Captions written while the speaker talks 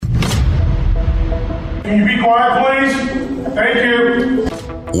Can you be quiet, please? Thank you.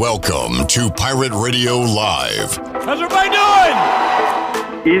 Welcome to Pirate Radio Live. How's everybody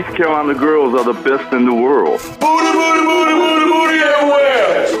doing? East Carolina girls are the best in the world. Booty, booty, booty, booty, booty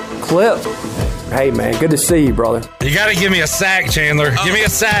everywhere. Clip. Hey, man, good to see you, brother. You got to give me a sack, Chandler. Give me a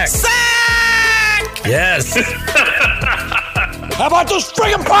sack. Sack! Yes. How about those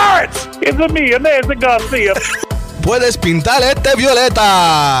friggin' Pirates? It's a me, Nancy Garcia. Puedes pintar este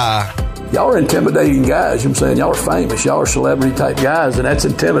violeta. Y'all are intimidating guys. You know what I'm saying? Y'all are famous. Y'all are celebrity type guys, and that's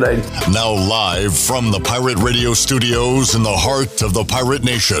intimidating. Now live from the Pirate Radio studios in the heart of the Pirate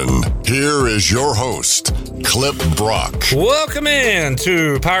Nation, here is your host, Clip Brock. Welcome in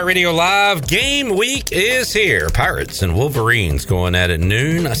to Pirate Radio Live. Game week is here. Pirates and Wolverines going at it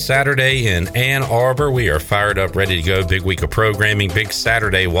noon Saturday in Ann Arbor. We are fired up, ready to go. Big week of programming. Big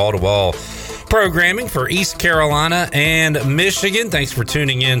Saturday wall-to-wall programming for East Carolina and Michigan. Thanks for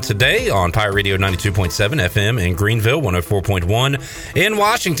tuning in today on Pirate Radio 92.7 FM in Greenville, 104.1 in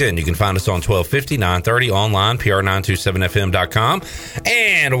Washington. You can find us on 1250, 930 online, pr927fm.com,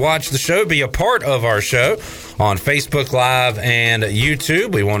 and watch the show, be a part of our show on Facebook Live and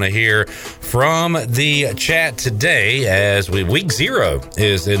YouTube. We want to hear from the chat today as week 0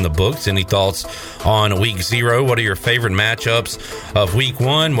 is in the books. Any thoughts on week 0? What are your favorite matchups of week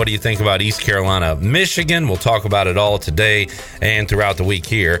 1? What do you think about East Carolina, Michigan? We'll talk about it all today and throughout the week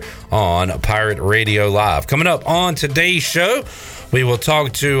here on Pirate Radio Live. Coming up on today's show, we will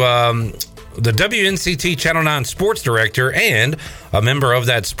talk to the WNCT Channel 9 sports director and a member of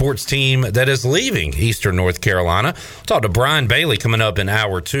that sports team that is leaving Eastern North Carolina. Talk to Brian Bailey coming up in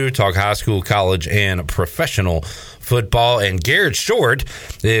hour 2, talk high school, college, and professional football. And Garrett Short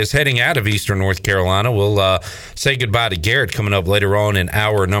is heading out of Eastern North Carolina. We'll say goodbye to Garrett coming up later on in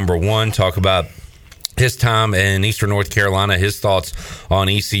hour number 1, talk about his time in Eastern North Carolina, his thoughts on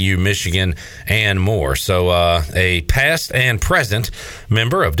ECU, Michigan, and more. So a past and present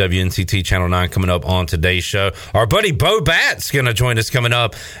member of WNCT Channel 9 coming up on today's show. Our buddy Bo Batt's going to join us coming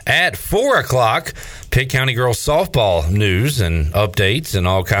up at 4 o'clock. Pitt County Girls softball news and updates and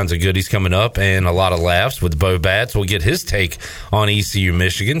all kinds of goodies coming up, and a lot of laughs with Bo Batts. We'll get his take on ECU,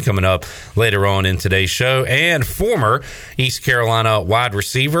 Michigan coming up later on in today's show. And former East Carolina wide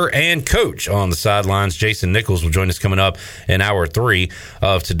receiver and coach on the sidelines, Jason Nichols, will join us coming up in hour 3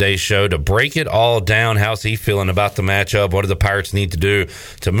 of today's show to break it all down. How's he feeling about the matchup? What do the Pirates need to do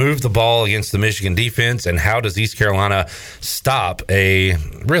to move the ball against the Michigan defense? And how does East Carolina stop a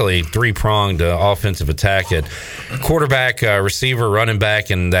really three-pronged offensive attack at quarterback, receiver, running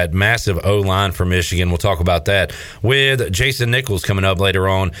back, and that massive O-line for Michigan? We'll talk about that with Jason Nichols coming up later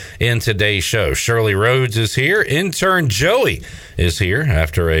on in today's show. Shirley Rhodes is here. Intern Joey is here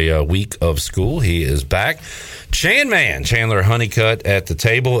after a week of school. He is back. Chandler Honeycutt at the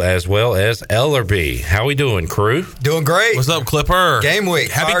table, as well as Ellerbe. How we doing, crew? Doing great. What's up, Clipper? Game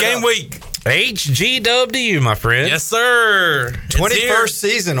week. Happy game week. HG-dub to you, my friend. Yes, sir. 21st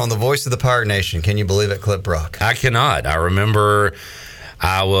season on the Voice of the Pirate Nation. Can you believe it, Clip Brock? I cannot. I remember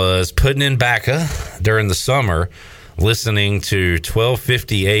I was putting in Baca during the summer, listening to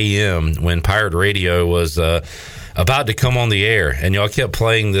 12:50 a.m. when Pirate Radio was about to come on the air, and y'all kept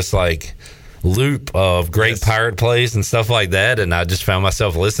playing this like loop of great pirate plays and stuff like that, and I just found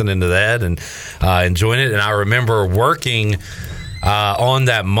myself listening to that and enjoying it. And I remember working on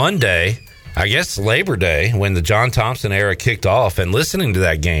that Monday, I guess Labor Day, when the John Thompson era kicked off, and listening to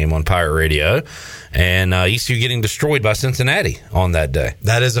that game on Pirate Radio, and ECU getting destroyed by Cincinnati on that day.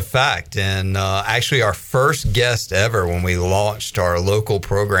 That is a fact. And actually our first guest ever when we launched our local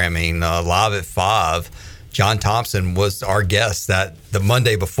programming live at 5, John Thompson was our guest the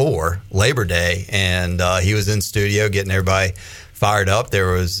Monday before Labor Day, and he was in studio getting everybody fired up.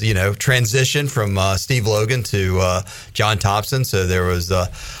 There was, transition from Steve Logan to John Thompson, so there was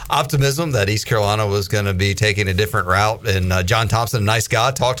optimism that East Carolina was going to be taking a different route. And John Thompson, a nice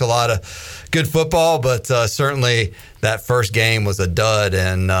guy, talked a lot of good football, but certainly that first game was a dud,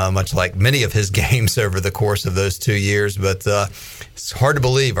 and much like many of his games over the course of those 2 years. But it's hard to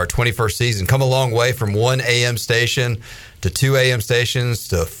believe our 21st season come a long way from 1 AM station to 2 AM stations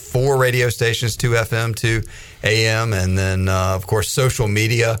to 4 radio stations, 2 FM, 2 AM. And then, of course, social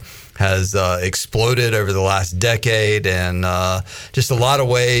media has exploded over the last decade, and just a lot of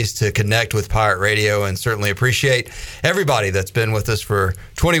ways to connect with Pirate Radio, and certainly appreciate everybody that's been with us for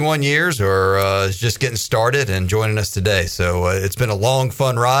 21 years or is just getting started and joining us today. So it's been a long,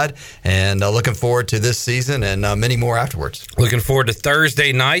 fun ride, and looking forward to this season and many more afterwards. Looking forward to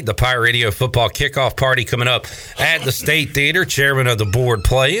Thursday night, the Pirate Radio football kickoff party coming up at the State Theater. Chairman of the board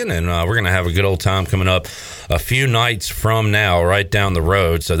playing, and we're going to have a good old time coming up a few nights from now, right down the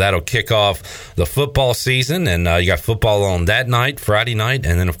road. So that'll kick off the football season, and you got football on that night, Friday night,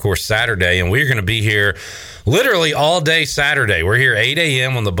 and then, of course, Saturday. And we're going to be here literally all day Saturday. We're here 8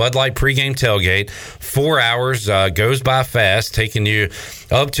 a.m. on the Bud Light pregame tailgate. 4 hours goes by fast, taking you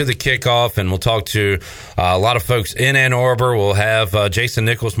up to the kickoff, and we'll talk to a lot of folks in Ann Arbor. We'll have Jason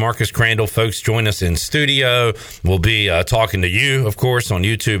Nichols, Marcus Crandall, folks join us in studio. We'll be talking to you, of course, on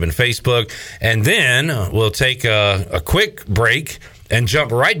YouTube and Facebook. And then we'll take a quick break and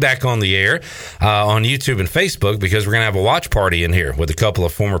jump right back on the air on YouTube and Facebook, because we're going to have a watch party in here with a couple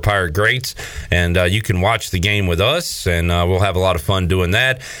of former Pirate greats, and you can watch the game with us, and we'll have a lot of fun doing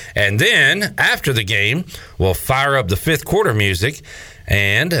that. And then after the game, we'll fire up the fifth quarter music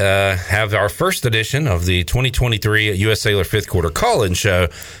and have our first edition of the 2023 U.S. Sailor Fifth Quarter Call-In Show,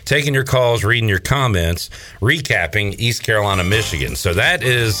 taking your calls, reading your comments, recapping East Carolina, Michigan. So that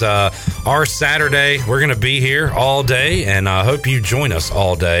is our Saturday. We're going to be here all day, and I hope you join us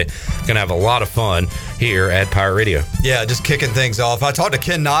all day. Going to have a lot of fun here at Pirate Radio. Yeah, just kicking things off. I talked to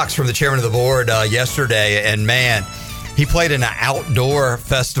Ken Knox from the chairman of the board yesterday, and man, he played in an outdoor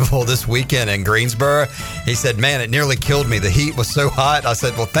festival this weekend in Greensboro. He said, man, it nearly killed me. The heat was so hot. I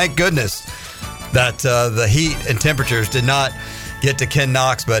said, well, thank goodness that the heat and temperatures did not get to Ken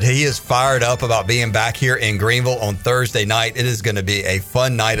Knox, but he is fired up about being back here in Greenville on Thursday night. It is going to be a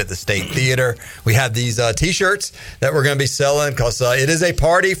fun night at the State Theater. We have these T-shirts that we're going to be selling because it is a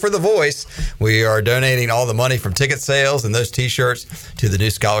party for the voice. We are donating all the money from ticket sales and those T-shirts to the new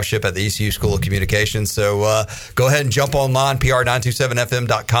scholarship at the ECU School of Communications. So go ahead and jump online,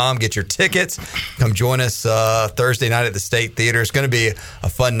 pr927fm.com, get your tickets. Come join us Thursday night at the State Theater. It's going to be a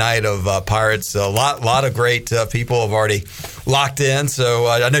fun night of Pirates. A lot of great people have already locked in. So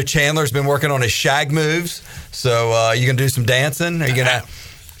I know Chandler's been working on his shag moves. So you going to do some dancing? Are you going to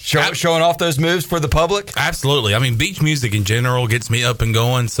showing off those moves for the public? Absolutely. I mean, beach music in general gets me up and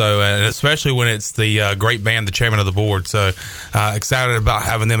going. So, and especially when it's the great band, the chairman of the board. So excited about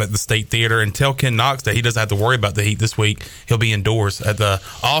having them at the State Theater, and tell Ken Knox that he doesn't have to worry about the heat this week. He'll be indoors at the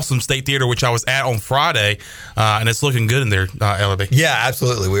awesome State Theater, which I was at on Friday, and it's looking good in there, Ellerbe. Yeah,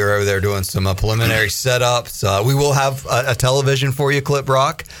 absolutely. We were over there doing some preliminary setups. We will have a television for you, Clip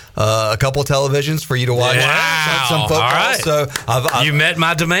Brock. A couple televisions for you to watch. Wow. Some football. All right. So you met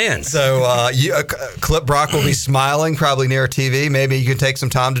my demands. So Clip Brock will be smiling probably near a TV. Maybe you can take some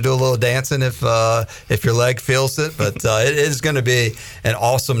time to do a little dancing if your leg feels it. But it is going to be an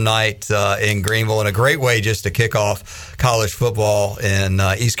awesome night in Greenville, and a great way just to kick off college football and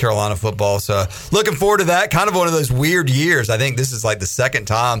East Carolina football. So looking forward to that. Kind of one of those weird years. I think this is like the second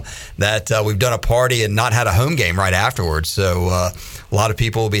time that we've done a party and not had a home game right afterwards. So a lot of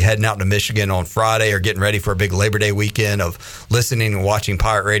people will be heading out to Michigan on Friday or getting ready for a big Labor Day weekend of listening and watching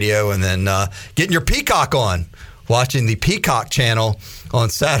Pirate Radio, and then getting your Peacock on, watching the Peacock channel on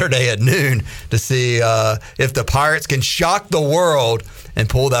Saturday at noon to see if the Pirates can shock the world and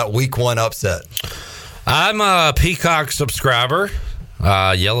pull that Week 1 upset. I'm a Peacock subscriber.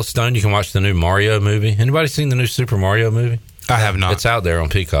 Yellowstone, you can watch the new Mario movie. Anybody seen the new Super Mario movie? I have not. It's out there on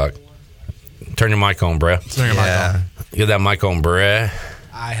Peacock. Turn your mic on, bruh. Turn your mic on. Get that mic on, bruh.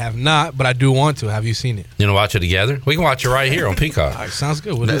 I have not, but I do want to. Have you seen it? You want to watch it together? We can watch it right here on Peacock. All right, sounds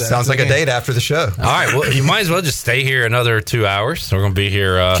good. We'll do that. Sounds like a date after the show. All right, well, you might as well just stay here another 2 hours. So we're going to be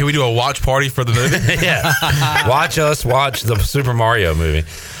here. Can we do a watch party for the movie? Yeah. Watch us watch the Super Mario movie.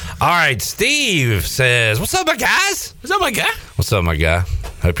 All right, Steve says, what's up, my guys? What's up, my guy? What's up, my guy?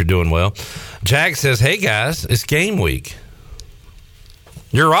 Hope you're doing well. Jack says, hey, guys, it's game week.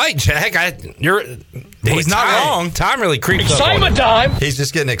 You're right, Jack. He's not wrong. Time really creeps up on him. Time. He's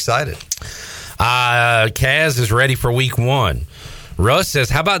just getting excited. Kaz is ready for Week 1. Russ says,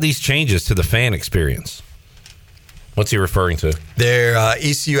 how about these changes to the fan experience? What's he referring to? Their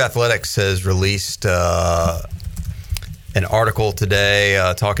ECU Athletics has released an article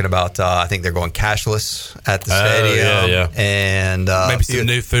today talking about, I think they're going cashless at the stadium. Yeah. And maybe some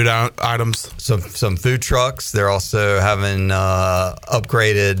new food items. Some food trucks. They're also having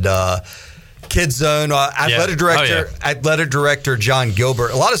upgraded Kids Zone, athletic director John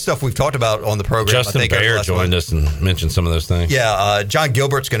Gilbert. A lot of stuff we've talked about on the program. Justin Baer joined us and mentioned some of those things. Yeah, John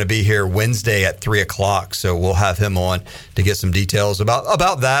Gilbert's going to be here Wednesday at 3:00, so we'll have him on to get some details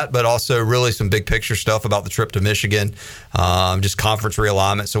about that, but also really some big picture stuff about the trip to Michigan, just conference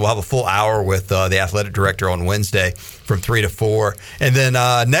realignment. So we'll have a full hour with the athletic director on Wednesday from 3 to 4. And then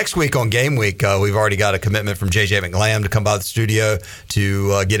next week on Game Week, we've already got a commitment from JJ McLam to come by the studio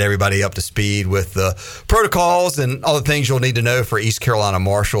to get everybody up to speed with the protocols and all the things you'll need to know for East Carolina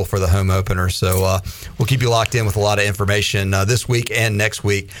Marshall for the home opener. So we'll keep you locked in with a lot of information this week and next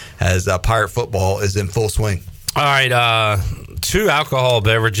week as Pirate football is in full swing. All right, 2 alcohol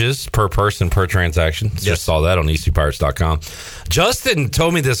beverages per person per transaction. Just saw that on ECPirates.com. Justin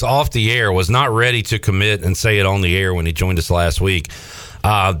told me this off the air, was not ready to commit and say it on the air when he joined us last week.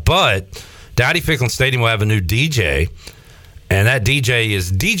 But Dowdy Ficklin Stadium will have a new DJ, and that DJ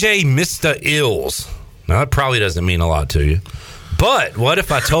is DJ Mr. Ills. Now, that probably doesn't mean a lot to you. But what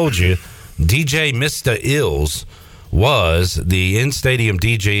if I told you DJ Mr. Ills was the in-stadium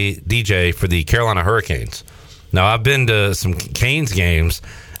DJ for the Carolina Hurricanes? Now, I've been to some Canes games,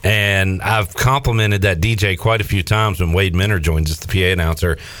 and I've complimented that DJ quite a few times when Wade Minner joins us, the PA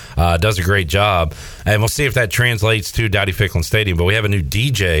announcer. Does a great job. And we'll see if that translates to Dowdy Ficklin Stadium. But we have a new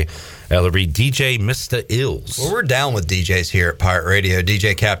DJ, Ellerbe, DJ Mr. Ills. Well, we're down with DJs here at Pirate Radio.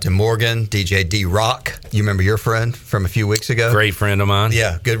 DJ Captain Morgan, DJ D-Rock. You remember your friend from a few weeks ago? Great friend of mine.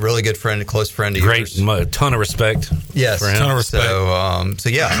 Yeah, really good friend, a close friend of yours. Great, ton of respect. Yes, ton of respect.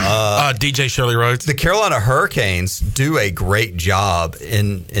 DJ Shirley Rhodes. The Carolina Hurricanes do a great job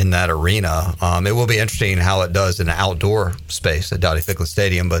in that arena. It will be interesting how it does in an outdoor space at Dowdy Ficklin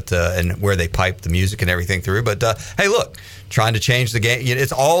Stadium, but and where they pipe the music and everything through. But hey, look, trying to change the game.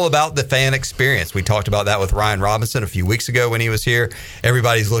 It's all about the fan experience. We talked about that with Ryan Robinson a few weeks ago when he was here.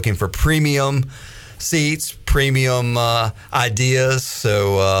 Everybody's looking for premium seats, premium ideas,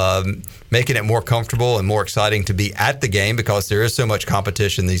 so making it more comfortable and more exciting to be at the game because there is so much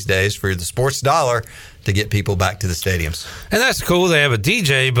competition these days for the sports dollar to get people back to the stadiums. And that's cool. They have a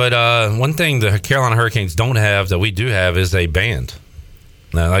DJ, but one thing the Carolina Hurricanes don't have that we do have is a band.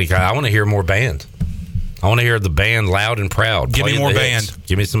 Now, I want to hear more band. I want to hear the band loud and proud. Give me more band.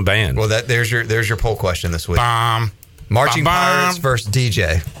 Give me some band. Well, there's your poll question this week. Bom, Marching bom. Pirates versus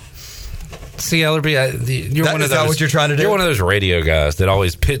DJ. See, Ellerbe, you're one of those. Is that what you're trying to do? You're one of those radio guys that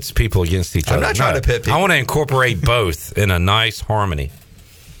always pits people against each other. I'm not trying to pit people. I want to incorporate both in a nice harmony.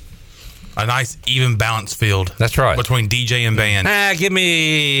 A nice, even balanced field. That's right. Between DJ and band. Give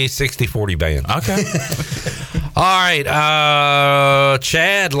me 60-40 band. Okay. All right.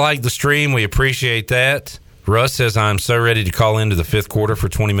 Chad liked the stream. We appreciate that. Russ says, I'm so ready to call into the fifth quarter for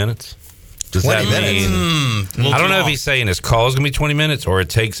 20 minutes. Does that mean... I don't know if he's saying his call is going to be 20 minutes or it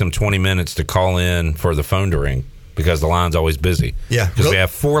takes him 20 minutes to call in for the phone to ring because the line's always busy. Yeah. Because we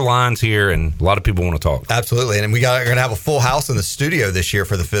have 4 lines here and a lot of people want to talk. Absolutely. And we're going to have a full house in the studio this year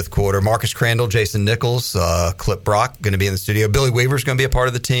for the fifth quarter. Marcus Crandall, Jason Nichols, Clip Brock going to be in the studio. Billy Weaver's going to be a part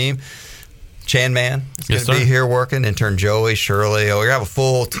of the team. Chan Man is going to be here working. Intern Joey, Shirley. We're going to have a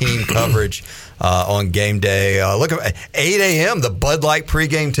full team coverage on game day. Look at 8 a.m., the Bud Light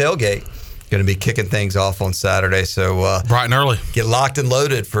pregame tailgate. Going to be kicking things off on Saturday. So bright and early. Get locked and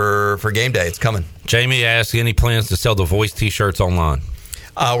loaded for game day. It's coming. Jamie asked, any plans to sell the Voice T-shirts online?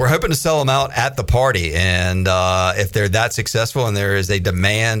 We're hoping to sell them out at the party, and if they're that successful and there is a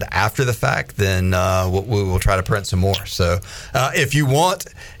demand after the fact, then we will try to print some more. So if you want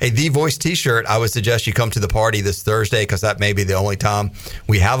a The Voice T-shirt, I would suggest you come to the party this Thursday because that may be the only time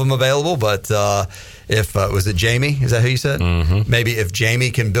we have them available. But if was it Jamie? Is that who you said? Mm-hmm. Maybe if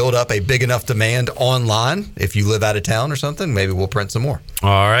Jamie can build up a big enough demand online, if you live out of town or something, maybe we'll print some more.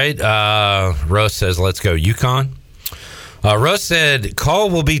 All right. Russ says, let's go UConn. Russ said, call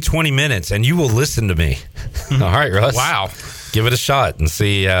will be 20 minutes and you will listen to me. All right, Russ. Wow. Give it a shot and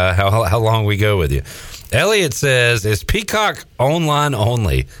see how long we go with you. Elliot says, is Peacock online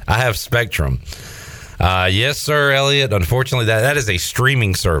only? I have Spectrum. Yes, sir, Elliot. Unfortunately, that is a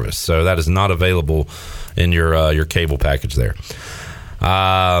streaming service, so that is not available in your cable package there.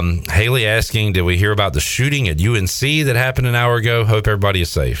 Haley asking, did we hear about the shooting at UNC that happened an hour ago? Hope everybody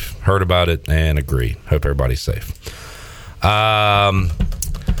is safe. Heard about it and agree. Hope everybody's safe. And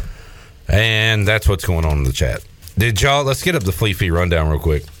that's what's going on in the chat. Let's get up the Fleet Feet rundown real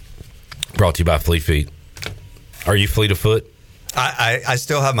quick. Brought to you by Fleet Feet. Are you fleet of foot? I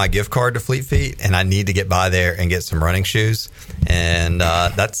still have my gift card to Fleet Feet, and I need to get by there and get some running shoes. And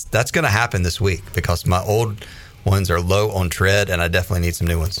that's going to happen this week because my old ones are low on tread, and I definitely need some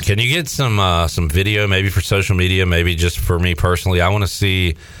new ones. Can you get some video, maybe for social media, maybe just for me personally? I want to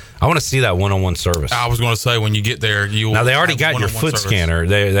see that one-on-one service. I was going to say, when you get there, now they already got your foot scanner.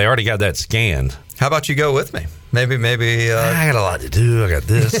 They already got that scanned. How about you go with me? Maybe. I got a lot to do. I got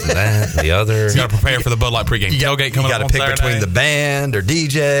this and that and the other. You got to prepare for the Bud Light pregame tailgate coming up. You got to pick between the band or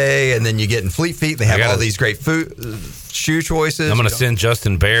DJ, and then you get in Fleet Feet. They have all these great shoe choices. I'm going to send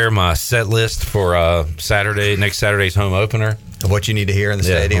Justin Bear my set list for next Saturday's home opener. What you need to hear in the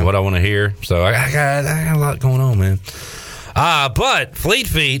stadium. What I want to hear. So I got a lot going on, man. But Fleet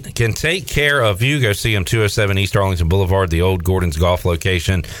Feet can take care of you. Go see them, 207 East Arlington Boulevard, the old Gordon's Golf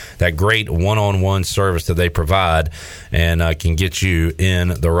location. That great one-on-one service that they provide and can get you in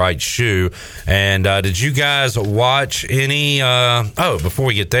the right shoe. And did you guys watch any before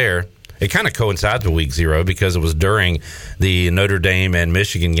we get there, it kind of coincides with Week 0 because it was during the Notre Dame and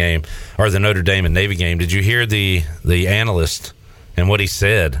Michigan game, or the Notre Dame and Navy game. Did you hear the analyst and what he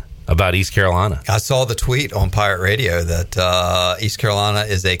said about East Carolina? I saw the tweet on Pirate Radio that East Carolina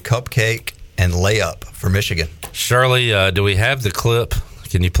is a cupcake and layup for Michigan. Shirley, do we have the clip?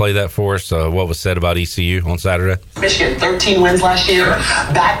 Can you play that for us? What was said about ECU on Saturday? Michigan, 13 wins last year,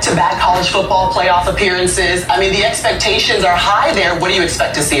 back-to-back college football playoff appearances. I mean, the expectations are high there. What do you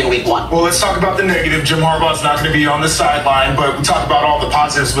expect to see in Week 1? Well, let's talk about the negative. Jim Harbaugh's not going to be on the sideline, but we talk about all the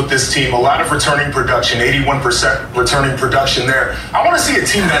positives with this team. A lot of returning production, 81% returning production there. I want to see a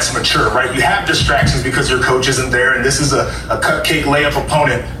team that's mature, right? You have distractions because your coach isn't there, and this is a cupcake layup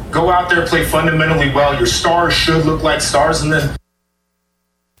opponent. Go out there, play fundamentally well. Your stars should look like stars, and then...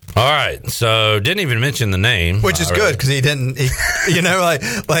 All right, so didn't even mention the name, which is good because he didn't.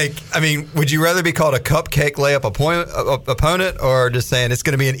 I mean, would you rather be called a cupcake layup opponent, or just saying it's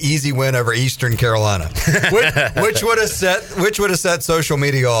going to be an easy win over Eastern Carolina, which would have set social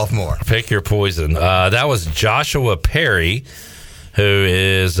media off more? Pick your poison. That was Joshua Perry, who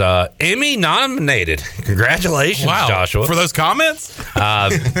is Emmy nominated. Congratulations, Joshua, for those comments.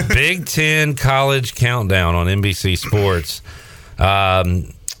 Big Ten College Countdown on NBC Sports.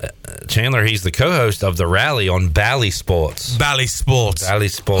 Chandler, he's the co-host of The Rally on Bally Sports. Bally Sports.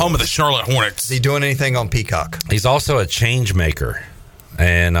 Home of the Charlotte Hornets. Is he doing anything on Peacock? He's also a change maker,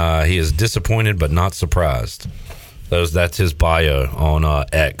 and he is disappointed but not surprised. That's his bio on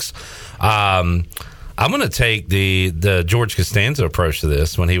X. I'm going to take the George Costanza approach to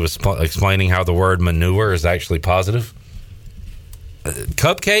this when he was explaining how the word manure is actually positive.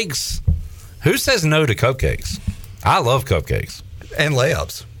 Cupcakes? Who says no to cupcakes? I love cupcakes. And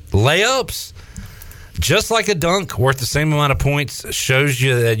layups. Layups, just like a dunk worth the same amount of points, shows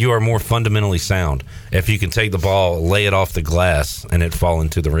you that you are more fundamentally sound if you can take the ball, lay it off the glass, and it fall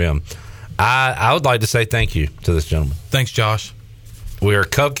into the rim. I would like to say thank you to this gentleman. Thanks, Josh. We are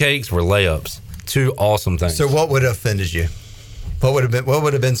cupcakes, we're layups. Two awesome things. So what would have offended you? What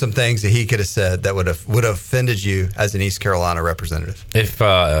would have been some things that he could have said that would have offended you as an East Carolina representative? If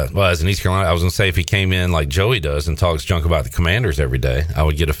as an East Carolina, I was going to say if he came in like Joey does and talks junk about the Commanders every day, I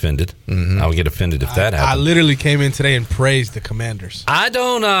would get offended. Mm-hmm. I would get offended if that happened. I literally came in today and praised the Commanders. I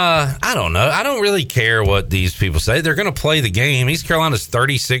don't know. I don't really care what these people say. They're going to play the game. East Carolina's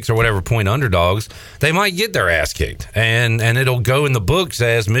 36 or whatever point underdogs. They might get their ass kicked, and it'll go in the books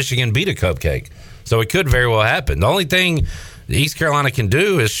as Michigan beat a cupcake. So it could very well happen. The only thing East Carolina can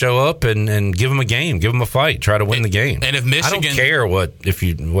do is show up and give them a game, give them a fight, try to win the game. And if Michigan, I don't care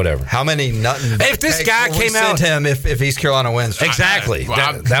whatever. How many nothing? If this guy came out, send him if East Carolina wins. Exactly,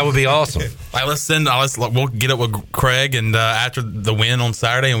 that would be awesome. All right, we'll get up with Craig and after the win on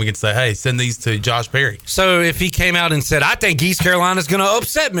Saturday, and we can say, hey, send these to Josh Perry. So if he came out and said, I think East Carolina's going to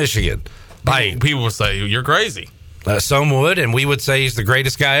upset Michigan, people would say you're crazy. Some would, and we would say he's the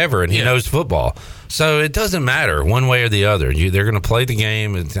greatest guy ever, and he knows football. So it doesn't matter one way or the other. They're going to play the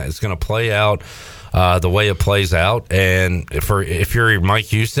game. It's going to play out the way it plays out. And if you're Mike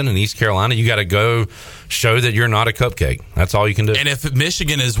Houston in East Carolina, you got to go show that you're not a cupcake. That's all you can do. And if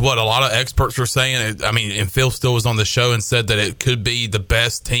Michigan is what a lot of experts were saying, and Phil Steele was on the show and said that it could be the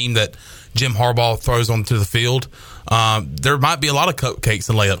best team that Jim Harbaugh throws onto the field, there might be a lot of cupcakes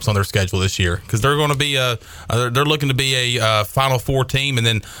and layups on their schedule this year because they're going to be they're looking to be a Final Four team, and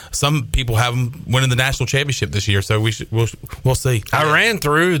then some people have them winning the national championship this year. So we'll see. I ran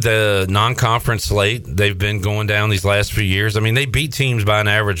through the non-conference slate. They've been going down these last few years. I mean, they beat teams by an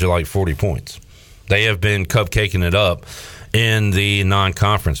average of like 40 points. They have been cupcaking it up in the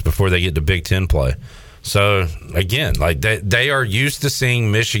non-conference before they get to Big Ten play. So again, like they are used to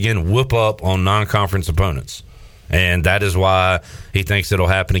seeing Michigan whoop up on non-conference opponents. And that is why he thinks it'll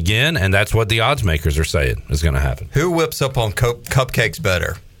happen again, and that's what the odds makers are saying is going to happen. Who whips up on cupcakes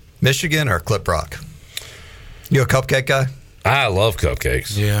better, Michigan or Clip Rock? You a cupcake guy? I love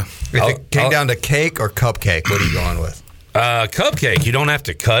cupcakes. Yeah. If it came down to cake or cupcake, what are you going with? Cupcake. You don't have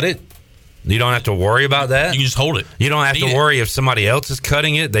to cut it. You don't have to worry about that. You can just hold it. You don't have to worry if somebody else is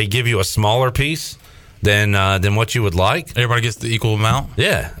cutting it. They give you a smaller piece than what you would like. Everybody gets the equal amount?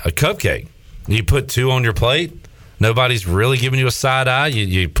 Yeah, a cupcake. You put 2 on your plate. Nobody's really giving you a side eye.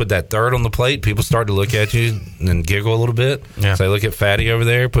 You put that third on the plate. People start to look at you and giggle a little bit. Yeah. Say, look at Fatty over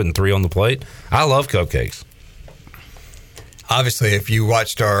there putting 3 on the plate. I love cupcakes. Obviously, if you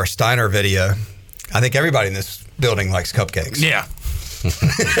watched our Steiner video, I think everybody in this building likes cupcakes. Yeah.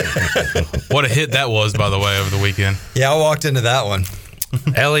 What a hit that was, by the way, over the weekend. Yeah, I walked into that one.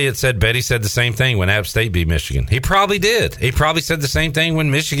 Elliot said Betty said the same thing when App State beat Michigan. He probably did. He probably said the same thing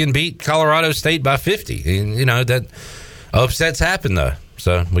when Michigan beat Colorado State by 50. And, you know, that upsets happen, though.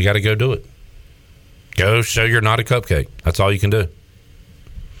 So we got to go do it. Go show you're not a cupcake. That's all you can do.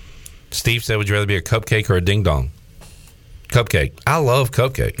 Steve said, would you rather be a cupcake or a ding-dong? Cupcake. I love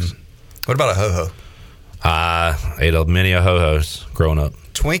cupcakes. What about a ho-ho? I ate many a ho-hos growing up.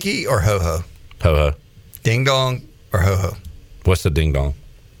 Twinkie or ho-ho? Ho-ho. Ding-dong or ho-ho? What's the ding-dong?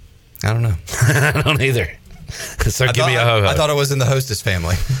 I don't know. I don't either. So give me a ho-ho. I thought it was in the Hostess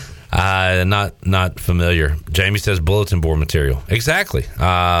family. Not familiar. Jamie says bulletin board material. Exactly.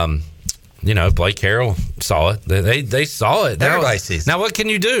 You know, Blake Harrell saw it. They saw it. Everybody sees it. Now, what can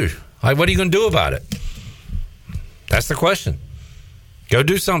you do? Like, what are you going to do about it? That's the question. Go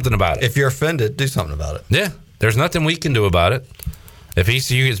do something about it. If you're offended, do something about it. Yeah. There's nothing we can do about it. If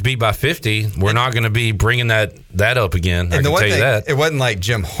ECU gets beat by 50, we're not going to be bringing that up again. I can tell you that. It wasn't like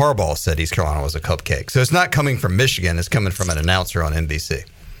Jim Harbaugh said East Carolina was a cupcake. So it's not coming from Michigan. It's coming from an announcer on NBC.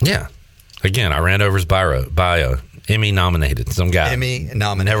 Yeah. Again, I ran over his bio. Emmy nominated. Some guy. Emmy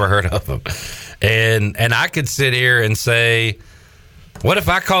nominated. Never heard of him. And I could sit here and say, what if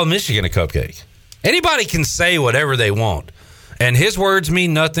I call Michigan a cupcake? Anybody can say whatever they want. And his words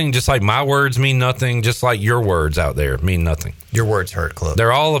mean nothing, just like my words mean nothing, just like your words out there mean nothing. Your words hurt, Club.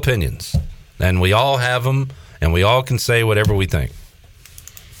 They're all opinions. And we all have them, and we all can say whatever we think.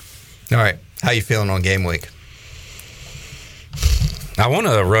 All right. How you feeling on game week? I want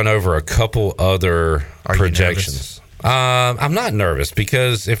to run over a couple other projections. I'm not nervous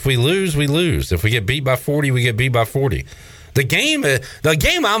because if we lose, we lose. If we get beat by 40, we get beat by 40. The game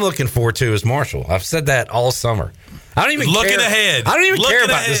I'm looking forward to is Marshall. I've said that all summer. I don't even looking ahead. I don't even care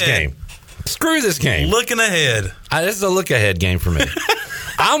about this game. Screw this game. Looking ahead. This is a look ahead game for me.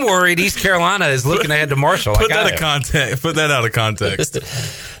 I'm worried East Carolina is looking ahead to Marshall. Put that out of context.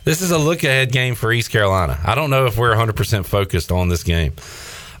 This is a look ahead game for East Carolina. I don't know if we're 100% focused on this game.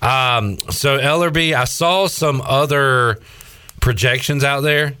 So Ellerbe, I saw some other projections out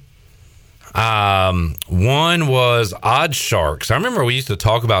there. One was Odd Sharks. I remember we used to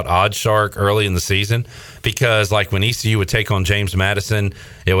talk about Odd Shark early in the season because, like, when ECU would take on James Madison,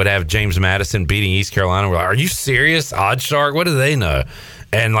 it would have James Madison beating East Carolina. We're like, are you serious? Odd Shark? What do they know?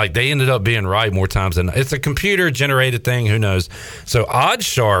 And, like, they ended up being right more times than it's a computer-generated thing. Who knows? So Odd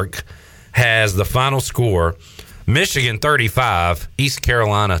Shark has the final score, Michigan 35, East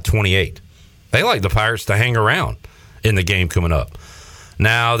Carolina 28. They like the Pirates to hang around in the game coming up.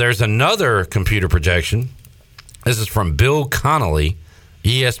 Now, there's another computer projection. This is from Bill Connolly,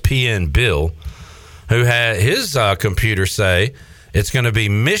 ESPN Bill, who had his computer say it's going to be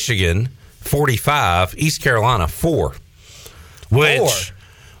Michigan 45, East Carolina 4, which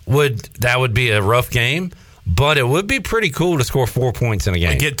would be a rough game, but it would be pretty cool to score 4 points in a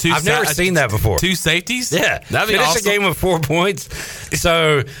game. I've never seen that before. 2 safeties? Yeah. That'd be awesome. Finish a game with 4 points.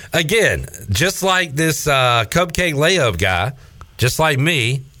 So, again, just like this cupcake layup guy, just like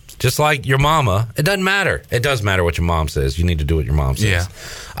me, just like your mama, it doesn't matter. It does matter what your mom says. You need to do what your mom says.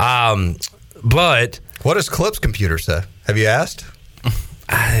 Yeah. But what does Clip's computer say? Have you asked?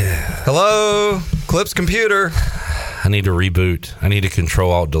 Hello, Clip's computer. I need to reboot. I need to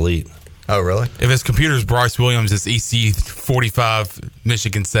Control-Alt-Delete. Oh, really? If his computer's Bryce Williams, it's EC 45,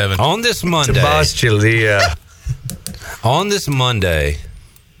 Michigan 7. On this Monday. On this Monday,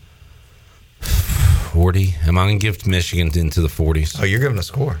 40. Am I going to give Michigan into the 40s? Oh, you're giving a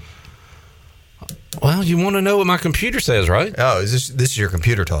score. Well, you want to know what my computer says, right? Oh, this is your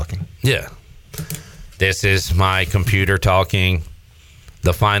computer talking? Yeah. This is my computer talking.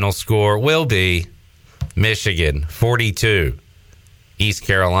 The final score will be Michigan 42, East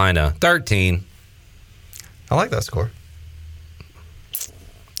Carolina 13. I like that score.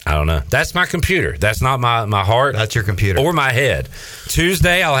 I don't know. That's my computer. That's not my heart. That's your computer. Or my head.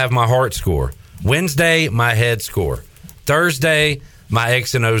 Tuesday, I'll have my heart score. Wednesday, my head score. Thursday, my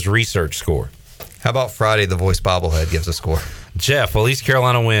X and O's research score. How about Friday, the voice bobblehead gives a score? Jeff, will East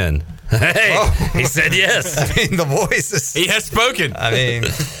Carolina win? Hey, he said yes. I mean, the voices. He has spoken. I mean,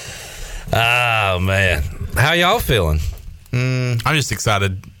 oh man, how y'all feeling? I'm just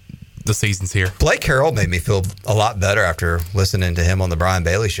excited. The season's here. Blake Harrell made me feel a lot better after listening to him on the Brian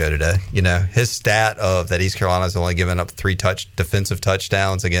Bailey show today. You know, his stat of that East Carolina's only given up 3 defensive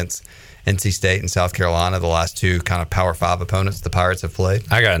touchdowns against NC State and South Carolina, the last 2 kind of Power 5 opponents the Pirates have played.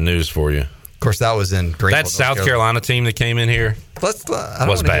 I got news for you. Of course, that was in Greenville. That South Carolina team that came in here was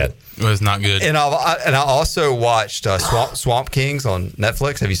bad. It was not good. And I also watched Swamp Kings on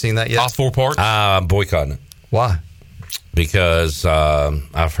Netflix. Have you seen that yet? All 4 parts? I'm boycotting it. Why? Because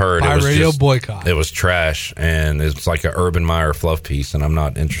I've heard Pirate Radio boycott. It was trash, and it's like an Urban Meyer fluff piece, and I'm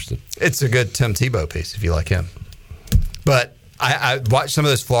not interested. It's a good Tim Tebow piece if you like him. But I watched some of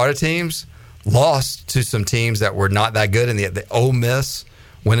those Florida teams lost to some teams that were not that good, and the Ole Miss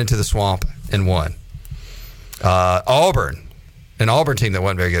went into the swamp and won. Auburn. An Auburn team that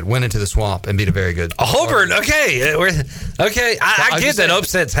wasn't very good went into the swamp and beat a very good Auburn. Okay, I get that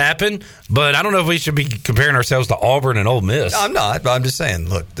upsets happen, but I don't know if we should be comparing ourselves to Auburn and Ole Miss. I'm not, but I'm just saying.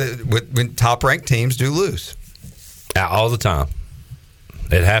 Look, when top ranked teams do lose all the time,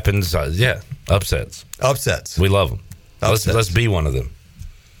 it happens. Upsets. We love them. Let's be one of them.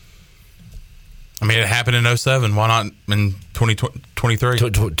 I mean, it happened in 2007. Why not in 2023?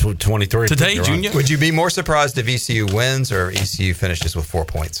 23. Today, Junior. Would you be more surprised if ECU wins or ECU finishes with 4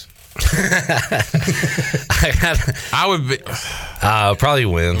 points? I would be. Probably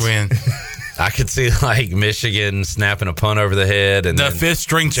wins. Win. I could see like Michigan snapping a punt over the head, and the 5th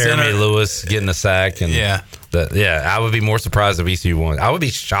string Jeremy center Lewis getting a sack, and I would be more surprised if ECU won. I would be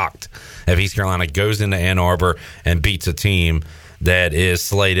shocked if East Carolina goes into Ann Arbor and beats a team that is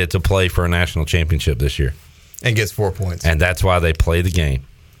slated to play for a national championship this year. And gets 4 points. And that's why they play the game.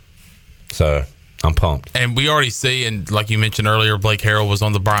 So I'm pumped. And we already see, and like you mentioned earlier, Blake Harrell was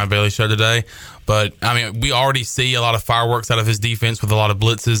on the Brian Bailey show today. But, I mean, we already see a lot of fireworks out of his defense with a lot of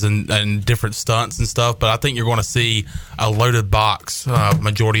blitzes and different stunts and stuff. But I think you're going to see a loaded box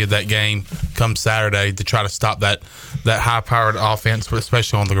majority of that game come Saturday to try to stop that high-powered offense,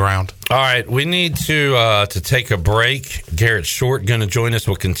 especially on the ground. All right, we need to take a break. Garrett Short going to join us.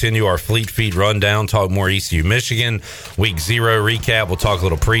 We'll continue our Fleet Feet rundown, talk more ECU Michigan, Week 0 recap. We'll talk a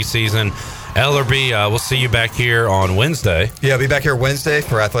little preseason. Ellerbe, we'll see you back here on Wednesday. Yeah, I'll be back here Wednesday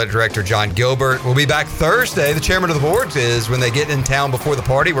for Athletic Director John Gilbert. We'll be back Thursday. The chairman of the board is when they get in town before the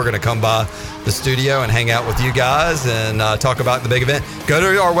party. We're going to come by the studio and hang out with you guys and talk about the big event. Go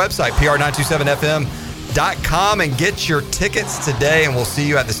to our website, pr927fm.com, and get your tickets today, and we'll see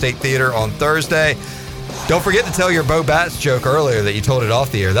you at the State Theater on Thursday. Don't forget to tell your Bo Batts joke earlier that you told it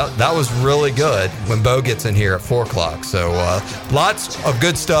off the air. That was really good when Bo gets in here at 4 o'clock. So lots of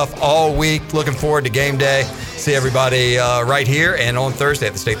good stuff all week. Looking forward to game day. See everybody right here and on Thursday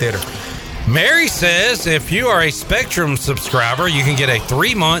at the State Theater. Mary says if you are a Spectrum subscriber, you can get a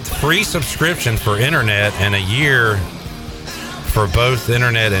 3-month free subscription for internet and a year for both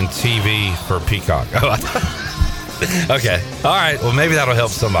internet and TV for Peacock. Okay. All right. Well, maybe that'll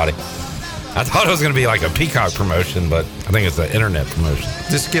help somebody. I thought it was going to be like a Peacock promotion, but I think it's an internet promotion.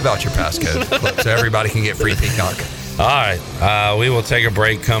 Just give out your passcode so everybody can get free Peacock. All right. We will take a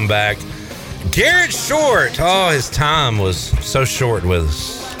break, come back. Garrett Short. Oh, his time was so short with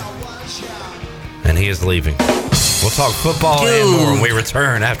us. And he is leaving. We'll talk football and more when we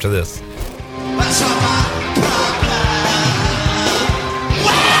return after this.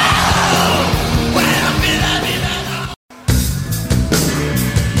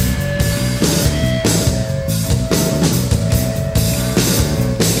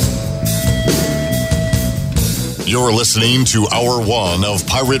 You're listening to Hour 1 of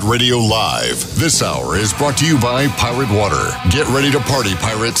Pirate Radio Live. This hour is brought to you by Pirate Water. Get ready to party,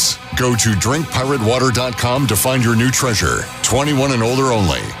 pirates. Go to drinkpiratewater.com to find your new treasure. 21 and older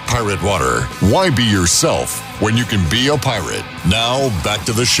only. Pirate Water. Why be yourself when you can be a pirate? Now, back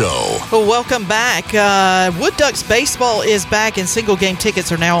to the show. Well, welcome back. Wood Ducks Baseball is back, and single-game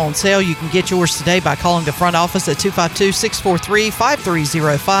tickets are now on sale. You can get yours today by calling the front office at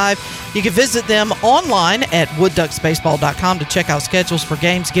 252-643-5305. You can visit them online at woodducksbaseball.com to check out schedules for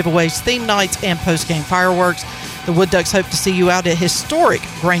games, giveaways, theme nights, and post-game fireworks. The Wood Ducks hope to see you out at historic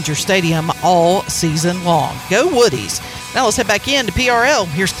Granger Stadium all season long. Go Woodies. Now let's head back in to PRL.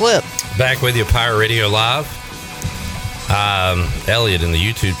 Here's Clip. Back with you, Pirate Radio Live. Elliot in the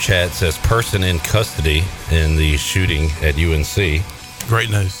YouTube chat says person in custody in the shooting at UNC.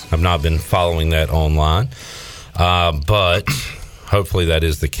 Great news. I've not been following that online. But hopefully that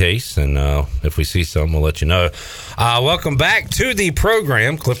is the case. And if we see some, we'll let you know. Welcome back to the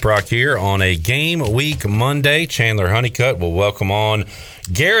program. Clip Rock here on a game week Monday. Chandler Honeycutt will welcome on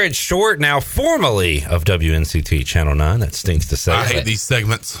Garrett Short, now formerly of WNCT Channel 9. That stinks to say. I hate these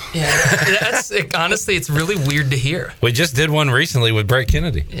segments. Yeah, honestly, it's really weird to hear. We just did one recently with Brett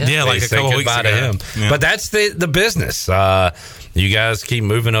Kennedy. Yeah, like a couple weeks ago. To him. Yeah. But that's the business. You guys keep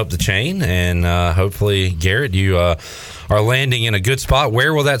moving up the chain, and hopefully, Garrett, you are landing in a good spot.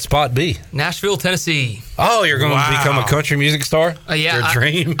 Where will that spot be? Nashville, Tennessee. Oh, you're going to become a country music star? Yeah. Your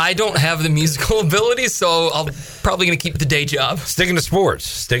dream? I don't have the musical ability, so I'm probably going to keep the day job. Sticking to sports.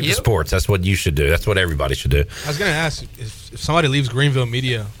 Stick to sports. That's what you should do. That's what everybody should do. I was going to ask, if somebody leaves Greenville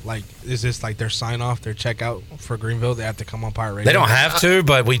Media, like, is this like their sign-off, their checkout for Greenville? They have to come on Pirate Radio? They don't have to,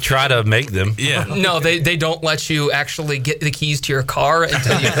 but we try to make them. Yeah. No, they don't let you actually get the keys to your car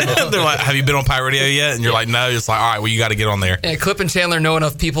until you They're like, have you been on Pirate Radio yet? And you're like, no. It's like, all right, well, you got to get on there. And Clip and Chandler know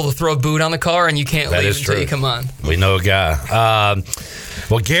enough people to throw a boot on the car, and you can't leave until you come on. We know a guy.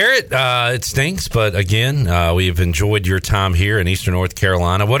 Well, Garrett, it stinks, but again, we've enjoyed your time here in Eastern North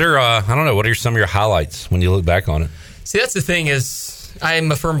Carolina. What are some of your highlights when you look back on it? See, that's the thing is,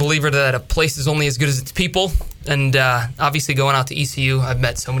 I'm a firm believer that a place is only as good as its people. And obviously going out to ECU, I've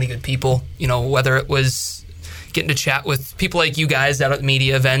met so many good people, whether it was getting to chat with people like you guys out at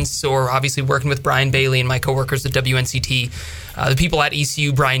media events, or obviously working with Brian Bailey and my coworkers at WNCT. The people at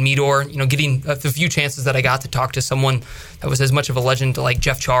ECU, Brian Meador, getting the few chances that I got to talk to someone that was as much of a legend like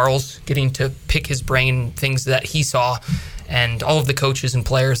Jeff Charles, getting to pick his brain, things that he saw, and all of the coaches and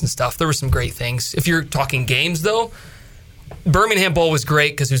players and stuff. There were some great things. If you're talking games, though, Birmingham Bowl was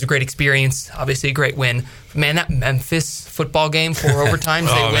great because it was a great experience, obviously a great win. Man, that Memphis football game, 4 overtimes,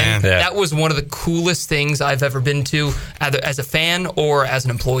 they win. Man. Yeah. That was one of the coolest things I've ever been to, either as a fan or as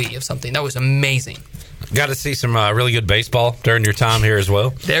an employee of something. That was amazing. Got to see some really good baseball during your time here as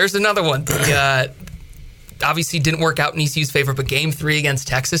well. There's another one. Obviously didn't work out in ECU's favor, but Game 3 against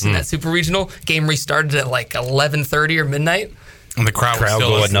Texas in that Super Regional, game restarted at like 11:30 or midnight. And the crowd was still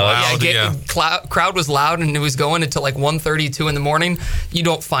going nuts. Crowd was loud, and it was going until like 1:32 in the morning. You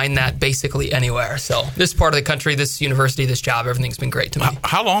don't find that basically anywhere. So this part of the country, this university, this job, everything's been great to me.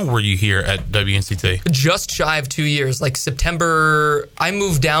 How long were you here at WNCT? Just shy of 2 years. Like September, I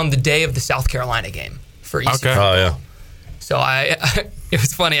moved down the day of the South Carolina game for ECU. Okay. Oh, yeah. So it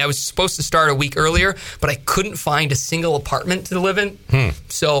was funny. I was supposed to start a week earlier, but I couldn't find a single apartment to live in.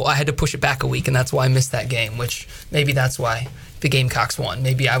 So I had to push it back a week, and that's why I missed that game, which maybe that's why the Gamecocks won.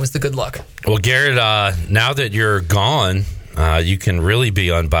 Maybe I was the good luck. Well, Garrett, now that you're gone, you can really be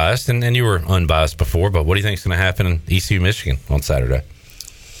unbiased, and you were unbiased before, but what do you think is going to happen in ECU, Michigan on Saturday?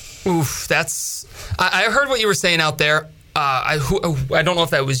 Oof, I heard what you were saying out there. I don't know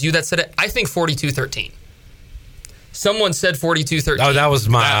if that was you that said it. I think 42-13. Someone said 42-13. Oh, that was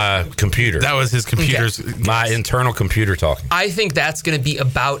my computer. That was his computer's. Okay. My internal computer talking. I think that's going to be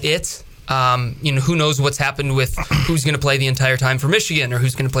about it. Who knows what's happened with who's going to play the entire time for Michigan or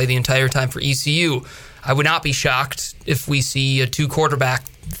who's going to play the entire time for ECU. I would not be shocked if we see a 2-quarterback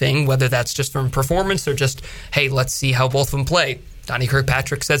thing, whether that's just from performance or just, hey, let's see how both of them play. Donnie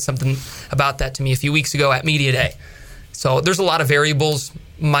Kirkpatrick said something about that to me a few weeks ago at Media Day. So there's a lot of variables.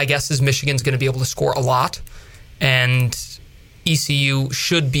 My guess is Michigan's going to be able to score a lot, and ECU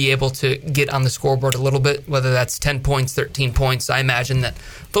should be able to get on the scoreboard a little bit, whether that's 10 points, 13 points. I imagine that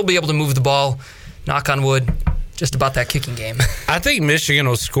they'll be able to move the ball, knock on wood, just about that kicking game. I think Michigan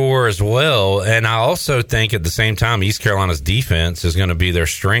will score as well, and I also think at the same time East Carolina's defense is going to be their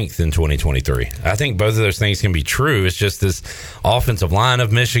strength in 2023. I think both of those things can be true. It's just this offensive line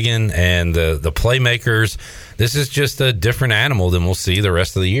of Michigan and the playmakers. This is just a different animal than we'll see the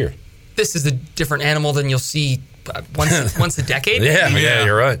rest of the year. This is a different animal than you'll see once a decade. Yeah,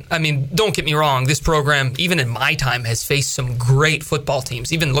 you're right. I mean, don't get me wrong. This program, even in my time, has faced some great football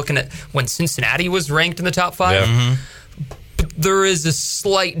teams. Even looking at when Cincinnati was ranked in the top 5. Yeah. Mm-hmm. But there is a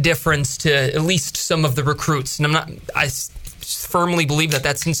slight difference to at least some of the recruits. And I firmly believe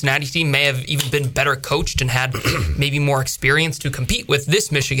that Cincinnati team may have even been better coached and had maybe more experience to compete with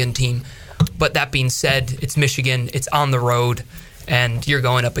this Michigan team. But that being said, it's Michigan. It's on the road. And you're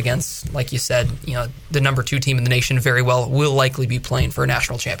going up against, like you said, the number 2 team in the nation very well will likely be playing for a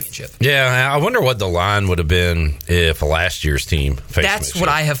national championship. Yeah, I wonder what the line would have been if last year's team faced That's Michigan. What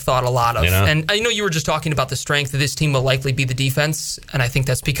I have thought a lot of. And I know you were just talking about the strength of this team will likely be the defense, and I think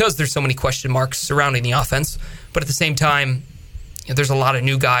that's because there's so many question marks surrounding the offense. But at the same time, there's a lot of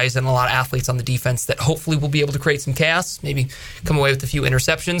new guys and a lot of athletes on the defense that hopefully will be able to create some chaos, maybe come away with a few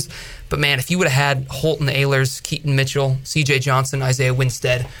interceptions. But, man, if you would have had Holton Ahlers, Keaton Mitchell, C.J. Johnson, Isaiah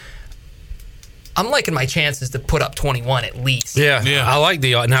Winstead, I'm liking my chances to put up 21 at least. Yeah. I like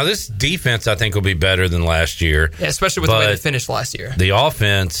now this defense I think will be better than last year. Yeah, especially with the way they finished last year. The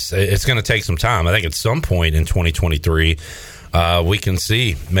offense, it's going to take some time. I think at some point in 2023, we can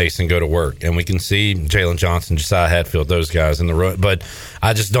see Mason go to work, and we can see Jalen Johnson, Josiah Hatfield, those guys in the road. But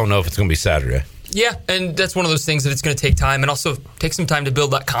I just don't know if it's going to be Saturday. Yeah, and that's one of those things that it's going to take time, and also take some time to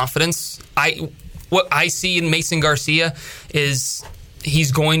build that confidence. What I see in Mason Garcia is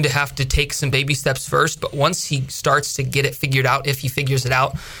he's going to have to take some baby steps first, but once he starts to get it figured out, if he figures it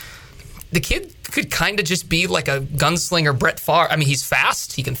out, the kid could kind of just be like a gunslinger Brett Favre. I mean, he's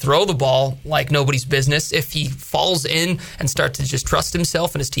fast. He can throw the ball like nobody's business. If he falls in and starts to just trust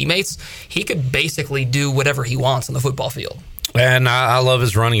himself and his teammates, he could basically do whatever he wants on the football field. And I love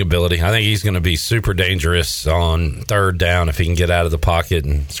his running ability. I think he's going to be super dangerous on third down if he can get out of the pocket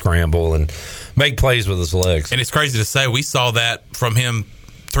and scramble and make plays with his legs. And it's crazy to say we saw that from him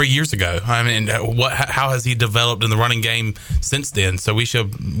 3 years ago. I mean, how has he developed in the running game since then? So we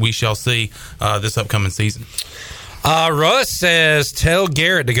shall see this upcoming season. Russ says, tell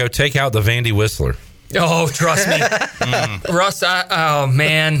Garrett to go take out the Vandy Whistler. Oh, trust me. Russ, oh,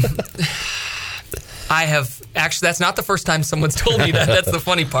 man. I have actually, that's not the first time someone's told me that. That's the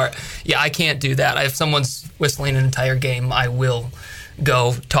funny part. Yeah, I can't do that. If someone's whistling an entire game, I will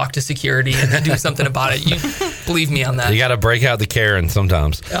go talk to security and do something about it. You believe me on that. You got to break out the Karen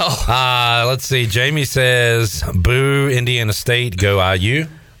sometimes. Oh. Let's see. Jamie says, boo, Indiana State, go IU.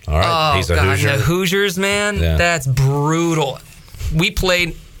 All right. He's a Hoosier. The Hoosiers, man, that's brutal. We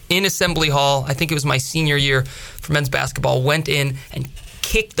played in Assembly Hall. I think it was my senior year for men's basketball. Went in and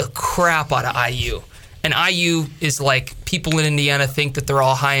kicked the crap out of IU. And IU is like, people in Indiana think that they're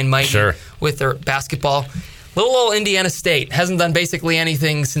all high and mighty with their basketball. Little old Indiana State hasn't done basically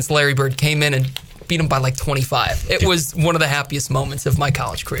anything since Larry Bird came in and beat them by like 25. It was one of the happiest moments of my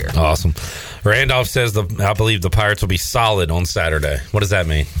college career. Awesome. Randolph says, I believe the Pirates will be solid on Saturday. What does that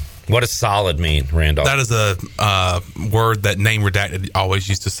mean? What does solid mean, Randolph? That is a word that Name Redacted always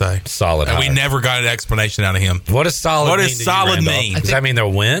used to say. Solid. And we never got an explanation out of him. What does solid mean? What does solid mean? Does that mean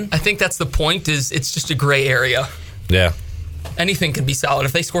they'll win? I think that's the point, is it's just a gray area. Yeah. Anything can be solid.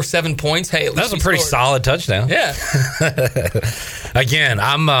 If they score 7 points, hey, at least that's a pretty solid touchdown. Yeah. Again,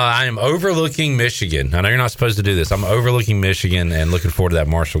 I am overlooking Michigan. I know you're not supposed to do this. I'm overlooking Michigan and looking forward to that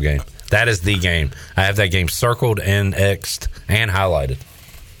Marshall game. That is the game. I have that game circled and X'd and highlighted.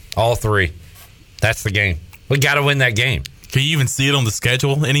 All three. That's the game. We got to win that game. Can you even see it on the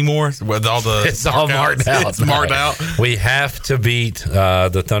schedule anymore? With all the it's all marked out. It's marked out. We have to beat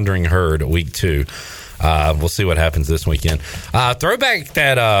the Thundering Herd week 2. We'll see what happens this weekend. Throw back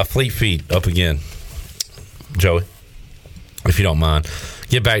that Fleet Feet up again, Joey, if you don't mind.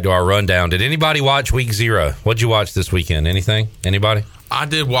 Get back to our rundown. Did anybody watch week 0? What'd you watch this weekend? Anything? Anybody? I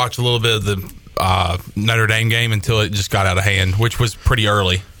did watch a little bit of the Notre Dame game until it just got out of hand, which was pretty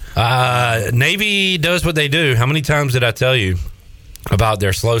early. Navy does what they do. How many times did I tell you about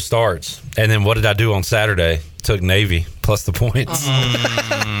their slow starts? And then what did I do on Saturday? Took Navy plus the points.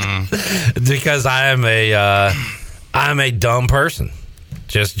 Because I'm a dumb person.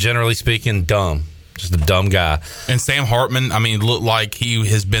 Just generally speaking, dumb. Just a dumb guy. And Sam Hartman, I mean, looked like he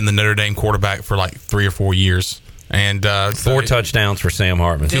has been the Notre Dame quarterback for like 3 or 4 years. And 4 touchdowns for Sam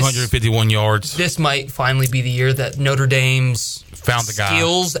Hartman. 251 yards. This might finally be the year that Notre Dame's found the guy.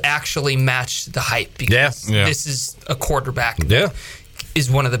 Skills actually match the hype, because this is a quarterback that is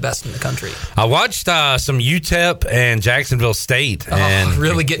one of the best in the country. I watched some UTEP and Jacksonville State. And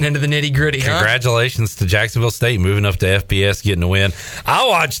really getting into the nitty-gritty, congratulations to Jacksonville State moving up to FBS, getting a win. I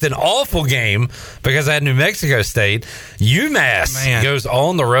watched an awful game because I had New Mexico State. UMass goes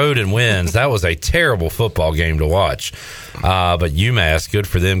on the road and wins. That was a terrible football game to watch. But UMass, good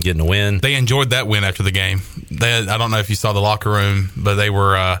for them getting a win. They enjoyed that win after the game. I don't know if you saw the locker room, but they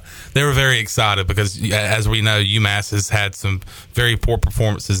were very excited because, as we know, UMass has had some very poor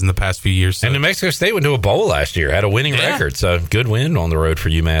performances in the past few years. So. And New Mexico State went to a bowl last year, had a winning record, so good win on the road for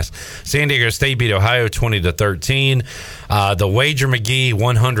UMass. San Diego State beat Ohio 20-13. The Wager McGee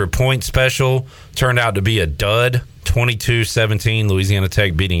 100-point special turned out to be a dud. 22-17, Louisiana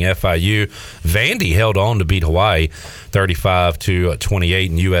Tech beating FIU. Vandy held on to beat Hawaii 35-28,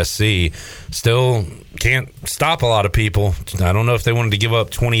 and USC still can't stop a lot of people. I don't know if they wanted to give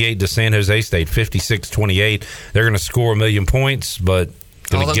up 28 to San Jose State, 56-28. They're going to score 1 million points, but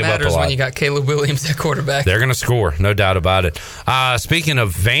all that matters when you got Caleb Williams at quarterback. They're going to score, no doubt about it. Speaking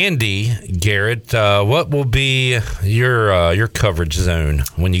of Vandy, Garrett, what will be your coverage zone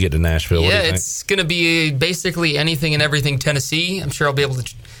when you get to Nashville? Yeah, it's going to be basically anything and everything Tennessee. I'm sure I'll be able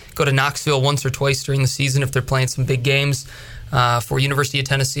to go to Knoxville once or twice during the season if they're playing some big games. For University of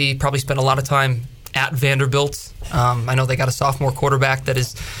Tennessee, probably spent a lot of time at Vanderbilt. I know they got a sophomore quarterback that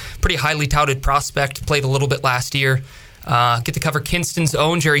is pretty highly touted prospect, played a little bit last year. Get to cover Kinston's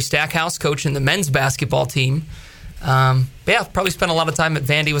own Jerry Stackhouse, coaching the men's basketball team. But yeah, probably spent a lot of time at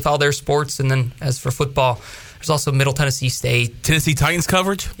Vandy with all their sports. And then as for football, there's also Middle Tennessee State. Tennessee Titans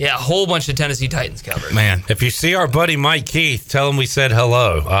coverage? Yeah, a whole bunch of Tennessee Titans coverage. Man. If you see our buddy Mike Keith, tell him we said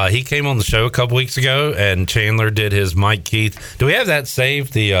hello. He came on the show a couple weeks ago, and Chandler did his Mike Keith. Do we have that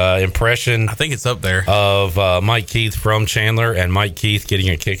saved, the impression? I think it's up there. Of Mike Keith from Chandler and Mike Keith getting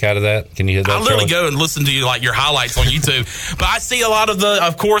a kick out of that? Can you hear that? I literally go and listen to your highlights on YouTube. But I see a lot of there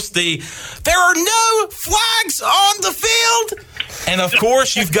are no flags on the field. And of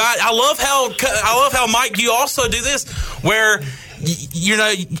course, you've got. I love how Mike, you also do this, where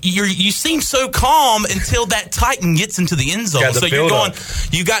you seem so calm until that Titan gets into the end zone. So you're going.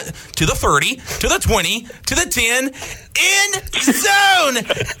 You got to the 30, to the 20, to the 10, end zone,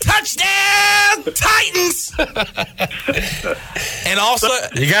 touchdown, Titans. And also,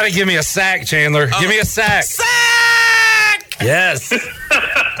 you got to give me a sack, Chandler. Give me a sack. Sack. Yes.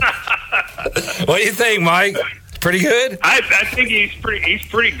 What do you think, Mike? Pretty good? I think he's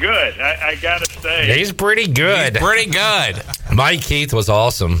pretty good. I gotta say. He's pretty good. Mike Keith was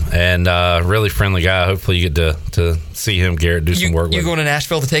awesome and really friendly guy. Hopefully you get to see him, Garrett, do some work with him. You going to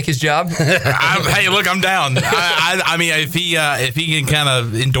Nashville to take his job? Hey, look, I'm down. I mean, if he can kind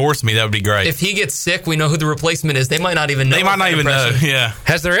of endorse me, that would be great. If he gets sick, we know who the replacement is. They might not even know. They might not even know, yeah.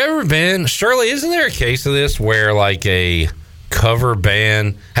 Has there ever been, Shirley, isn't there a case of this where like a cover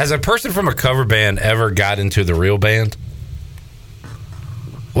band, has a person from a cover band ever got into the real band?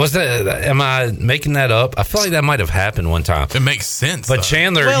 Am I making that up? I feel like that might have happened one time. It makes sense. But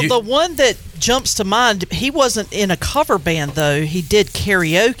Chandler, the one that jumps to mind, he wasn't in a cover band though. He did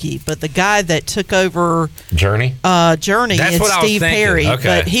karaoke, but the guy that took over Journey, That's what Steve Perry.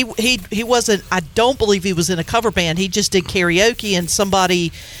 Okay. But he wasn't. I don't believe he was in a cover band. He just did karaoke, and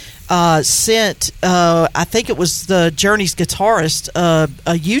somebody sent, I think it was the Journey's guitarist, a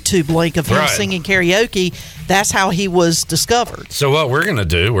YouTube link of him singing karaoke. That's how he was discovered. So what we're going to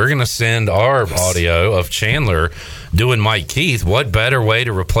do, we're going to send our audio of Chandler doing Mike Keith. What better way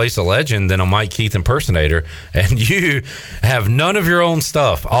to replace a legend than a Mike Keith impersonator? And you have none of your own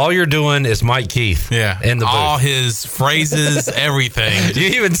stuff. All you're doing is Mike Keith. Yeah. In the booth. All his phrases, everything.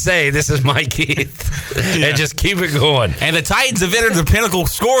 You even say, this is Mike Keith. Yeah. And just keep it going. And the Titans have entered the Pinnacle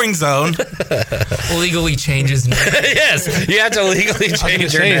scoring zone. Legally changes name. Yes. You have to legally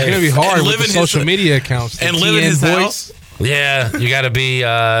change your name. It's going to be hard with the social media accounts. And live in his house. Yeah. You got to be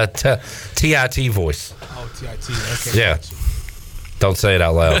TIT voice. Oh, TIT. Okay. Yeah. Don't say it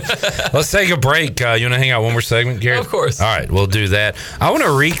out loud. Let's take a break. You want to hang out one more segment, Garrett? Of course. All right, we'll do that. I want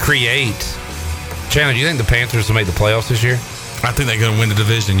to recreate. Chandler, do you think the Panthers will make the playoffs this year? I think they're going to win the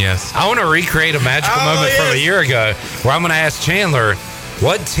division, yes. I want to recreate a magical moment from a year ago where I'm going to ask Chandler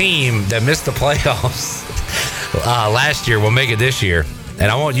what team that missed the playoffs last year will make it this year. And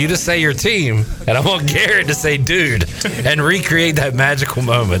I want you to say your team, and I want Garrett to say dude, and recreate that magical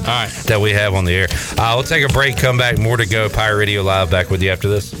moment that we have on the air. We'll take a break, come back, more to go. Pirate Radio Live, back with you after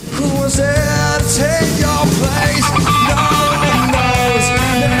this. Who was there to take your place? No one knows,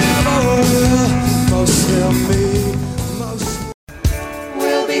 never will. Most of me, most.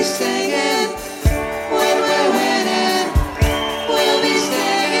 We'll be singing when we're winning. We'll be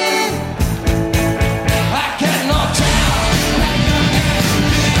singing. I cannot tell.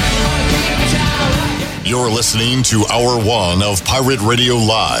 You're listening to Hour 1 of Pirate Radio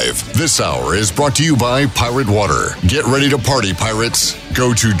Live. This hour is brought to you by Pirate Water. Get ready to party, pirates.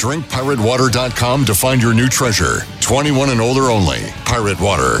 Go to drinkpiratewater.com to find your new treasure. 21 and older only. Pirate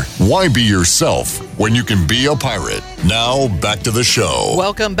Water. Why be yourself when you can be a pirate? Now, back to the show.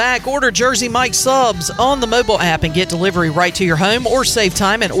 Welcome back. Order Jersey Mike subs on the mobile app and get delivery right to your home, or save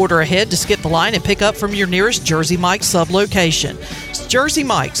time and order ahead to skip the line and pick up from your nearest Jersey Mike sub location. It's Jersey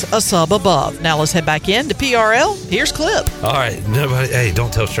Mike's, a sub above. Now let's head back in to PRL. Here's Clip. All right. Nobody. Hey,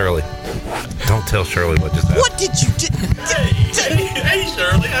 don't tell Shirley. Don't tell Shirley what just happened. What did you do? Hey,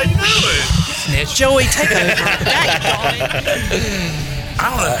 Shirley, how you doing? Joey, take over. I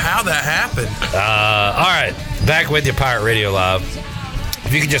don't know how that happened. All right. Back with you, Pirate Radio Live.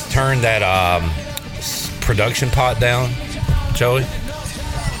 If you could just turn that production pot down, Joey.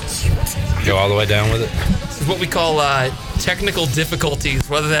 Go all the way down with it. This is what we call technical difficulties,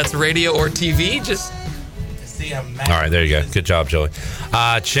 whether that's radio or TV. Just All right, there you go. Good job, Joey.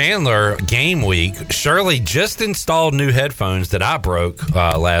 Chandler, game week. Shirley just installed new headphones that I broke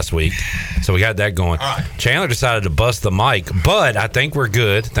last week, so we got that going. Chandler decided to bust the mic, but I think we're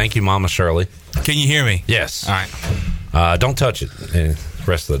good. Thank you, Mama Shirley. Can you hear me? Yes. All right. Don't touch it. The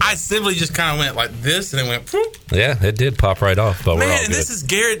rest of the day. I simply just kind of went like this, and it went. Whoop. Yeah, it did pop right off. But we're all good. This is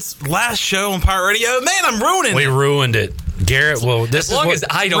Garrett's last show on Pirate Radio. Man, I'm ruining it. We ruined it. Garrett, well, this as long is as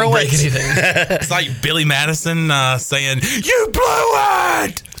I don't break anything. It's like Billy Madison saying, "You blew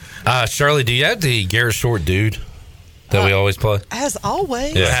it." Shirley, do you have the Garrett Short dude that we always play? As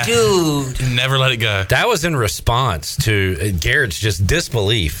always. Yeah. Dude. Never let it go. That was in response to Garrett's just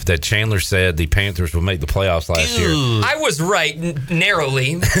disbelief that Chandler said the Panthers would make the playoffs last year. I was right,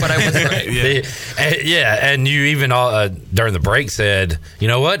 narrowly, but I was right. And you even during the break said, you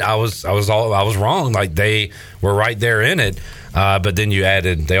know what, I was wrong. Like they were right there in it. But then you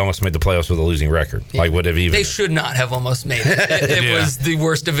added they almost made the playoffs with a losing record. Like would have even they should not have almost made it. It was the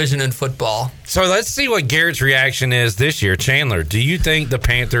worst division in football. So let's see what Garrett's reaction is this year. Chandler, do you think the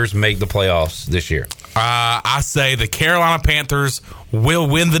Panthers make the playoffs this year? I say the Carolina Panthers will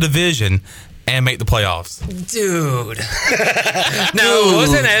win the division and make the playoffs. Dude. No, it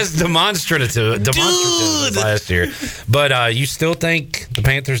wasn't as demonstrative as last year. But you still think the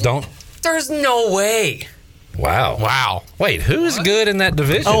Panthers don't? There's no way. Wow. Wait, who's good in that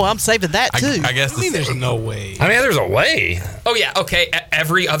division? Oh, I'm saving that too. I guess. I mean, there's no way. I mean, there's a way. Oh, yeah. Okay.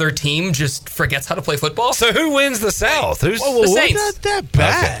 Every other team just forgets how to play football. So who wins the South? Who's the Saints? Not that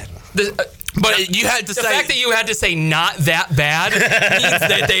bad. Okay. But you had to the say... fact that you had to say not that bad means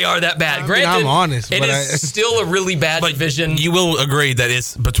that they are that bad. Granted, I'm honest. It is still a really bad division. You will agree that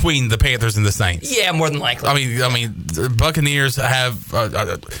it's between the Panthers and the Saints. Yeah, more than likely. I mean, the Buccaneers have...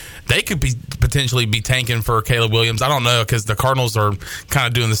 they could potentially be tanking for Caleb Williams. I don't know, because the Cardinals are kind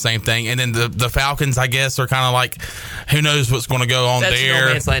of doing the same thing. And then the Falcons, I guess, are kind of like, who knows what's going to go on That's there.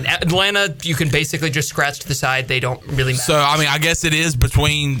 No man's land. Atlanta, you can basically just scratch to the side. They don't really matter. So, I mean, I guess it is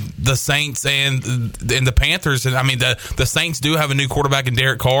between the Saints and the Panthers. And, I mean, the Saints do have a new quarterback in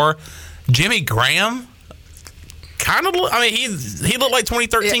Derek Carr. Jimmy Graham... kind of, I mean, he looked like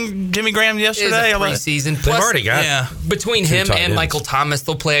 2013 Jimmy Graham yesterday. Preseason. They've already got between him and Michael Thomas,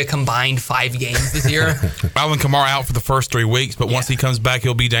 they'll play a combined 5 games this year. Alvin Kamara out for the first 3 weeks, but once he comes back,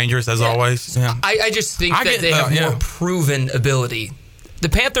 he'll be dangerous as always. Yeah. I just think that they have more proven ability. The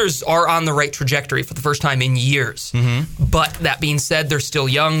Panthers are on the right trajectory for the first time in years. Mm-hmm. But that being said, they're still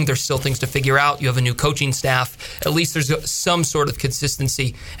young. There's still things to figure out. You have a new coaching staff. At least there's some sort of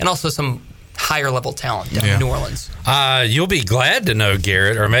consistency and also some higher level talent down in New Orleans. You'll be glad to know,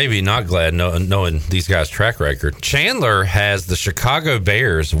 Garrett, or maybe not glad knowing these guys' track record. Chandler has the Chicago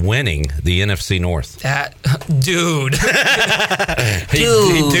Bears winning the NFC North. Dude.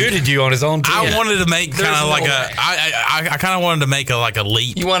 He duded you on his own team. I wanted to make kind of like I kind of wanted to make a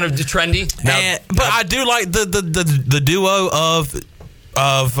leap. You wanted to trendy? But I do like the duo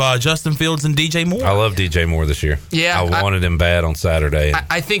of Justin Fields and DJ Moore. I love DJ Moore this year. Yeah, I wanted him bad on Saturday.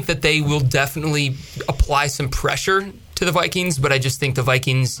 I think that they will definitely apply some pressure to the Vikings, but I just think the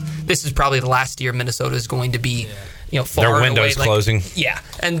Vikings, this is probably the last year Minnesota is going to be, far their window's away. closing. Yeah,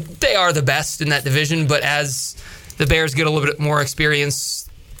 and they are the best in that division, but as the Bears get a little bit more experience,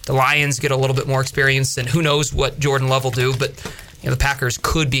 the Lions get a little bit more experience, and who knows what Jordan Love will do, but the Packers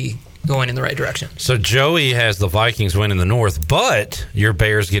could be going in the right direction. So Joey has the Vikings winning the North, but your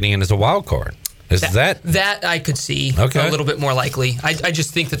Bears getting in as a wild card. Is that I could see a little bit more likely. I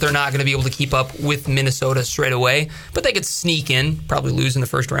just think that they're not going to be able to keep up with Minnesota straight away, but they could sneak in, probably lose in the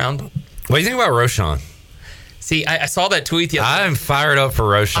first round. What do you think about Roshan? See, I saw that tweet the other day. I'm fired up for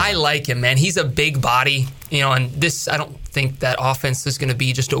Roshan. I like him, man. He's a big body, and this, I don't think that offense is going to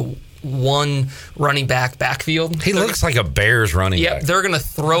be just a one running backfield. He looks like a Bears running back. Yeah, they're going to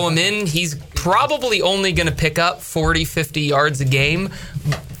throw him in. He's probably only going to pick up 40, 50 yards a game,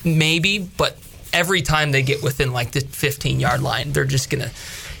 maybe, but every time they get within like the 15-yard line, they're just going to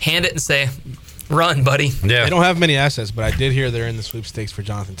hand it and say, run, buddy. Yeah. They don't have many assets, but I did hear they're in the sweepstakes for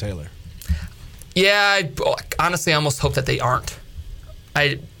Jonathan Taylor. Yeah, honestly, I almost hope that they aren't.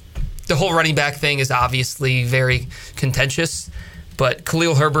 The whole running back thing is obviously very contentious, but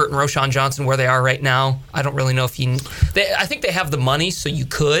Khalil Herbert and Roshan Johnson, where they are right now, I don't really know if I think they have the money, so you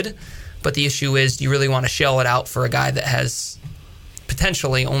could, but the issue is, do you really want to shell it out for a guy that has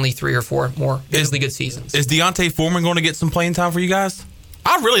potentially only 3 or 4 more really good seasons? Is Deontay Foreman going to get some playing time for you guys?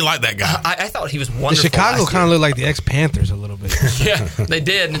 I really like that guy. I thought he was wonderful. The Chicago kind of looked like the ex-Panthers a little bit. Yeah, they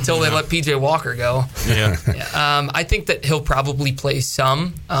did until they let P.J. Walker go. Yeah. I think that he'll probably play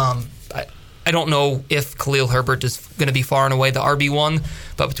some. I I don't know if Khalil Herbert is going to be far and away the RB1,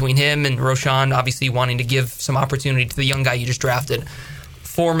 but between him and Roshan, obviously wanting to give some opportunity to the young guy you just drafted,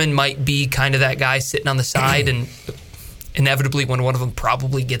 Foreman might be kind of that guy sitting on the side, and inevitably when one of them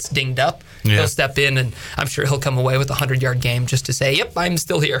probably gets dinged up, he'll step in, and I'm sure he'll come away with a 100-yard game just to say, yep, I'm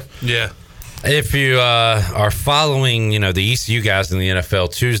still here. Yeah. If you are following, the ECU guys in the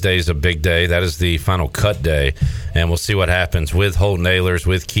NFL, Tuesday is a big day. That is the final cut day, and we'll see what happens with Holton Ahlers,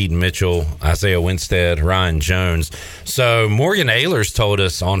 with Keaton Mitchell, Isaiah Winstead, Ryan Jones. So Morgan Ahlers told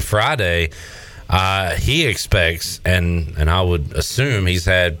us on Friday he expects, and I would assume he's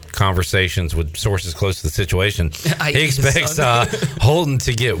had conversations with sources close to the situation. He expects Holton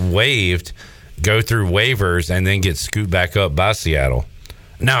to get waived, go through waivers, and then get scooped back up by Seattle.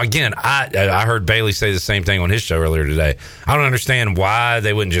 Now, again, I heard Bailey say the same thing on his show earlier today. I don't understand why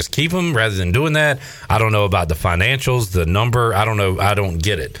they wouldn't just keep him rather than doing that. I don't know about the financials, the number. I don't know. I don't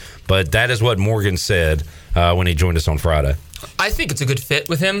get it. But that is what Morgan said when he joined us on Friday. I think it's a good fit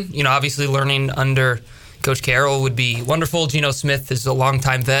with him. Obviously learning under Coach Carroll would be wonderful. Geno Smith is a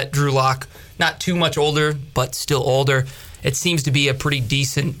longtime vet. Drew Lock, not too much older, but still older. It seems to be a pretty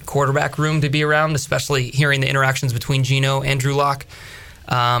decent quarterback room to be around, especially hearing the interactions between Geno and Drew Lock.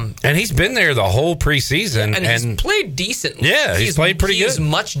 And he's been there the whole preseason. And he's played decently. Yeah, he's played pretty good. He's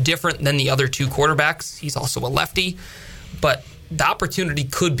much different than the other two quarterbacks. He's also a lefty. But the opportunity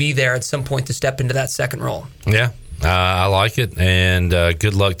could be there at some point to step into that second role. Yeah. I like it, and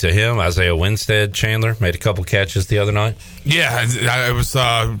good luck to him. Isaiah Winstead, Chandler, made a couple catches the other night. Yeah, I was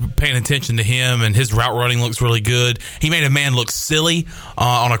paying attention to him, and his route running looks really good. He made a man look silly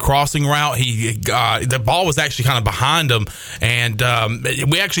on a crossing route. The ball was actually kind of behind him, and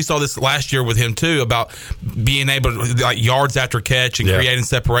we actually saw this last year with him too, about being able to yards after catch and creating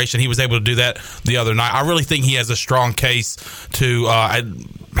separation. He was able to do that the other night. I really think he has a strong case to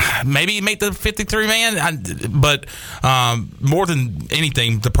maybe make the 53-man, but more than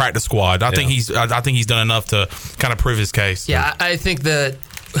anything, the practice squad. I think he's done enough to kind of prove his case. Yeah, I think that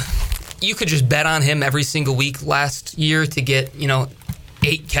you could just bet on him every single week last year to get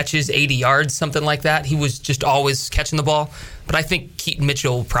 8 catches, 80 yards, something like that. He was just always catching the ball. But I think Keaton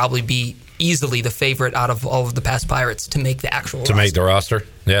Mitchell will probably be easily the favorite out of all of the past Pirates to make the actual roster. Make the roster.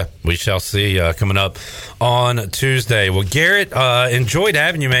 Yeah, we shall see coming up on Tuesday. Well, Garrett, enjoyed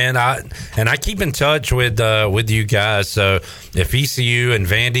having you, man. I keep in touch with you guys. So if ECU and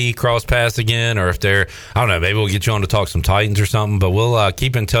Vandy cross paths again, or if they're, I don't know, maybe we'll get you on to talk some Titans or something. But we'll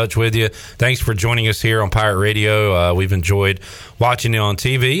keep in touch with you. Thanks for joining us here on Pirate Radio. We've enjoyed watching you on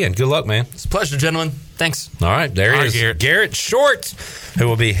TV, and good luck, man. It's a pleasure, gentlemen. Thanks. All right, there he is, Garrett Short, who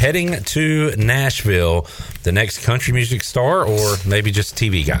will be heading to Nashville, the next country music star, or maybe just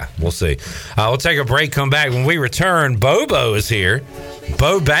TV guy. We'll see. We'll take a break, come back. When we return, Bobo is here.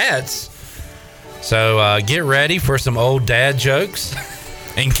 Bo Bats. So get ready for some old dad jokes.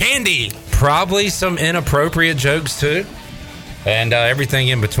 And candy. Probably some inappropriate jokes, too. And everything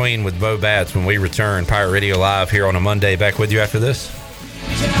in between with Bo Bats when we return. Pirate Radio Live here on a Monday. Back with you after this.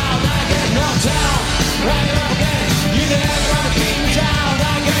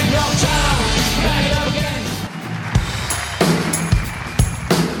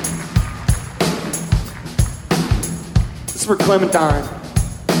 For Clementine.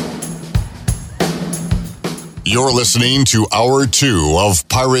 You're listening to Hour 2 of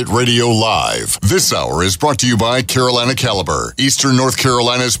Pirate Radio Live. This hour is brought to you by Carolina Caliber, Eastern North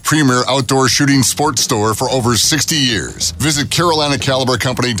Carolina's premier outdoor shooting sports store for over 60 years. Visit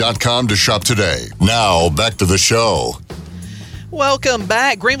CarolinaCaliberCompany.com to shop today. Now, back to the show. Welcome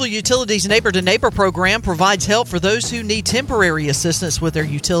back. Greenville Utilities Neighbor to Neighbor program provides help for those who need temporary assistance with their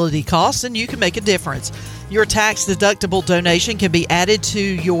utility costs, and you can make a difference. Your tax-deductible donation can be added to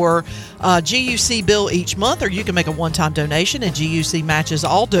your GUC bill each month, or you can make a one-time donation, and GUC matches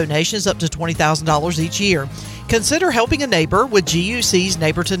all donations up to $20,000 each year. Consider helping a neighbor with GUC's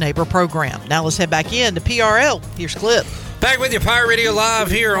Neighbor to Neighbor program. Now let's head back in to PRL. Here's Clip. Back with you, Pirate Radio Live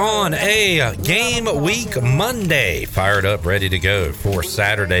here on a Game Week Monday. Fired up, ready to go for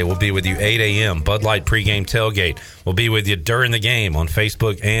Saturday. We'll be with you 8 a.m. Bud Light pregame tailgate. We'll be with you during the game on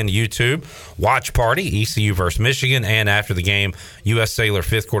Facebook and YouTube. Watch party, ECU versus Michigan. And after the game, U.S. Sailor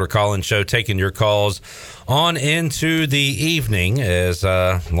 5th quarter call-in show, taking your calls on into the evening. As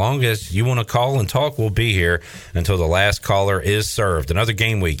long as you want to call and talk, we'll be here until the last caller is served. Another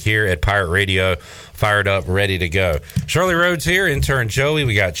game week here at Pirate Radio. Fired up, ready to go. Shirley Rhodes here, intern Joey.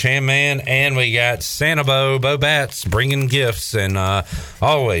 We got Chan Man, and we got Santa Bo Bats, bringing gifts, and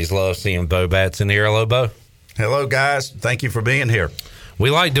always love seeing Bo Bats in here. Hello, Bo. Hello, guys. Thank you for being here.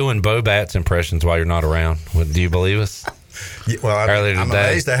 We like doing Bo Bats impressions while you're not around. Do you believe us? Well, earlier I'm today.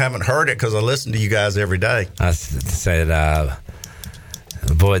 amazed I haven't heard it because I listen to you guys every day. I said,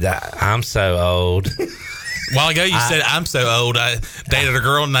 boy, I'm so old. A while ago, you said, I'm so old. I dated a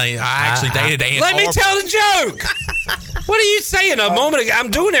girl named, I actually dated Ann Let me Arbor. tell the joke. What are you saying a moment ago? I'm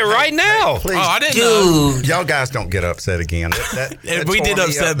doing it right now. Please, I didn't know. Y'all guys don't get upset again. We did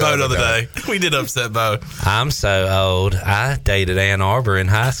upset Bo the other day. We did upset Bo. I'm so old. I dated Ann Arbor in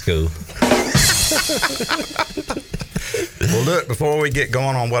high school. Well, look, before we get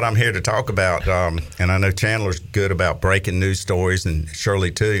going on what I'm here to talk about, and I know Chandler's good about breaking news stories, and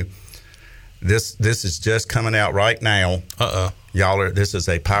Shirley too. This is just coming out right now. Y'all this is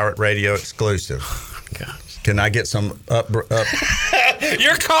a Pirate Radio exclusive. Can I get some up?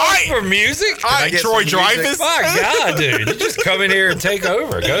 You're calling for music? All right, Troy Dreyfus. My God, dude. You just come in here and take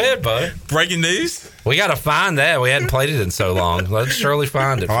over. Go ahead, bud. Breaking news? We got to find that. We hadn't played it in so long. Let's surely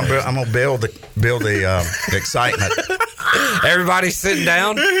find it. I'm going to build the excitement. Everybody sitting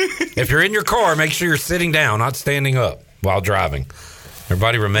down. If you're in your car, make sure you're sitting down, not standing up while driving.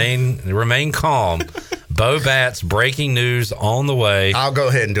 Everybody remain calm. Bo Bat's breaking news on the way. I'll go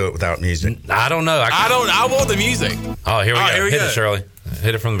ahead and do it without music. I don't know. I want the music. Oh, here we go. Hit go. it, Shirley.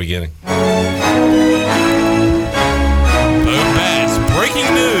 Hit it from the beginning. Bo Bat's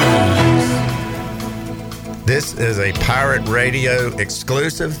breaking news. This is a Pirate Radio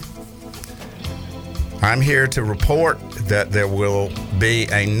exclusive. I'm here to report that there will be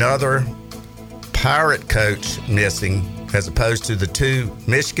another Pirate coach missing, as opposed to the two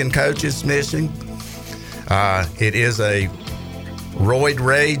Michigan coaches missing. It is a roid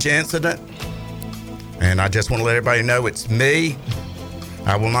rage incident, and I just want to let everybody know it's me.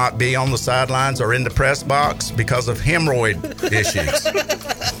 I will not be on the sidelines or in the press box because of hemorrhoid issues.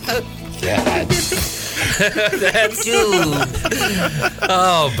 God. That's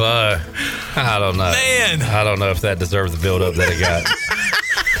oh, Bo. I don't know. Man. I don't know if that deserves the build-up that it got.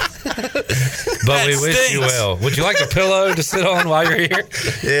 But we wish you well. Would you like a pillow to sit on while you're here?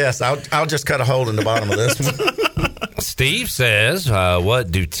 Yes, I'll just cut a hole in the bottom of this one. Steve says,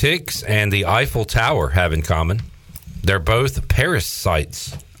 what do ticks and the Eiffel Tower have in common? They're both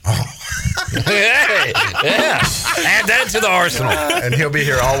parasites. Oh. Hey, yeah. Add that to the arsenal. And he'll be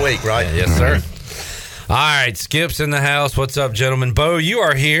here all week, right? Yeah, yes, sir. All right, Skip's in the house. What's up, gentlemen? Bo, you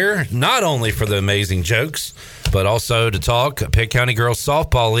are here not only for the amazing jokes, but also to talk Pitt County Girls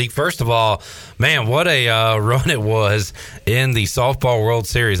Softball League. First of all, man, what a run it was in the Softball World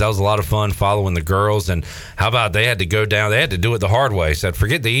Series. That was a lot of fun following the girls. And how about they had to go down? They had to do it the hard way. Said,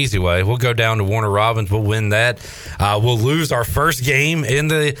 forget the easy way. We'll go down to Warner Robins. We'll win that. We'll lose our first game in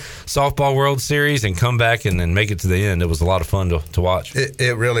the Softball World Series and come back and then make it to the end. It was a lot of fun to watch.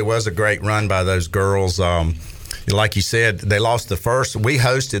 It really was a great run by those girls. Like you said, they lost the first. We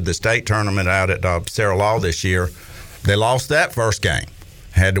hosted the state tournament out at Sarah Law this year. They lost that first game.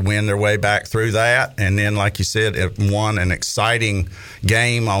 Had to win their way back through that, and then, like you said, it won an exciting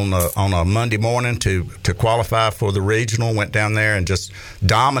game on a Monday morning to qualify for the regional. Went down there and just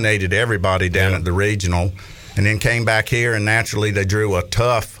dominated everybody down at the regional, and then came back here, and naturally they drew a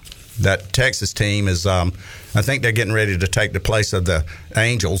tough. That Texas team is. I think they're getting ready to take the place of the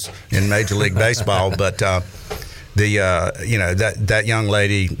Angels in Major League Baseball, but that young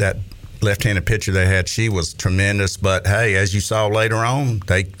lady, that left-handed pitcher they had, she was tremendous. But hey, as you saw later on,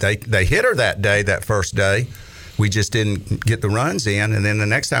 they hit her that first day. We just didn't get the runs in, and then the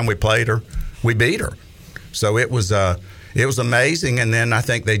next time we played her, we beat her. So it was amazing. And then I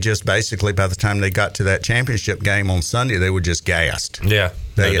think they just basically, by the time they got to that championship game on Sunday, they were just gassed. Yeah,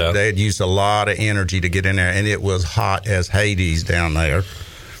 they had used a lot of energy to get in there, and it was hot as Hades down there.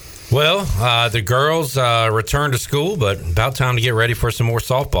 Well, the girls returned to school, but about time to get ready for some more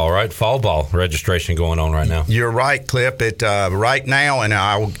softball, right? Fall ball registration going on right now. You're right, Clip. It right now, and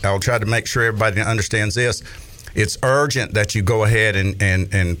I'll try to make sure everybody understands this. It's urgent that you go ahead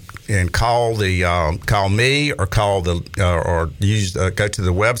and call call me or call go to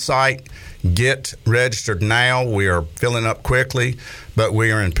the website. Get registered now. We are filling up quickly, but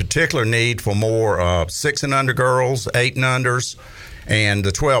we are in particular need for more 6 and under girls, 8 and unders, and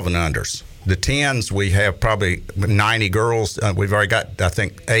the 12 and unders. The 10s, we have probably 90 girls. We've already got, I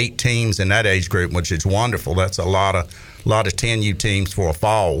think, 8 teams in that age group, which is wonderful. That's a lot of 10U teams for a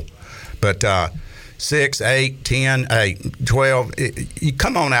fall. But 6, 8, 10, 12, you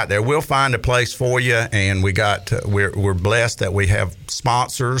come on out there. We'll find a place for you, and we're blessed that we have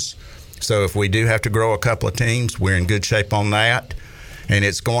sponsors. So if we do have to grow a couple of teams, we're in good shape on that. And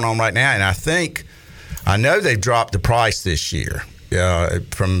it's going on right now. And I know they've dropped the price this year.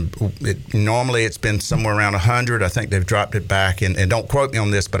 Normally it's been somewhere around 100. I think they've dropped it back, and don't quote me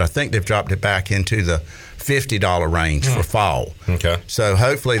on this, but I think they've dropped it back into the $50 range for fall. Okay. So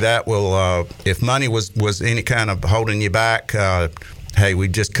hopefully that will, if money was any kind of holding you back, hey, we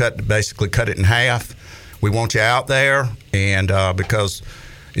just basically cut it in half. We want you out there, and because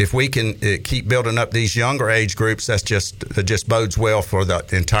if we can keep building up these younger age groups, that just bodes well for the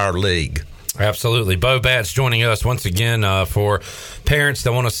entire league. Absolutely. Bo Batts joining us once again for parents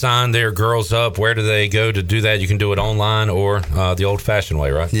that want to sign their girls up. Where do they go to do that? You can do it online or the old-fashioned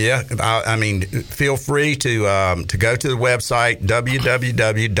way, right? Yeah. I mean, feel free to go to the website,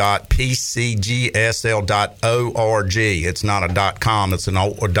 www.pcgsl.org. It's not a .com, it's an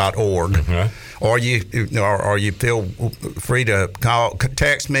 .org. Mm-hmm. Or you feel free to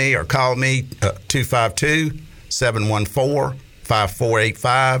text me or call me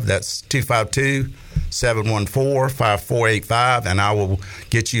 252-714-5485. That's 252-714-5485, and I will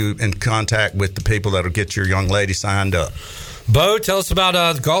get you in contact with the people that'll get your young lady signed up. Bo, tell us about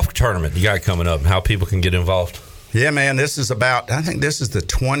the golf tournament you got coming up and how people can get involved. Yeah, man, I think this is the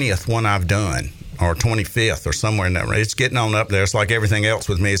 20th one I've done, or 25th or somewhere in that range. It's getting on up there. It's like everything else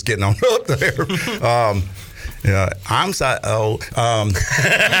with me. It's getting on up there. I'm so old.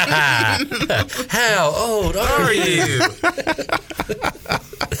 How old are you?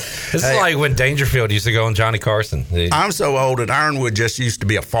 This is like when Dangerfield used to go on Johnny Carson. I'm so old that Ironwood just used to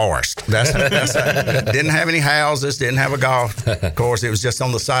be a forest. Didn't have any houses, didn't have a golf course. It was just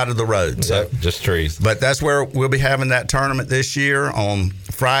on the side of the road. So just trees. But that's where we'll be having that tournament this year on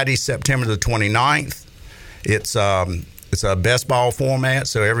Friday, September the 29th. It's a best ball format,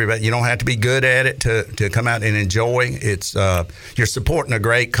 so everybody, you don't have to be good at it to come out and enjoy. It's you're supporting a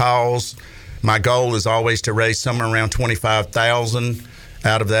great cause. My goal is always to raise somewhere around $25,000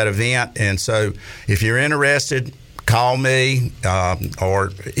 out of that event, and so if you're interested, call me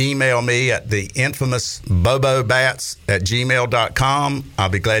or email me at the infamous bobobats@gmail.com. I'll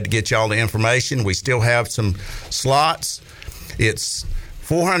be glad to get you all the information. We still have some slots. It's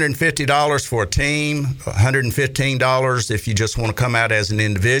 $450 for a team, $115 if you just want to come out as an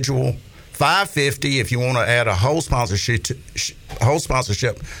individual, $550 if you want to add a whole sponsorship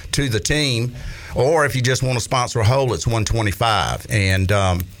to the team, or if you just want to sponsor a whole, it's $125. And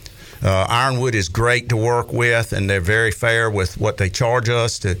Ironwood is great to work with, and they're very fair with what they charge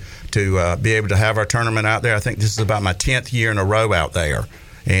us to be able to have our tournament out there. I think this is about my 10th year in a row out there.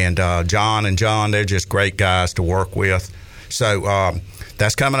 And John, they're just great guys to work with. So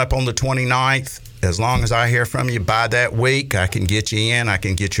that's coming up on the 29th. As long as I hear from you by that week, I can get you in. I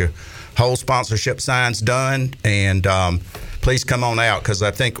can get your whole sponsorship signs done. And please come on out, because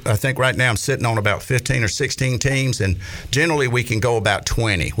I think right now I'm sitting on about 15 or 16 teams, and generally we can go about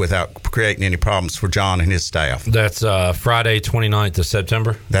 20 without creating any problems for John and his staff. That's Friday, 29th of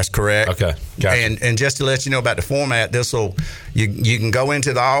September? That's correct. Okay. Gotcha. And just to let you know about the format, you can go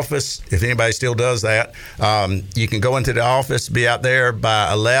into the office, if anybody still does that. You can go into the office, be out there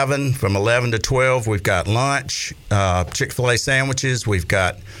by 11. From 11 to 12, we've got lunch, Chick-fil-A sandwiches.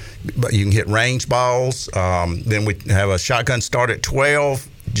 You can hit range balls. Then we have a shotgun start at 12.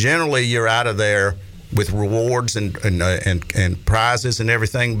 Generally, you're out of there with rewards and prizes and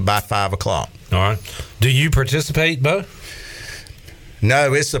everything by 5 o'clock. All right. Do you participate, Bo?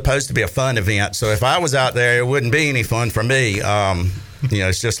 No, it's supposed to be a fun event. So if I was out there, it wouldn't be any fun for me.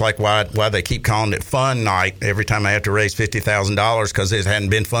 It's just like why they keep calling it Fun Night every time I have to raise $50,000, because it hadn't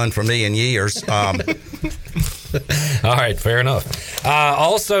been fun for me in years. All right, fair enough.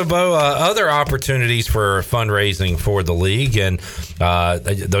 Also, Bo, other opportunities for fundraising for the league, and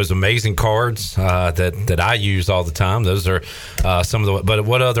those amazing cards that I use all the time. Those are some of the. But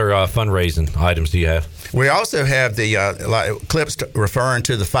what other fundraising items do you have? We also have the clips referring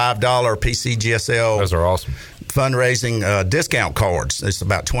to the $5 PCGSL. Those are awesome. Fundraising discount cards. There's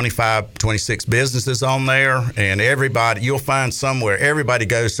about 26 businesses on there, and you'll find somewhere, everybody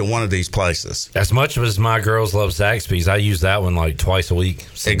goes to one of these places. As much as my girls love Zaxby's, I use that one like twice a week.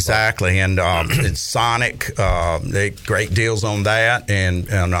 Exactly, and it's Sonic. They great deals on that, and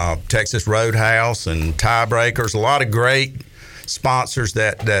Texas Roadhouse and Tiebreakers. A lot of great sponsors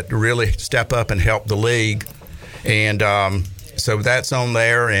that really step up and help the league, and so that's on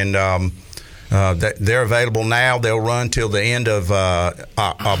there, and they're available now. They'll run till the end of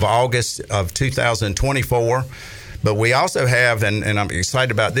August of 2024. But we also have, and I'm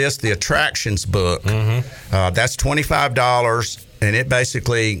excited about this, the attractions book. Mm-hmm. That's $25, and it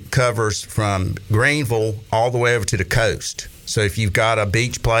basically covers from Greenville all the way over to the coast. So if you've got a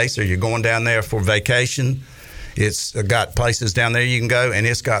beach place or you're going down there for vacation, it's got places down there you can go, and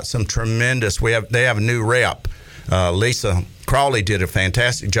it's got some tremendous. They have a new rep Lisa Crawley did a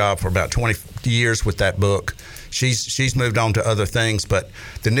fantastic job for about 20 years with that book. She's moved on to other things, but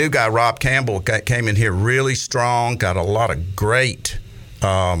the new guy, Rob Campbell, came in here really strong, got a lot of great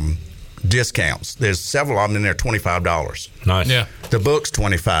discounts. There's several of them in there, $25. Nice. Yeah. The book's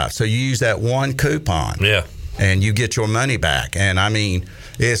 $25. So you use that one coupon. Yeah. And you get your money back. And I mean,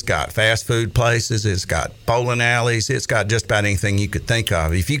 it's got fast food places, it's got bowling alleys, it's got just about anything you could think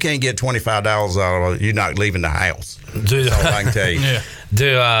of. If you can't get $25 out of it, you're not leaving the house. That's all I can tell you.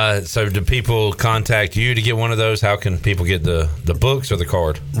 Yeah. So do people contact you to get one of those? How can people get the books or the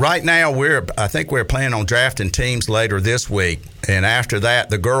card? Right now, I think we're planning on drafting teams later this week. And after that,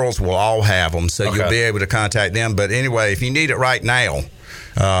 the girls will all have them. So you'll be able to contact them. But anyway, if you need it right now,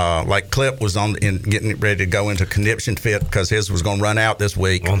 like Clip was getting ready to go into conniption fit because his was going to run out this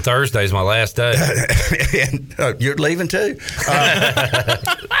week. On Thursday's my last day. And, you're leaving too?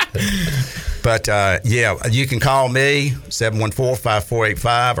 But, you can call me,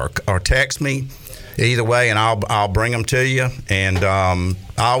 714-5485, or text me. Either way, and I'll bring them to you. And I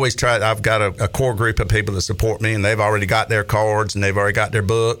always try. I've got a core group of people that support me, and they've already got their cards and they've already got their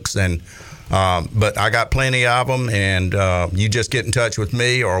books. And but I got plenty of them. And you just get in touch with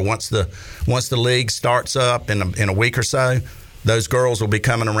me, or once the league starts up in a week or so, those girls will be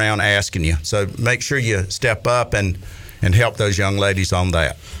coming around asking you. So make sure you step up and help those young ladies on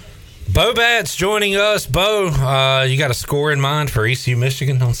that. Bo Bat's joining us. Bo, you got a score in mind for ECU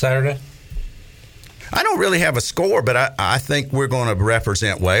Michigan on Saturday? I don't really have a score, but I think we're going to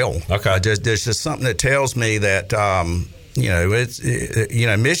represent well. Okay. There's just something that tells me that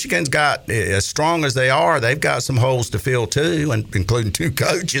Michigan's got, as strong as they are, they've got some holes to fill too, and including two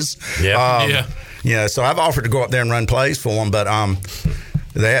coaches. Yeah. So I've offered to go up there and run plays for them, but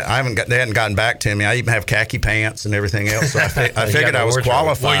they hadn't gotten back to me. I even have khaki pants and everything else. So I figured I was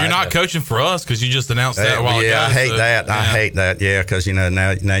qualified. Well, you're not coaching for us because you just announced that a while ago. I hate that. Yeah. I hate that. Yeah, because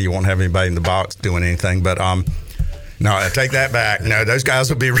now you won't have anybody in the box doing anything. But no, I take that back. No, those guys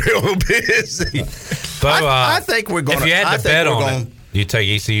will be real busy. Bo, I think we're going. If you had to bet on it, you take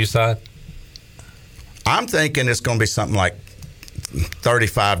ECU side. I'm thinking it's going to be something like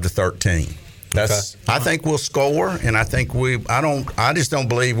 35-13. I think we'll score, and I think I just don't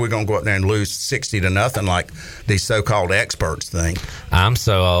believe we're going to go up there and lose 60-0 like these so-called experts think. I'm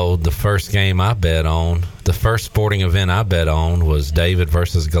so old. The first game I bet on, the first sporting event I bet on was David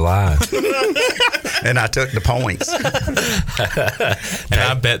versus Goliath. And I took the points. And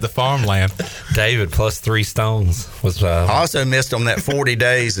I bet the farmland. David plus 3 stones was. I also missed on that 40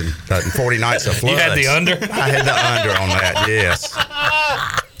 days and 40 nights of floods. You had the under? I had the under on that, yes.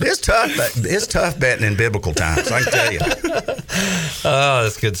 It's tough betting in biblical times, I can tell you. Oh,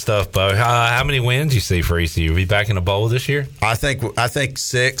 that's good stuff, Bo. How many wins you see for ECU? Be back in a bowl this year? I think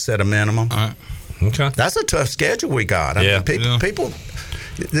 6 at a minimum. All right. Okay. That's a tough schedule we got. I mean, people.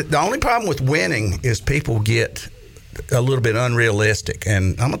 The only problem with winning is people get a little bit unrealistic.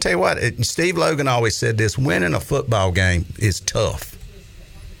 And I'm going to tell you what, Steve Logan always said this: winning a football game is tough.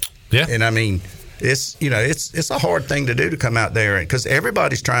 Yeah. And I mean, it's a hard thing to do to come out there because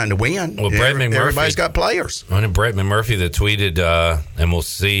everybody's trying to win. Well, Brett McMurphy, everybody's got players. I know Brett McMurphy that tweeted, and we'll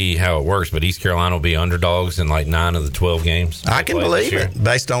see how it works. But East Carolina will be underdogs in like 9 of the 12 games. I can believe it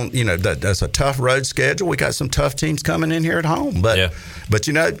based on that's a tough road schedule. We got some tough teams coming in here at home, but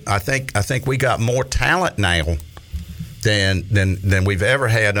I think we got more talent now than we've ever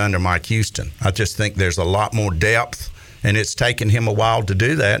had under Mike Houston. I just think there's a lot more depth. And it's taken him a while to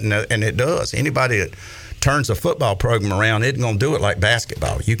do that, and it does. Anybody that turns a football program around isn't going to do it like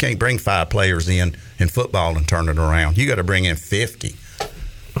basketball. You can't bring 5 players in football and turn it around. You got to bring in 50.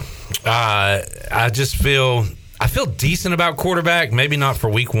 I feel decent about quarterback. Maybe not for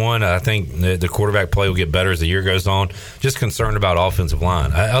week 1. I think the quarterback play will get better as the year goes on. Just concerned about offensive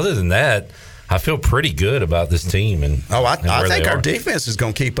line. Other than that, I feel pretty good about this team. I think our defense is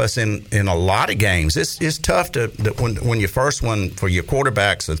going to keep us in a lot of games. It's tough when your first one for your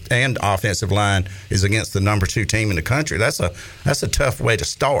quarterbacks and offensive line is against the number 2 team in the country. That's a tough way to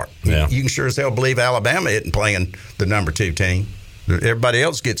start. Yeah. You can sure as hell believe Alabama isn't playing the number 2 team. Everybody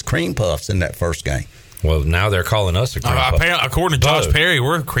else gets cream puffs in that first game. Well, now they're calling us a cream puff. According to Josh Perry,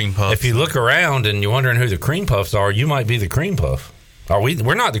 we're cream puffs. If you look around and you're wondering who the cream puffs are, you might be the cream puff. Are we?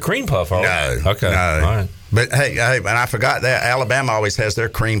 We're not the cream puff, are we? No. Okay. No. All right. But hey, and I forgot that Alabama always has their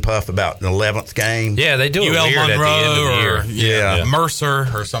cream puff about the 11th game. Yeah, they do it UL weird Monroe at the end of the year. Yeah. Mercer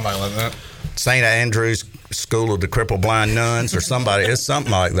or somebody like that. St. Andrew's School of the Cripple Blind Nuns or somebody. It's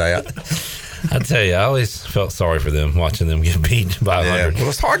something like that. I tell you, I always felt sorry for them watching them get beat by 100. Well,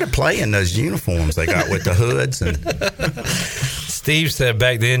 it's hard to play in those uniforms they got with the hoods and. Steve said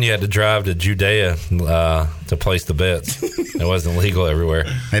back then you had to drive to Judea to place the bets. It wasn't legal everywhere.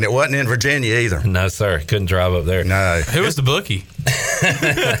 And it wasn't in Virginia either. No, sir. Couldn't drive up there. No. Who was the bookie?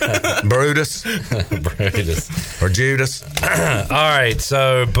 Brutus. Brutus. Or Judas. All right.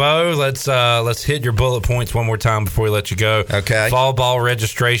 So, Bo, let's hit your bullet points one more time before we let you go. Okay. Fall ball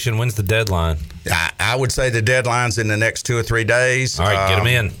registration. When's the deadline? I would say the deadline's in the next 2 or 3 days. All right, get them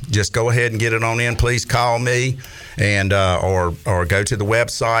in. Just go ahead and get it on in. Please call me and or go to the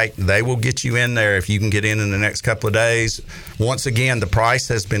website. They will get you in there if you can get in the next couple of days. Once again, the price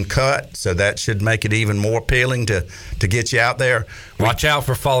has been cut, so that should make it even more appealing to get you out there. Watch out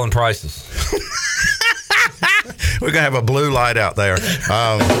for falling prices. We're going to have a blue light out there.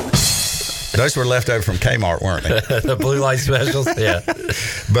 Those were left over from Kmart, weren't they? The blue light specials? Yeah. But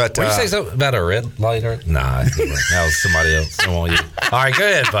what did you say something about a red light? Nah, that was somebody else. I want you. All right, go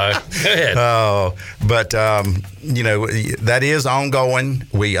ahead, Bo. Go ahead. But that is ongoing.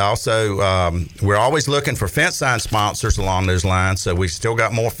 We also we're always looking for fence sign sponsors along those lines. So we still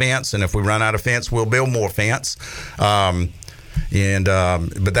got more fence, and if we run out of fence, we'll build more fence. But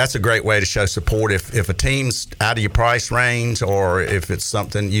that's a great way to show support if a team's out of your price range, or if it's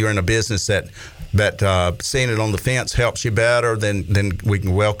something you're in a business that seeing it on the fence helps you better, then we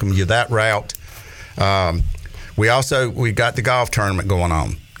can welcome you that route. We've got the golf tournament going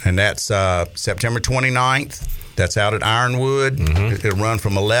on, and that's September 29th. That's out at Ironwood. Mm-hmm. It'll run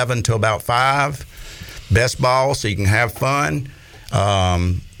from 11 to about 5. Best ball, so you can have fun.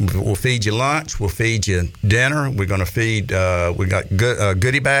 We'll feed you lunch. We'll feed you dinner. We're going to feed. We got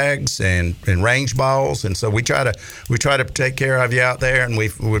goodie bags and range balls, and so we try to take care of you out there. And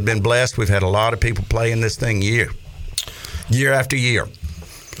we've been blessed. We've had a lot of people playing this thing year after year.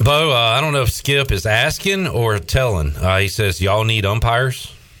 Bo, I don't know if Skip is asking or telling. He says y'all need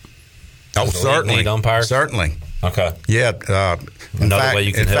umpires. Oh, certainly. Need umpires. Certainly. Okay. Yeah. In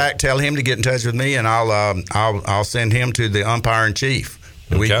fact, tell him to get in touch with me, and I'll send him to the umpire in chief.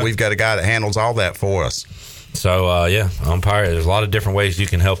 Okay. We've got a guy that handles all that for us. So umpire. There's a lot of different ways you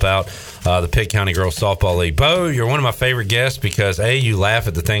can help out the Pitt County Girls Softball League. Bo, you're one of my favorite guests because A, you laugh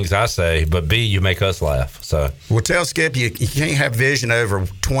at the things I say, but B, you make us laugh. So well, tell Skip you can't have vision over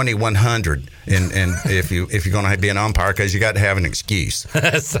 2100, and if you're going to be an umpire, because you got to have an excuse.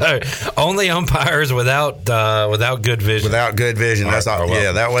 So only umpires without good vision. Without good vision. That's all.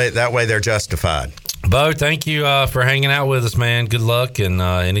 Yeah, that way they're justified. Bo, thank you for hanging out with us, man. Good luck, and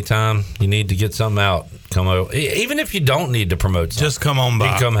anytime you need to get something out, come over. Even if you don't need to promote something, just come on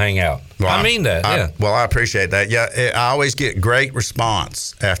by. You come hang out. Well, I mean that. I appreciate that. Yeah, I always get great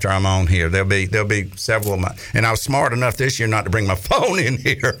response after I'm on here. There'll be several of my, and I was smart enough this year not to bring my phone in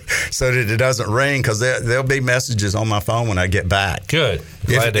here so that it doesn't ring, because there'll be messages on my phone when I get back. Good.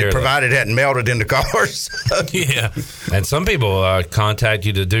 Provided it hadn't melted into cars. Yeah. And some people contact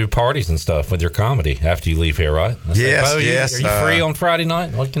you to do parties and stuff with your comedy after you leave here, right? Yes. Are you free on Friday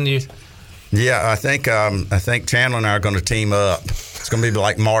night? What can you? Yeah, I think Chandler and I are going to team up. It's going to be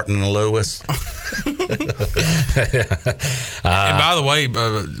like Martin and Lewis. And by the way,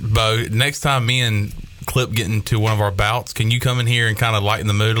 Bo, next time me and Clip get into one of our bouts, can you come in here and kind of lighten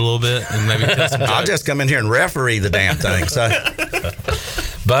the mood a little bit and maybe tell some jokes? I'll just come in here and referee the damn thing. So,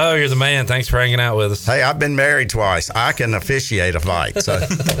 Bo, you're the man. Thanks for hanging out with us. Hey, I've been married twice. I can officiate a fight. So,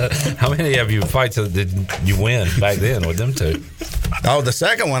 how many of you fights did you win back then with them two? Oh, the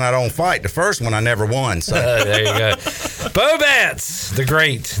second one I don't fight. The first one I never won. So there you go. Bo Batts, the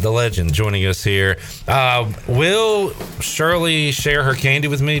great, the legend, joining us here. Will Shirley share her candy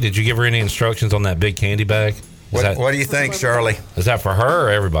with me? Did you give her any instructions on that big candy bag? What do you think, Shirley? Is that for her or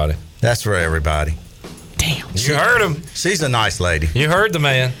everybody? That's for everybody. Damn. You heard him. She's a nice lady. You heard the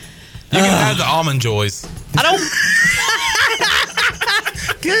man. You can have the almond joys. I don't.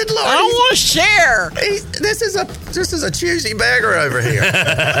 Good Lord. I don't want to share. This is a choosy bagger over here.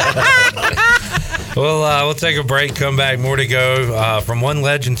 Well, we'll take a break, come back, more to go. From one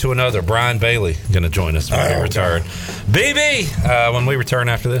legend to another, Brian Bailey going to join us when we return. BB, when we return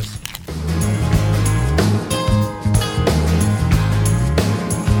after this.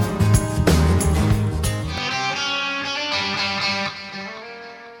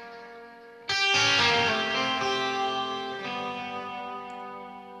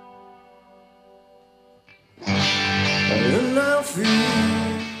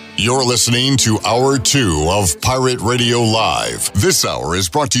 You're listening to Hour 2 of Pirate Radio Live. This hour is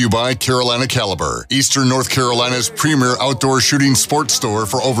brought to you by Carolina Caliber, Eastern North Carolina's premier outdoor shooting sports store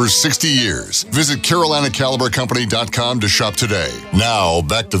for over 60 years. Visit CarolinaCaliberCompany.com to shop today. Now,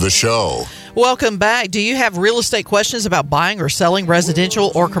 back to the show. Welcome back. Do you have real estate questions about buying or selling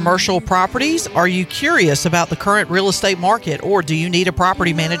residential or commercial properties? Are you curious about the current real estate market, or do you need a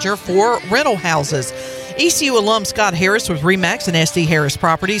property manager for rental houses? ECU alum Scott Harris with RE/MAX and SD Harris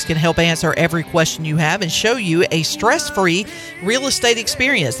Properties can help answer every question you have and show you a stress-free real estate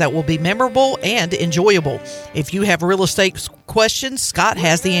experience that will be memorable and enjoyable. If you have real estate questions, Scott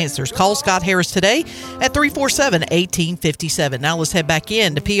has the answers. Call Scott Harris today at 347-1857. Now let's head back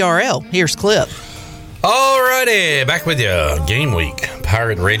in to PRL. Here's Clip. Alrighty, back with you. Game week.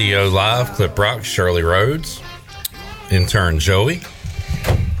 Pirate Radio Live. Clip Brock, Shirley Rhodes, intern Joey.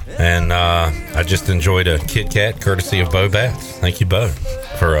 And I just enjoyed a Kit Kat courtesy of Bo Bats. Thank you, Bo,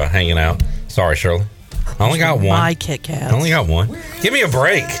 for hanging out. Sorry, Shirley. I only got one. My Kit Kat. I only got one. Give me a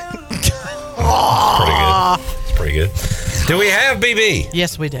break. It's pretty good. Do we have BB?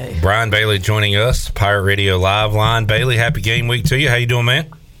 Yes, we do. Brian Bailey joining us, Pirate Radio Live line. Bailey, happy game week to you. How you doing,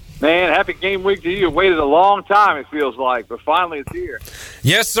 man? Man, happy game week to you. Waited a long time, it feels like, but finally it's here.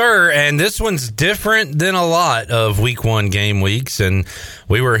 Yes, sir. And this one's different than a lot of week one game weeks. And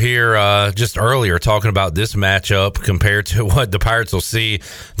we were here just earlier talking about this matchup compared to what the Pirates will see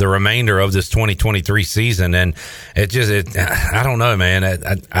the remainder of this 2023 season. And I don't know, man.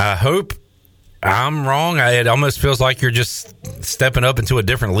 I hope I'm wrong. It almost feels like you're just stepping up into a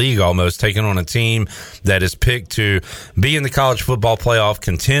different league, almost taking on a team that is picked to be in the college football playoff,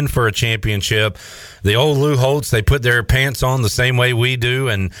 contend for a championship. The old Lou Holtz, they put their pants on the same way we do,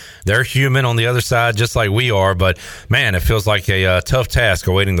 and they're human on the other side just like we are. But, man, it feels like a tough task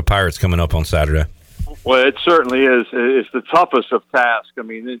awaiting the Pirates coming up on Saturday. Well, it certainly is. It's the toughest of tasks. I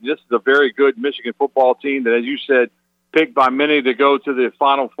mean, this is a very good Michigan football team that, as you said, picked by many to go to the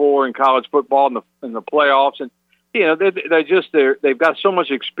Final Four in college football in the playoffs, and they've got so much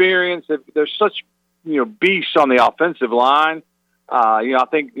experience. They're such beasts on the offensive line. I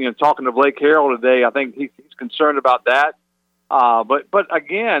think talking to Blake Harrell today, I think he's concerned about that. But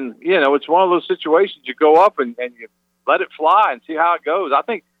again, it's one of those situations you go up and you let it fly and see how it goes. I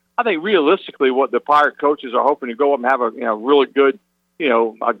think realistically, what the Pirate coaches are hoping to go up and have a really good.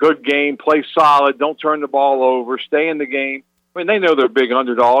 A good game, play solid, don't turn the ball over, stay in the game. I mean, they know they're big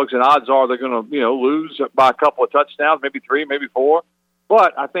underdogs, and odds are they're going to, lose by a couple of touchdowns, maybe 3, maybe 4.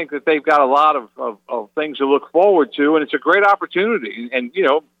 But I think that they've got a lot of things to look forward to, and it's a great opportunity. And,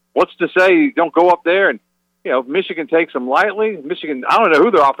 what's to say you don't go up there and, Michigan takes them lightly. Michigan, I don't know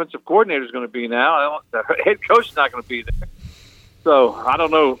who their offensive coordinator is going to be now. The head coach is not going to be there. So I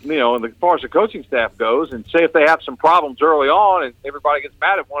don't know, as far as the coaching staff goes, and say if they have some problems early on and everybody gets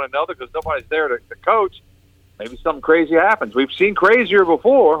mad at one another because nobody's there to coach, maybe something crazy happens. We've seen crazier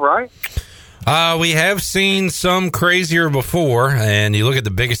before, right? We have seen some crazier before, and you look at the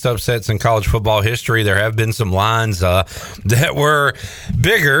biggest upsets in college football history, there have been some lines that were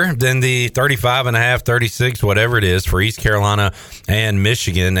bigger than the 35.5, 36, whatever it is, for East Carolina and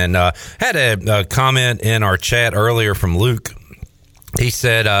Michigan. And had a comment in our chat earlier from Luke. He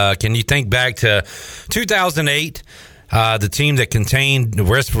said, can you think back to 2008, the team that contained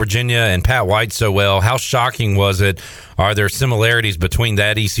West Virginia and Pat White so well? How shocking was it? Are there similarities between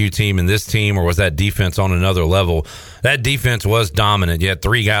that ECU team and this team, or was that defense on another level? That defense was dominant. You had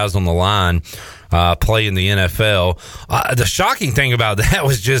 3 guys on the line play in the NFL. The shocking thing about that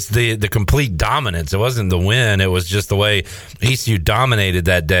was just the complete dominance. It wasn't the win. It was just the way ECU dominated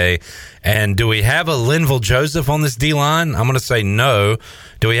that day. And do we have a Linville Joseph on this D-line? I'm going to say no.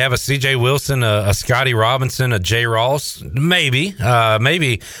 Do we have a C.J. Wilson, a Scotty Robinson, a Jay Ross? Maybe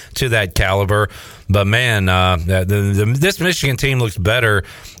to that caliber. But, man, this Michigan team looks better,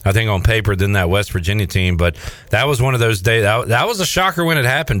 I think, on paper than that West Virginia team. But that was one of those days. That was a shocker when it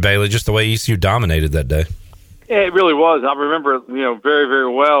happened, Bailey, just the way ECU dominated that day. Yeah, it really was. I remember, very,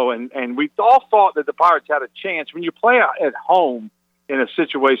 very well. And we all thought that the Pirates had a chance. When you play at home in a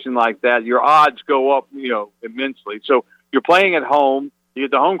situation like that, your odds go up, immensely. So you're playing at home, you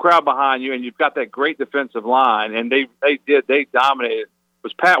get the home crowd behind you, and you've got that great defensive line. And they dominated. It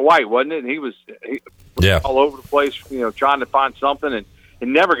was Pat White, wasn't it? And he was all over the place, trying to find something, and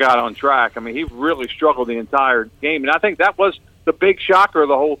never got on track. I mean, he really struggled the entire game. And I think that was the big shocker of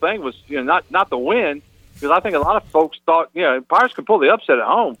the whole thing was, not the win, because I think a lot of folks thought, Pirates could pull the upset at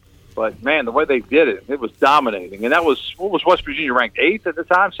home. But, man, the way they did it, it was dominating. And that was, what was West Virginia ranked, 8th at the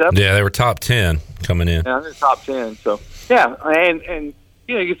time, 7th? Yeah, they were top 10 coming in. Yeah, they're top 10. So, yeah, and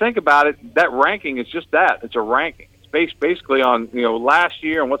you think about it, that ranking is just that. It's a ranking. It's based basically on, last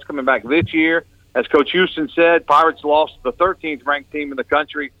year and what's coming back this year. As Coach Houston said, Pirates lost the 13th ranked team in the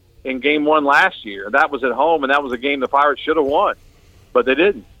country in Game 1 last year. That was at home, and that was a game the Pirates should have won, but they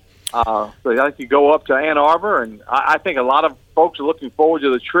didn't. So I think you go up to Ann Arbor, and I think a lot of folks are looking forward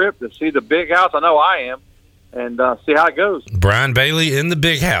to the trip to see the Big House. I know I am. And see how it goes. Brian Bailey in the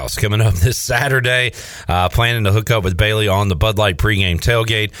Big House coming up this Saturday. Planning to hook up with Bailey on the Bud Light pregame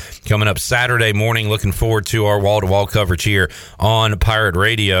tailgate coming up Saturday morning. Looking forward to our wall-to-wall coverage here on Pirate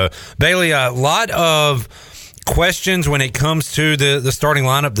Radio. Bailey, a lot of questions when it comes to the starting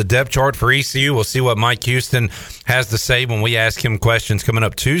lineup, the depth chart for ECU. We'll see what Mike Houston has to say when we ask him questions coming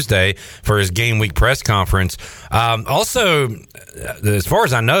up Tuesday for his game week press conference. Also, as far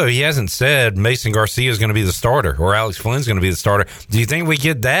as I know, he hasn't said Mason Garcia is going to be the starter or Alex Flynn's going to be the starter. Do you think we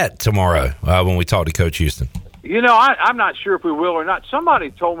get that tomorrow when we talk to Coach Houston? You know, I'm not sure if we will or not.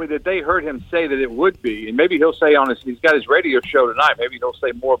 Somebody told me that they heard him say that it would be, and maybe he'll say he's got his radio show tonight. Maybe he'll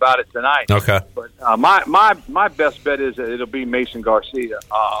say more about it tonight. Okay. But my best bet is that it'll be Mason Garcia.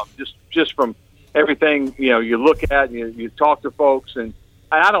 Just from everything you look at, and you talk to folks, and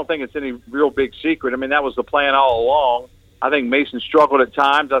I don't think it's any real big secret. I mean, that was the plan all along. I think Mason struggled at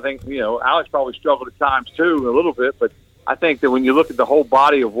times. I think Alex probably struggled at times too, a little bit. But I think that when you look at the whole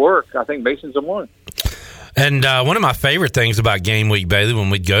body of work, I think Mason's the one. And one of my favorite things about Game Week, Bailey, when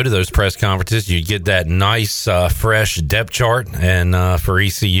we'd go to those press conferences, you get that nice, fresh depth chart and for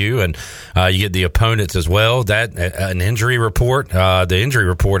ECU, and you get the opponents as well. That an injury report, the injury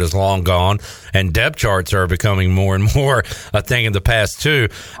report is long gone, and depth charts are becoming more and more a thing in the past too.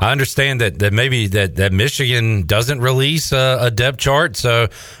 I understand that maybe that Michigan doesn't release a depth chart, so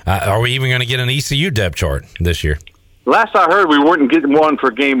are we even going to get an ECU depth chart this year? Last I heard, we weren't getting one for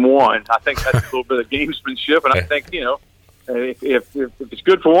game one. I think that's a little bit of gamesmanship, and I think if it's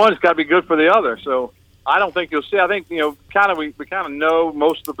good for one, it's got to be good for the other. So I don't think you'll see. I think we kind of know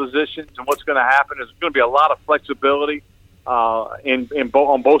most of the positions and what's going to happen. There's going to be a lot of flexibility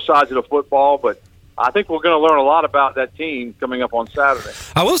on both sides of the football, but I think we're going to learn a lot about that team coming up on Saturday.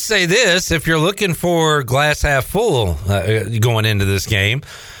 I will say this: if you're looking for glass half full going into this game,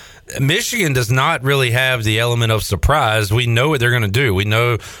 Michigan does not really have the element of surprise. We know what they're going to do. We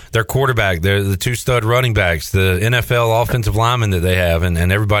know their quarterback, the two stud running backs, the NFL offensive linemen that they have, and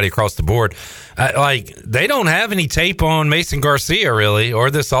everybody across the board. They don't have any tape on Mason Garcia, really,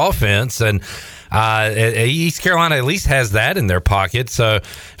 or this offense. And East Carolina at least has that in their pocket. So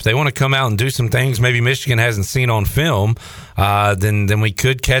if they want to come out and do some things maybe Michigan hasn't seen on film, then we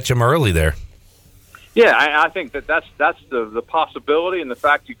could catch them early there. Yeah, I think that's the possibility, and the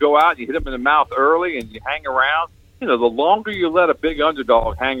fact you go out, you hit them in the mouth early, and you hang around. The longer you let a big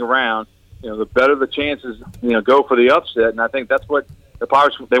underdog hang around, the better the chances go for the upset. And I think that's what the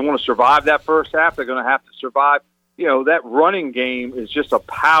Pirates, they want to survive that first half. They're going to have to survive. That running game is just a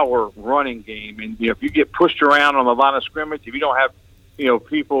power running game, and if you get pushed around on the line of scrimmage, if you don't have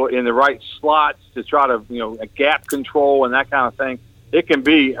people in the right slots to try to a gap control and that kind of thing, it can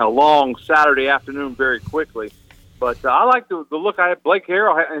be a long Saturday afternoon very quickly. But I like the look I had Blake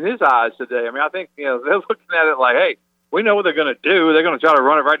Harrell in his eyes today. I mean, I think they're looking at it like, hey, we know what they're going to do. They're going to try to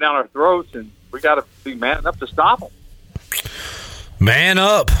run it right down our throats, and we got to be man enough to stop them. Man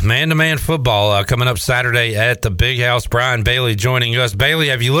up, man-to-man football coming up Saturday at the Big House. Brian Bailey joining us. Bailey,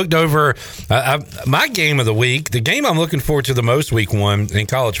 have you looked over my game of the week? The game I'm looking forward to the most week one in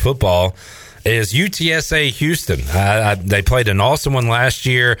college football is UTSA Houston. They played an awesome one last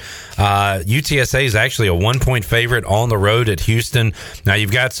year. UTSA is actually a 1-point favorite on the road at Houston. Now,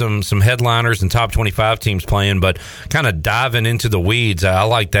 you've got some headliners and top 25 teams playing, but kind of diving into the weeds, I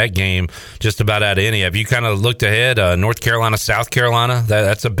like that game just about out of any. Have you kind of looked ahead? North Carolina, South Carolina,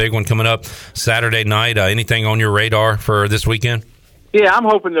 that's a big one coming up Saturday night. Anything on your radar for this weekend? Yeah, I'm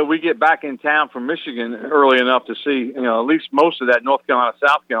hoping that we get back in town from Michigan early enough to see, at least most of that North Carolina,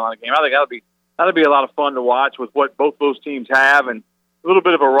 South Carolina game. I think that'll be a lot of fun to watch with what both those teams have, and a little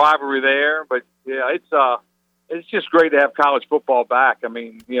bit of a rivalry there. But yeah, it's just great to have college football back. I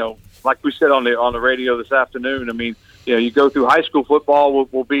mean, like we said on the radio this afternoon. I mean, you go through high school football.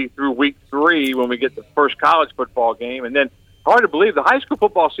 We'll be through week 3 when we get the first college football game, and then hard to believe the high school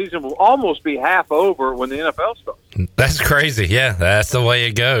football season will almost be half over when the NFL starts. That's crazy. Yeah, that's the way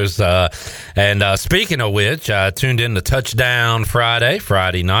it goes. And speaking of which, I tuned in to Touchdown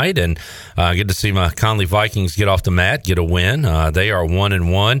Friday night, and good to see my Conley Vikings get off the mat, get a win. They are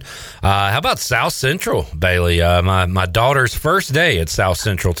 1-1. How about South Central, Bailey? My daughter's first day at South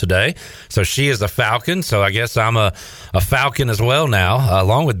Central today, so she is a Falcon. So I guess I'm a Falcon as well now,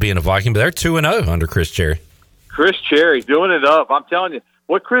 along with being a Viking. But they're 2-0 under Chris Cherry. Chris Cherry doing it up. I'm telling you,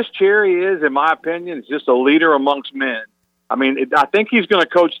 what Chris Cherry is, in my opinion, is just a leader amongst men. I mean, I think he's going to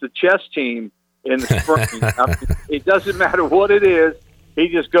coach the chess team in the spring. I mean, it doesn't matter what it is. He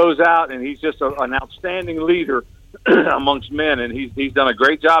just goes out, and he's just an outstanding leader amongst men, and he's done a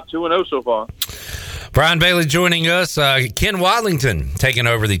great job 2-0 so far. Brian Bailey joining us. Ken Wadlington taking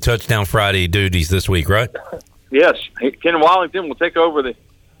over the Touchdown Friday duties this week, right? Yes, Ken Wadlington will take over the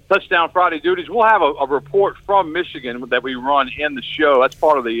Touchdown Friday duties. We'll have a report from Michigan that we run in the show. That's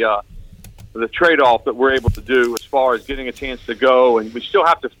part of the trade-off that we're able to do as far as getting a chance to go, and we still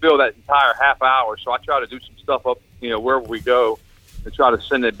have to fill that entire half hour. So I try to do some stuff up, wherever we go, and try to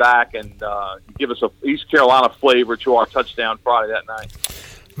send it back and give us a East Carolina flavor to our Touchdown Friday that night.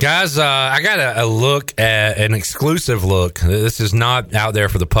 Guys, I got a look at an exclusive look. This is not out there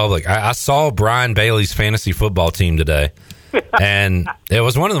for the public. I saw Brian Bailey's fantasy football team today, and it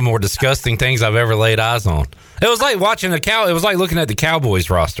was one of the more disgusting things I've ever laid eyes on. It was like watching it was like looking at the Cowboys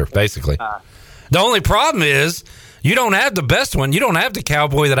roster, basically. The only problem is you don't have the best one. You don't have the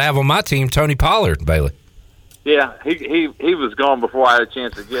Cowboy that I have on my team, Tony Pollard, Bailey. Yeah, he was gone before I had a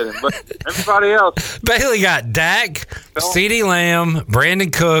chance to get him. But everybody else. Bailey got Dak, CeeDee Lamb, Brandon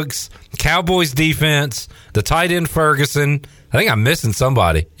Cooks, Cowboys defense, the tight end Ferguson. I think I'm missing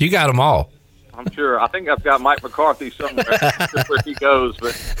somebody. You got them all. I'm sure. I think I've got Mike McCarthy somewhere where he goes.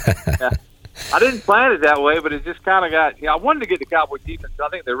 But yeah. I didn't plan it that way, but it just kind of got. I wanted to get the Cowboys defense. I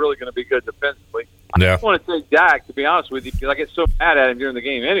think they're really going to be good defensively. I just want to take Dak, to be honest with you, because I get so mad at him during the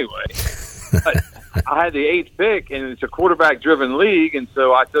game anyway. But I had the 8th pick, and it's a quarterback-driven league, and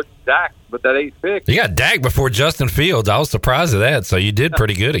so I took Dak with that 8th pick. You got Dak before Justin Fields. I was surprised at that, so you did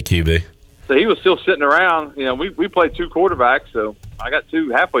pretty good at QB. So he was still sitting around. We played 2 quarterbacks, so I got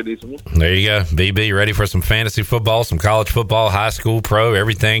 2 halfway decent ones. There you go. BB, ready for some fantasy football, some college football, high school, pro,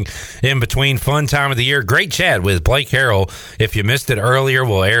 everything in between. Fun time of the year. Great chat with Blake Harrell. If you missed it earlier,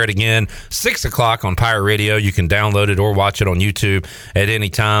 we'll air it again, 6 o'clock on Pirate Radio. You can download it or watch it on YouTube at any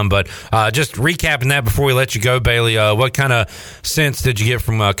time. But just recapping that before we let you go, Bailey, what kind of sense did you get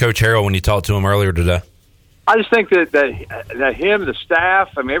from Coach Harrell when you talked to him earlier today? I just think that him, the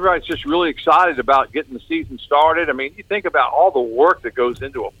staff, everybody's just really excited about getting the season started. You think about all the work that goes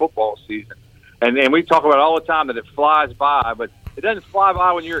into a football season. And we talk about it all the time that it flies by, but it doesn't fly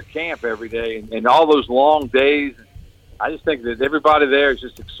by when you're at camp every day and all those long days. I just think that everybody there is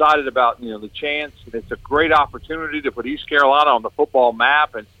just excited about, the chance. It's a great opportunity to put East Carolina on the football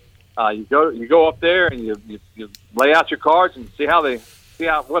map. And you go up there and you lay out your cards and see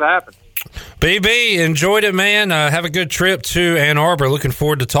what happens. BB, enjoyed it, man. Have a good trip to Ann Arbor. Looking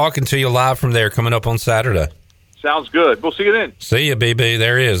forward to talking to you live from there coming up on Saturday. Sounds good. We'll see you then. See you, BB.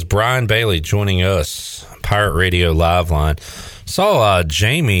 There is Brian Bailey joining us, Pirate Radio Live Line. Saw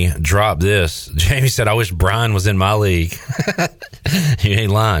Jamie drop this. Jamie said, I wish Brian was in my league. You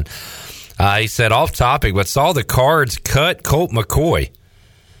ain't lying. He said, off topic, but saw the Cards cut Colt McCoy.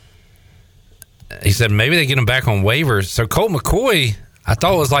 He said, maybe they get him back on waivers. So Colt McCoy, I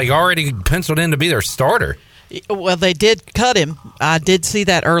thought was already penciled in to be their starter. Well, they did cut him. I did see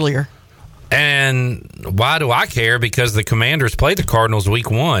that earlier. And why do I care? Because the Commanders played the Cardinals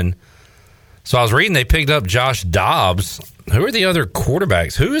week 1. So I was reading they picked up Josh Dobbs. Who are the other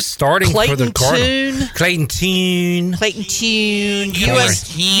quarterbacks? Who is starting for the Cardinals? Clayton Tune.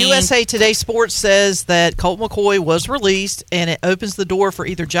 USA Today Sports says that Colt McCoy was released, and it opens the door for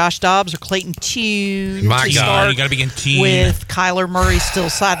either Josh Dobbs or Clayton Tune My God, you got to begin Tune. With Kyler Murray still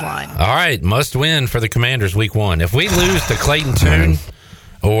sidelined. All right, must win for the Commanders week 1. If we lose to Clayton Tune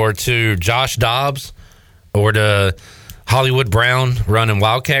or to Josh Dobbs or to Hollywood Brown running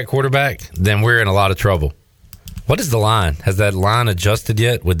Wildcat quarterback, then we're in a lot of trouble. What is the line? Has that line adjusted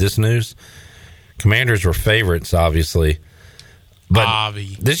yet with this news? Commanders were favorites, obviously. But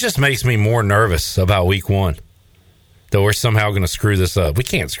this just makes me more nervous about week 1. That we're somehow going to screw this up. We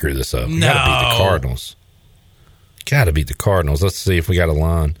can't screw this up. We got to beat the Cardinals. Got to beat the Cardinals. Let's see if we got a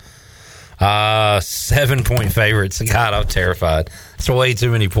line. 7-point favorites. God, I'm terrified. That's way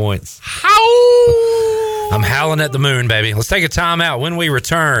too many points. I'm howling at the moon, baby. Let's take a timeout. When we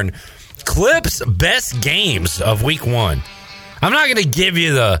return, Clips best games of week 1. I'm not going to give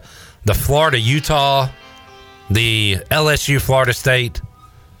you the Florida Utah, the LSU Florida State.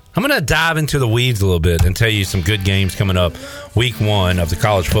 I'm going to dive into the weeds a little bit and tell you some good games coming up week 1 of the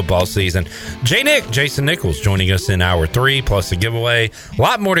college football season. Jason Nichols joining us in hour 3 plus a giveaway. A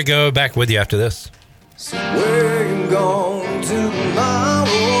lot more to go. Back with you after this. So where you going tomorrow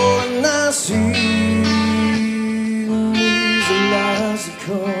and I see these lies that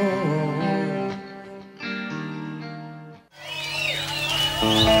come.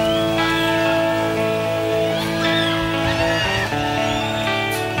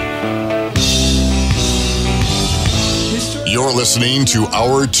 You're listening listening to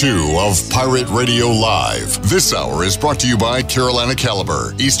Hour 2 of Pirate Radio Live. This hour is brought to you by Carolina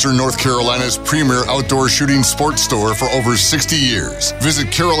Caliber, Eastern North Carolina's premier outdoor shooting sports store for over 60 years. Visit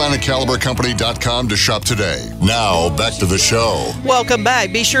CarolinaCaliberCompany.com to shop today. Now, back to the show. Welcome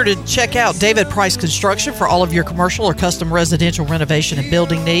back. Be sure to check out David Price Construction for all of your commercial or custom residential renovation and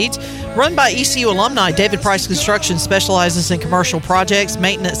building needs. Run by ECU alumni, David Price Construction specializes in commercial projects,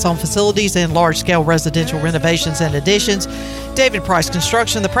 maintenance on facilities, and large-scale residential renovations and additions. David Price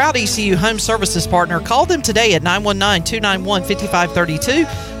Construction, the proud ECU home services partner. Call them today at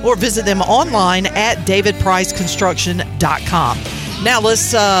 919-291-5532 or visit them online at davidpriceconstruction.com. Now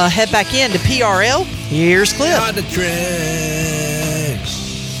let's head back into PRL. Here's Cliff.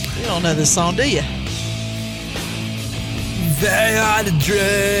 You don't know this song, do you? They are the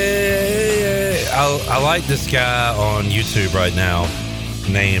dregs. I like this guy on YouTube right now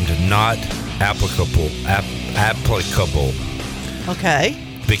named Not Applicable. Applicable. Okay.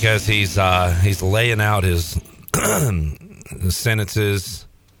 Because he's laying out his sentences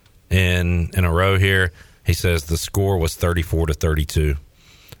in a row here. He says the score was 34-32.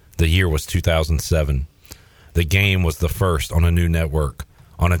 The year was 2007. The game was the first on a new network,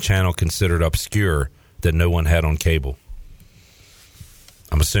 on a channel considered obscure that no one had on cable.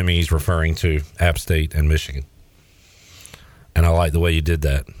 I'm assuming he's referring to App State and Michigan. And I like the way you did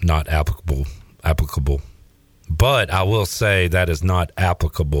that. Not applicable. But I will say that is not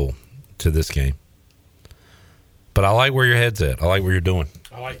applicable to this game. But I like where your head's at. I like what you're doing.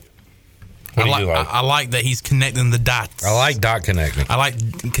 I like it. What do you like? I like that he's connecting the dots. I like dot connecting. I like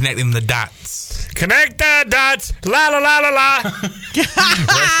connecting the dots. Connect the dots. La la la la la. Rest in peace.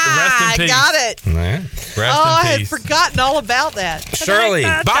 I got it. Right. Rest I in had peace. forgotten all about that. Shirley.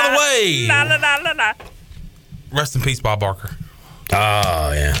 By the way, La la la la la. rest in peace, Bob Barker.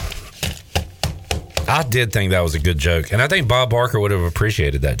 Oh, yeah. I did think that was a good joke. And I think Bob Barker would have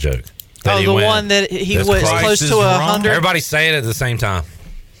appreciated that joke. The one that he was close to 100? Everybody say it at the same time.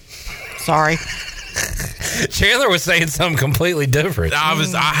 Sorry. Chandler was saying something completely different. I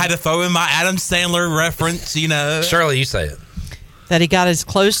had to throw in my Adam Sandler reference, you know. Shirley, you say it. That he got as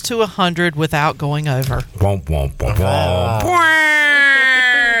close to 100 without going over. Womp, womp, womp, womp.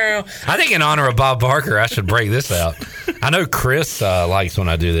 I think in honor of Bob Barker, I should break this out. I know Chris likes when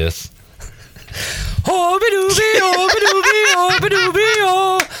I do this.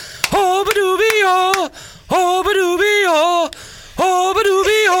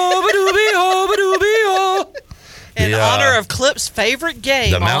 In honor of Clip's favorite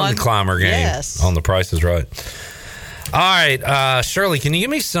game. The mountain climber game. Yes. On The Price is Right. All right, Shirley, can you give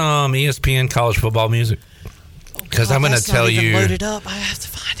me some ESPN college football music? Because I'm going to tell you. Loaded up. I have to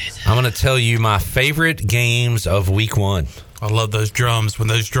find it. I'm going to tell you my favorite games of week 1. I love those drums. When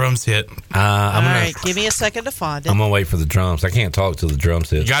those drums hit. All right, give me a second to find it. I'm going to wait for the drums. I can't talk till the drums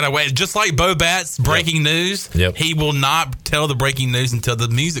hit. You got to wait. Just like Bo Bat's breaking news, he will not tell the breaking news until the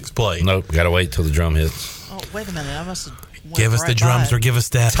music's played. Nope, got to wait till the drum hits. Oh, wait a minute. I must have. Give us the drums or give us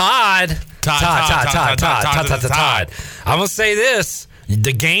that. Todd. I'm going to say this.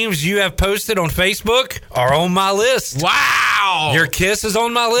 The games you have posted on Facebook are on my list. Wow. Your Kiss is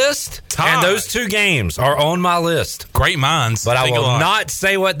on my list. Todd. And those 2 games are on my list. Great minds. But I will not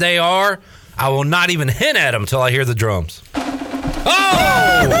say what they are. I will not even hint at them until I hear the drums.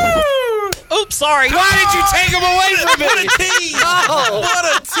 Oh! Oops, sorry. Why did you take them away from me? What a tease. Oh. What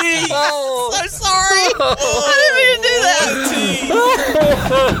a tease. Oh. So sorry. I didn't mean to do that.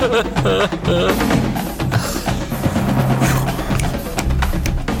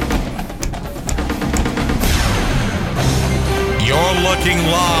 You're looking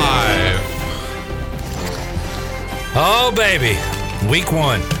live. Oh, baby. Week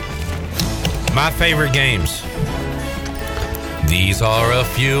 1. My favorite games. These are a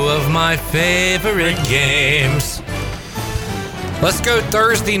few of my favorite games. Let's go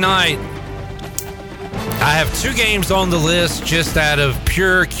Thursday night. I have 2 games on the list just out of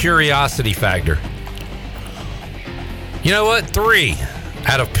pure curiosity factor. You know what? 3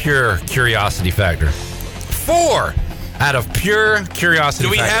 out of pure curiosity factor. 4 out of pure curiosity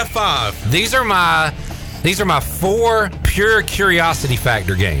factor. Do we have 5? These are my 4 pure curiosity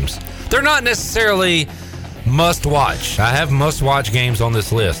factor games. They're not necessarily must watch. I have must watch games on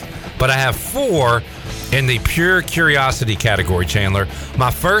this list, but I have 4 in the pure curiosity category, Chandler.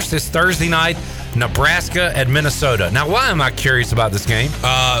 My first is Thursday night, Nebraska at Minnesota. Now, why am I curious about this game?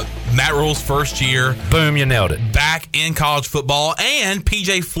 Matt Rule's first year. Boom, you nailed it. Back in college football, and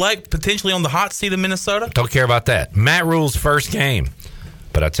PJ Fleck potentially on the hot seat of Minnesota. Don't care about that. Matt Rule's first game.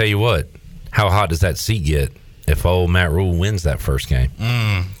 But I tell you what, how hot does that seat get if old Matt Rule wins that first game.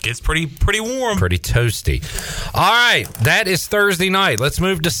 Gets pretty warm. Pretty toasty. All right, that is Thursday night. Let's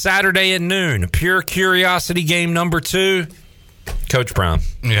move to Saturday at noon. Pure Curiosity game number 2. Coach Brown.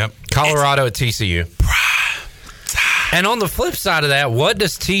 Yep. Colorado at TCU. And on the flip side of that, what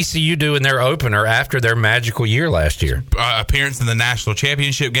does TCU do in their opener after their magical year last year? Appearance in the national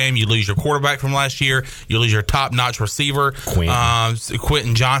championship game. You lose your quarterback from last year. You lose your top-notch receiver,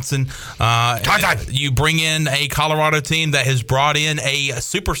 Quentin Johnson. You bring in a Colorado team that has brought in a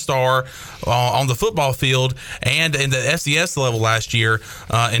superstar on the football field and in the FCS level last year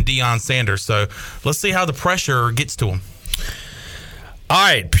in Deion Sanders. So let's see how the pressure gets to him. All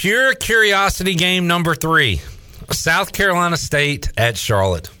right, Pure Curiosity game number 3. South Carolina State at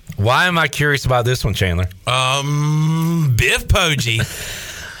Charlotte. Why am I curious about this one, Chandler? Biff Poggi.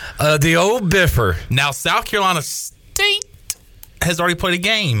 The old Biffer. Now, South Carolina State has already played a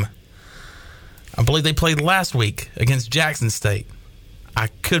game. I believe they played last week against Jackson State. I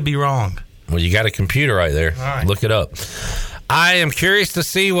could be wrong. Well, you got a computer right there. All right. Look it up. I am curious to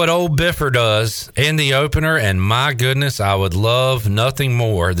see what old Biffer does in the opener, and my goodness, I would love nothing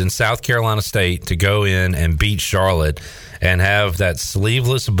more than South Carolina State to go in and beat Charlotte and have that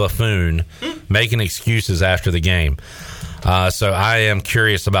sleeveless buffoon making excuses after the game. So I am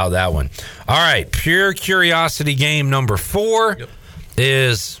curious about that one. All right, Pure Curiosity game number 4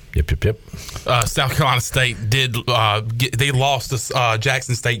 is... South Carolina State did. They lost to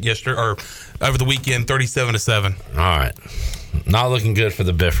Jackson State yesterday or over the weekend, 37-7. All right, not looking good for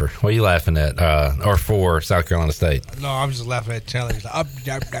the Biffer. What are you laughing at? Or for South Carolina State? No, I'm just laughing at challenge.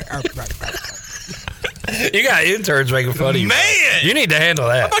 You got interns making fun of you, man. You need to handle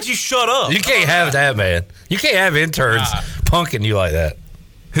that. How about you shut up? You can't have that, man. You can't have interns punking you like that.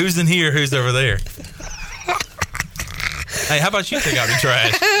 Who's in here? Who's over there? Hey, how about you take out the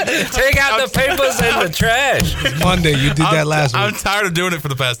trash? Take out the papers and the trash. Monday, you did that last week. I'm tired of doing it for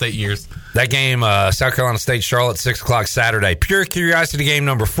the past 8 years. That game, South Carolina State, Charlotte, 6 o'clock Saturday. Pure Curiosity game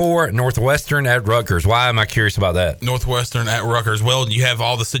number 4, Northwestern at Rutgers. Why am I curious about that? Northwestern at Rutgers. Well, you have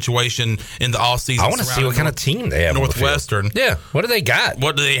all the situation in the offseason. I want to see what kind of team they have. Northwestern. Yeah. What do they got?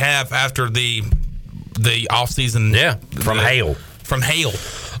 What do they have after the offseason? Yeah. From Hale. From Hale.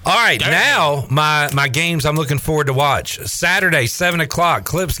 All right, now my games I'm looking forward to watch. Saturday, 7 o'clock,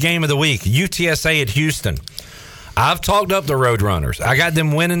 Clips game of the week, UTSA at Houston. I've talked up the Roadrunners. I got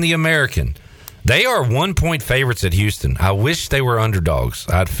them winning the American. They are 1-point favorites at Houston. I wish they were underdogs.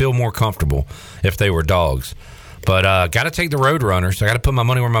 I'd feel more comfortable if they were dogs. But got to take the Roadrunners. I got to put my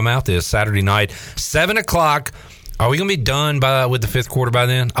money where my mouth is. Saturday night, 7 o'clock. Are we going to be done with the 5th quarter by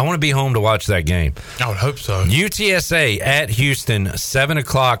then? I want to be home to watch that game. I would hope so. UTSA at Houston, 7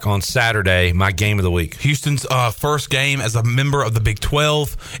 o'clock on Saturday, my game of the week. Houston's first game as a member of the Big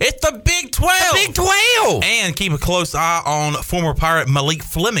 12. It's the Big 12! The Big 12! And keep a close eye on former Pirate Malik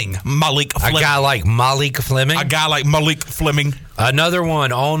Fleming. A guy like Malik Fleming? A guy like Malik Fleming. Another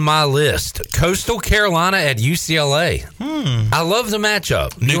one on my list, Coastal Carolina at UCLA. I love the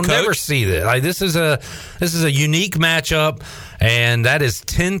matchup. You'll never see that. Like, this is a unique matchup, and that is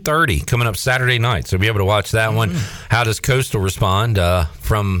 10:30 coming up Saturday night. So you'll be able to watch that one. How does Coastal respond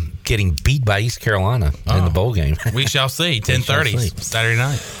from getting beat by East Carolina in the bowl game? We shall see. 10:30 Saturday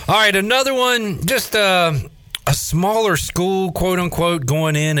night. All right, another one. Just a smaller school, quote unquote,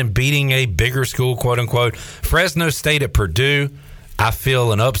 going in and beating a bigger school, quote unquote. Fresno State at Purdue. I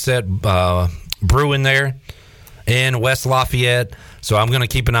feel an upset brewing there in West Lafayette. So I'm going to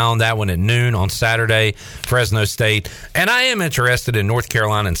keep an eye on that one at noon on Saturday, Fresno State. And I am interested in North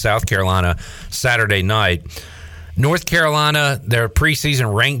Carolina and South Carolina Saturday night. North Carolina, they're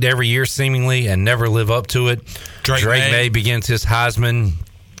preseason ranked every year seemingly and never live up to it. Drake May begins his Heisman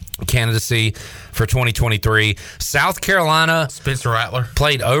candidacy for 2023. South Carolina, Spencer Rattler,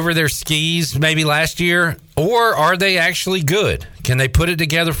 played over their skis maybe last year, or are they actually good? Can they put it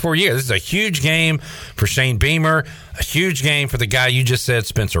together for a year? This is a huge game for Shane Beamer, a huge game for the guy you just said,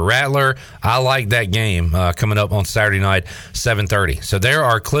 Spencer Rattler. I like that game coming up on Saturday night, 7:30. So there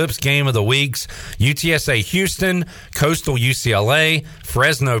are Clips game of the weeks: UTSA Houston, Coastal UCLA,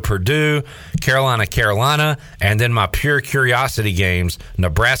 Fresno Purdue, Carolina, and then my pure curiosity games: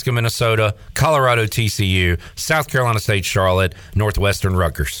 Nebraska Minnesota, Colorado TCU, South Carolina State Charlotte, Northwestern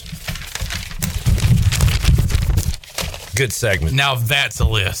Rutgers. Good segment. Now that's a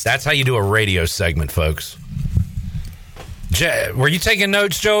list. That's how you do a radio segment, folks. Were you taking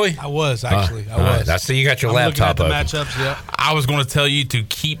notes, Joey? I was, actually. I was. Right. I see you got your laptop looking open. at the matchups, yeah. I was going to tell you to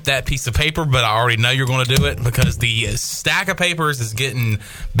keep that piece of paper, but I already know you're going to do it because the stack of papers is getting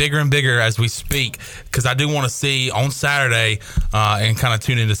bigger and bigger as we speak, because I do want to see on Saturday and kind of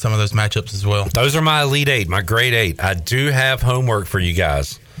tune into some of those matchups as well. Those are my Elite Eight, my grade 8. I do have homework for you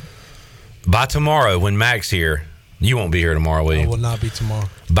guys. By tomorrow, when Mac's here, you won't be here tomorrow, will you? I will not be tomorrow.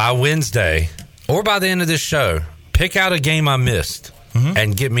 By Wednesday, or by the end of this show, pick out a game I missed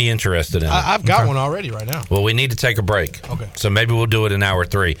and get me interested in it. I've got one already right now. Well, we need to take a break. Okay. So maybe we'll do it in hour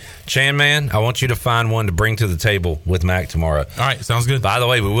 3. Chan Man, I want you to find one to bring to the table with Mac tomorrow. All right, sounds good. By the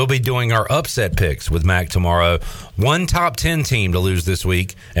way, we will be doing our upset picks with Mac tomorrow. One top 10 team to lose this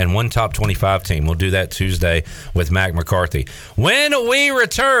week and one top 25 team. We'll do that Tuesday with Mac McCarthy. When we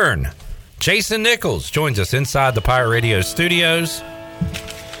return, Jason Nichols joins us inside the Pirate Radio studios.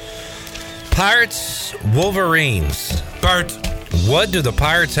 Pirates, Wolverines. Bert. What do the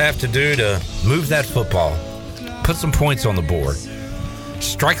Pirates have to do to move that football? Put some points on the board.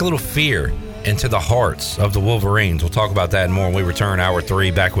 Strike a little fear into the hearts of the Wolverines. We'll talk about that and more when we return. Hour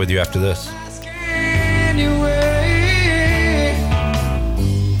 3, back with you after this. Anyway,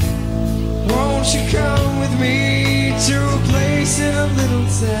 won't you come with me to a place in a little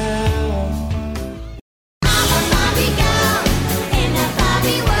town?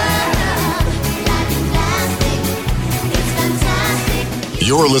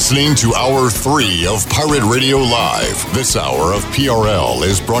 You're listening to Hour 3 of Pirate Radio Live. This hour of PRL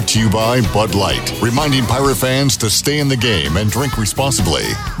is brought to you by Bud Light, reminding Pirate fans to stay in the game and drink responsibly.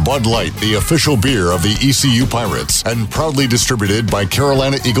 Bud Light, the official beer of the ECU Pirates, and proudly distributed by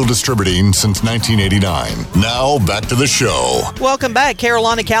Carolina Eagle Distributing since 1989. Now, back to the show. Welcome back.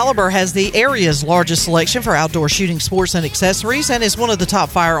 Carolina Caliber has the area's largest selection for outdoor shooting sports and accessories and is one of the top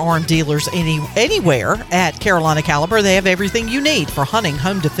firearm dealers anywhere. At Carolina Caliber, they have everything you need for hunting,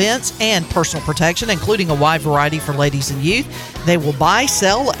 home defense, and personal protection, including a wide variety for ladies and youth. They will buy,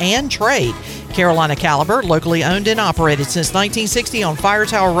 sell, and trade. Carolina Caliber, locally owned and operated since 1960 on Fire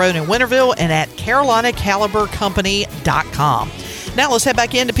Tower Road in Winterville and at carolinacalibercompany.com. Now let's head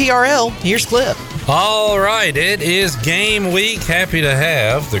back into PRL. Here's Clip. All right, it is game week. Happy to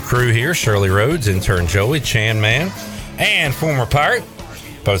have the crew here. Shirley Rhodes, intern Joey, Chan Man, and former Pirate,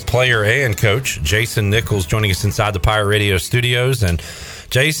 both player and coach, Jason Nichols, joining us inside the Pirate Radio studios. And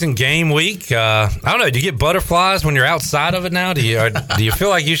Jason, game week. I don't know. Do you get butterflies when you're outside of it now? Do you feel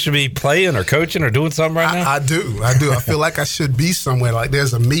like you should be playing or coaching or doing something right now? I do. I feel like I should be somewhere. Like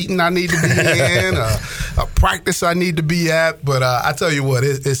there's a meeting I need to be in, a practice I need to be at. But I tell you what,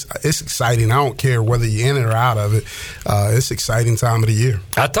 it's exciting. I don't care whether you're in it or out of it. It's exciting time of the year.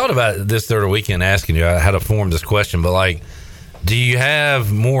 I thought about this the other weekend asking you how to form this question, but like, do you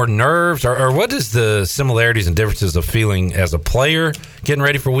have more nerves, or what is the similarities and differences of feeling as a player getting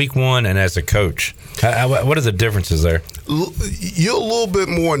ready for week 1 and as a coach? What are the differences there? You're a little bit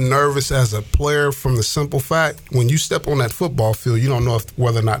more nervous as a player from the simple fact when you step on that football field, you don't know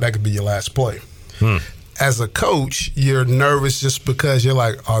whether or not that could be your last play. As a coach, you're nervous just because you're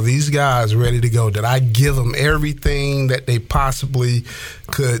like, are these guys ready to go? Did I give them everything that they possibly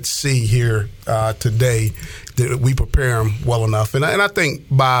could see here today? Did we prepare them well enough? And I think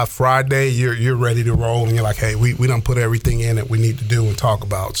by Friday, you're ready to roll, and you're like, hey, we done put everything in that we need to do and talk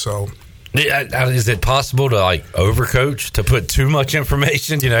about. So, is it possible to like overcoach, to put too much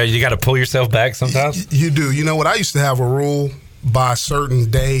information? You know, you got to pull yourself back sometimes. You do. You know what? I used to have a rule. By a certain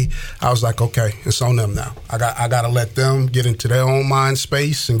day, I was like, okay, it's on them now. I got to let them get into their own mind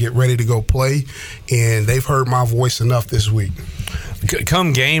space and get ready to go play. And they've heard my voice enough this week.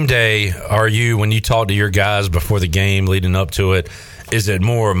 Come game day, when you talk to your guys before the game leading up to it, is it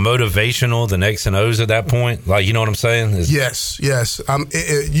more motivational than X and O's at that point? Like, you know what I'm saying? Yes.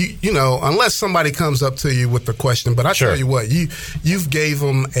 You know, unless somebody comes up to you with the question. But I tell you what, you've gave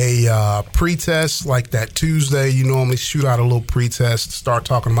them a pre-test like that Tuesday. You normally shoot out a little pre-test, start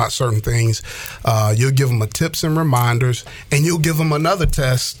talking about certain things. You'll give them a tips and reminders, and you'll give them another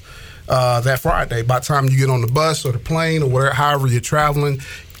test that Friday. By the time you get on the bus or the plane or whatever, however you're traveling,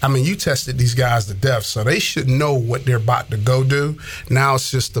 I mean, you tested these guys to death, so they should know what they're about to go do. Now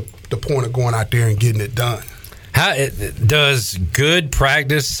it's just the point of going out there and getting it done. How does good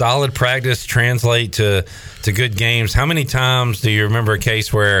practice, solid practice translate to good games? How many times do you remember a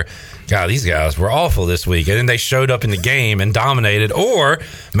case where, God, these guys were awful this week, and then they showed up in the game and dominated? Or,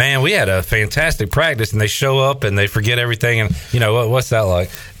 man, we had a fantastic practice, and they show up and they forget everything. And, you know, what's that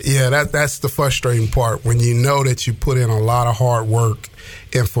like? Yeah, that's the frustrating part, when you know that you put in a lot of hard work,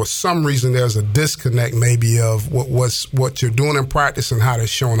 and for some reason there's a disconnect maybe of what you're doing in practice and how they're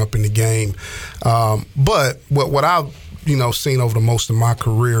showing up in the game. But what I've seen over the most of my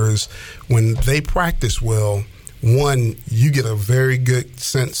career is when they practice well, one, you get a very good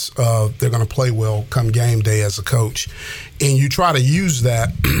sense of they're going to play well come game day as a coach. And you try to use that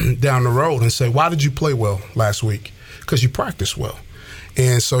down the road and say, why did you play well last week? Because you practiced well.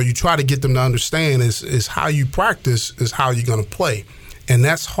 And so you try to get them to understand is how you practice is how you're going to play. And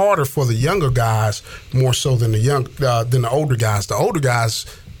that's harder for the younger guys more so than the older guys. The older guys,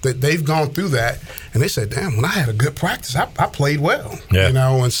 they've gone through that, and they said, damn, when I had a good practice, I played well. Yeah.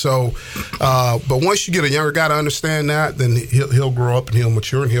 And so, but once you get a younger guy to understand that, then he'll grow up and he'll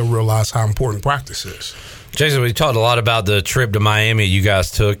mature and he'll realize how important practice is. Jason, we talked a lot about the trip to Miami you guys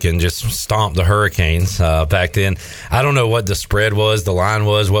took and just stomped the Hurricanes back then. I don't know what the spread was, the line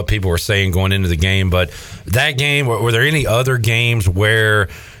was, what people were saying going into the game, but that game, were there any other games where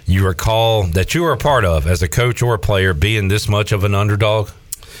you recall that you were a part of as a coach or a player being this much of an underdog?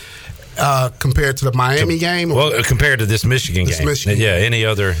 Compared to the Miami game? Well, compared to this Michigan game. Yeah, any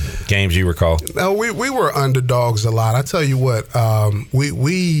other games you recall? No, we were underdogs a lot. I tell you what,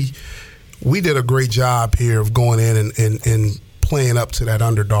 we did a great job here of going in and playing up to that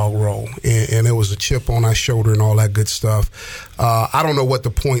underdog role. And it was a chip on our shoulder and all that good stuff. I don't know what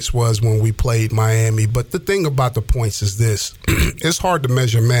the points was when we played Miami, but the thing about the points is this. It's hard to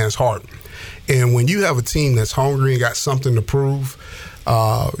measure a man's heart. And when you have a team that's hungry and got something to prove,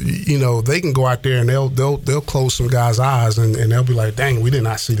 they can go out there and they'll close some guys' eyes and they'll be like, dang, we did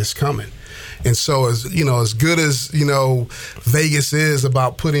not see this coming. And so as good as, Vegas is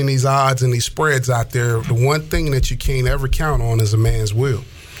about putting these odds and these spreads out there, the one thing that you can't ever count on is a man's will.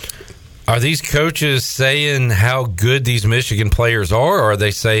 Are these coaches saying how good these Michigan players are, or are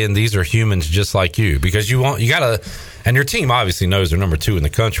they saying these are humans just like you? Because you got to, and your team obviously knows they're number 2 in the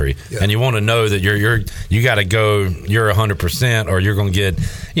country, and you want to know that you got to go, you're 100%, or you're going to get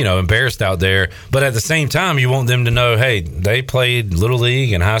embarrassed out there. But at the same time, you want them to know, hey, they played Little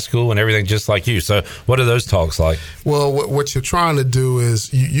League and high school and everything just like you. So what are those talks like? Well, what you're trying to do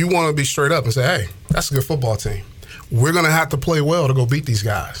is you want to be straight up and say, hey, that's a good football team. We're going to have to play well to go beat these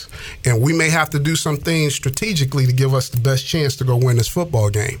guys. And we may have to do some things strategically to give us the best chance to go win this football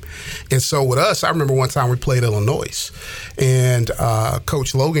game. And so with us, I remember one time we played Illinois. And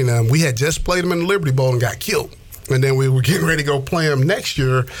Coach Logan, we had just played them in the Liberty Bowl and got killed. And then we were getting ready to go play them next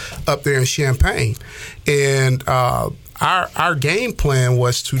year up there in Champaign. And our game plan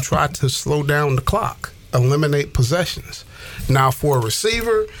was to try to slow down the clock, eliminate possessions. Now, for a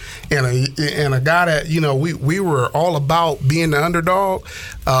receiver and a guy that we were all about being the underdog,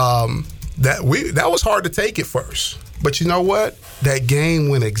 that was hard to take at first. But you know what? That game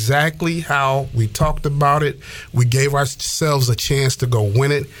went exactly how we talked about it. We gave ourselves a chance to go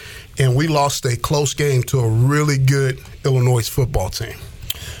win it, and we lost a close game to a really good Illinois football team.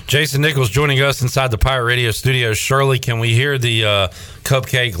 Jason Nichols joining us inside the Pirate Radio studios. Shirley, can we hear the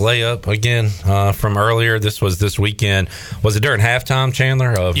cupcake layup again from earlier? This was this weekend. Was it during halftime,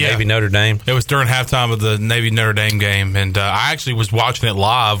 Chandler, of Navy Notre Dame? It was during halftime of the Navy Notre Dame game, and I actually was watching it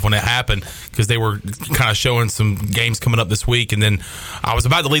live when it happened because they were kind of showing some games coming up this week, and then I was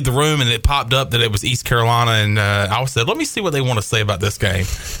about to leave the room, and it popped up that it was East Carolina, and I said, let me see what they want to say about this game.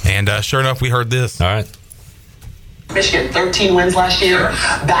 And sure enough, we heard this. All right. Michigan, 13 wins last year,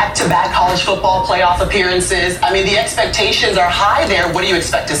 back-to-back college football playoff appearances. I mean, the expectations are high there. What do you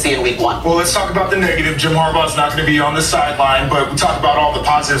expect to see in week 1? Well, let's talk about the negative. Jim Harbaugh's not going to be on the sideline, but we talk about all the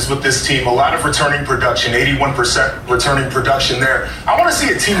positives with this team. A lot of returning production, 81% returning production there. I want to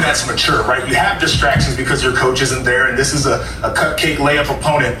see a team that's mature, right? You have distractions because your coach isn't there, and this is a cupcake layup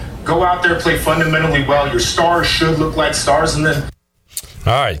opponent. Go out there, play fundamentally well. Your stars should look like stars, and then...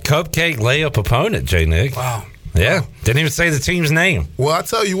 All right, cupcake layup opponent, J-Nick. Wow. Yeah, didn't even say the team's name. Well, I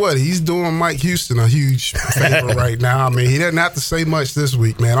tell you what, he's doing Mike Houston a huge favor right now. I mean, he doesn't have to say much this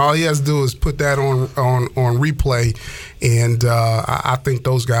week, man. All he has to do is put that on replay, and I think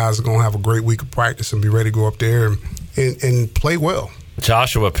those guys are going to have a great week of practice and be ready to go up there and play well.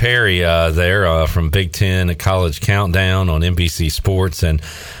 Joshua Perry there from Big Ten College Countdown on NBC Sports, and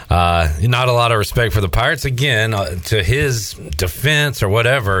not a lot of respect for the Pirates. Again, to his defense or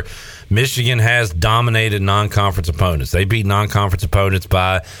whatever, Michigan has dominated non-conference opponents. They beat non-conference opponents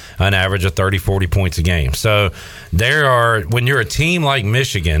by an average of 30, 40 points a game. So when you're a team like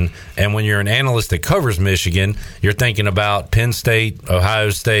Michigan and when you're an analyst that covers Michigan, you're thinking about Penn State,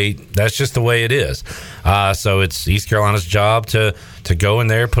 Ohio State. That's just the way it is. So it's East Carolina's job to go in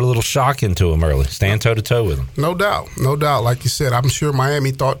there, put a little shock into them early, stand toe-to-toe with them. No doubt. Like you said, I'm sure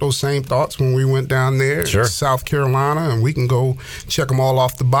Miami thought those same thoughts when we went down there to South Carolina, and we can go check them all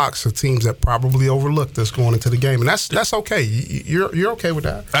off the box of teams that probably overlooked us going into the game. And that's okay. You're okay with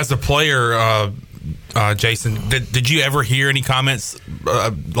that? As a player, Jason, did you ever hear any comments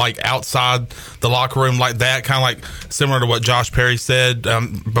like outside the locker room like that, kind of like similar to what Josh Perry said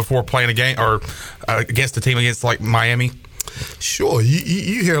before playing a game or against a team against like Miami? Sure,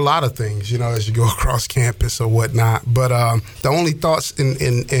 you hear a lot of things, as you go across campus or whatnot. But the only thoughts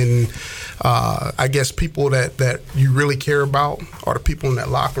in I guess people that you really care about are the people in that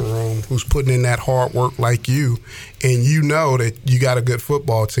locker room who's putting in that hard work like you, and that you got a good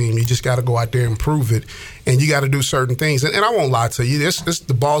football team. You just got to go out there and prove it, and you got to do certain things. And I won't lie to you,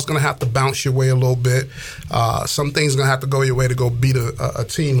 the ball's going to have to bounce your way a little bit. Some things going to have to go your way to go beat a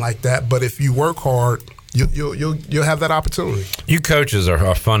team like that. But if you work hard, You'll have that opportunity. You coaches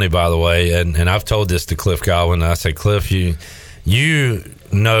are funny, by the way, and I've told this to Cliff Godwin. I say, Cliff, you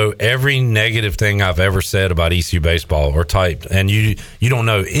know every negative thing I've ever said about ECU baseball or typed, and you don't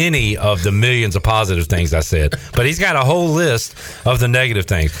know any of the millions of positive things I said. But he's got a whole list of the negative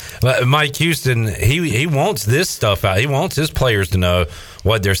things. But Mike Houston, he wants this stuff out. He wants his players to know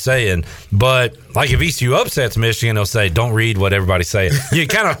what they're saying. But like if ECU upsets Michigan, they'll say, don't read what everybody's saying. You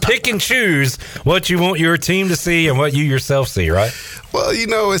kind of pick and choose what you want your team to see and what you yourself see, right? Well,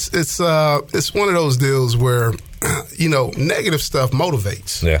 it's one of those deals where negative stuff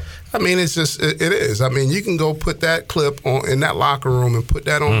motivates. Yeah. I mean, it is. I mean, you can go put that clip in that locker room and put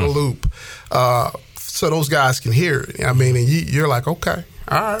that on the loop so those guys can hear it. I mean, and you're like, okay,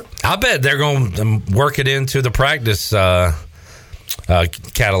 all right. I bet they're going to work it into the practice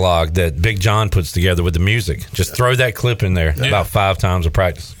catalog that Big John puts together with the music. Just throw that clip in there about 5 times a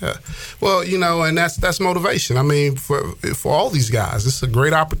practice. Yeah. Well, and that's motivation. I mean, for all these guys, it's a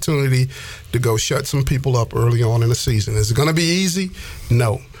great opportunity to go shut some people up early on in the season. Is it going to be easy?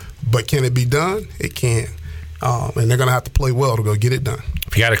 No. But can it be done? It can. And they're going to have to play well to go get it done.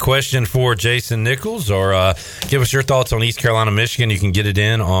 If you got a question for Jason Nichols or give us your thoughts on East Carolina, Michigan, you can get it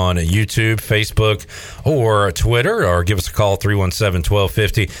in on YouTube, Facebook, or Twitter, or give us a call,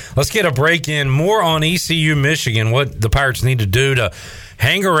 317-1250. Let's get a break in. More on ECU, Michigan, what the Pirates need to do to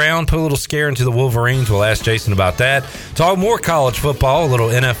hang around, put a little scare into the Wolverines. We'll ask Jason about that. Talk more college football, a little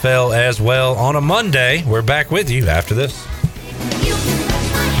NFL as well on a Monday. We're back with you after this.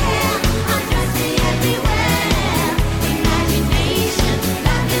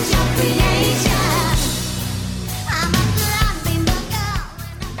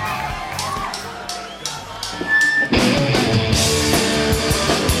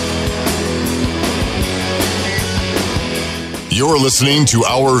 You're listening to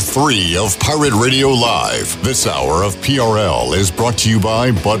Hour 3 of Pirate Radio Live. This hour of PRL is brought to you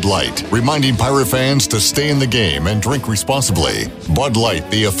by Bud Light, reminding Pirate fans to stay in the game and drink responsibly. Bud Light,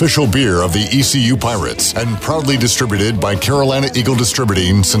 the official beer of the ECU Pirates, and proudly distributed by Carolina Eagle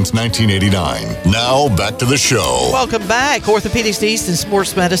Distributing since 1989. Now, back to the show. Welcome back. Orthopedics East and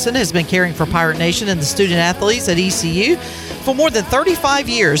Sports Medicine has been caring for Pirate Nation and the student athletes at ECU for more than 35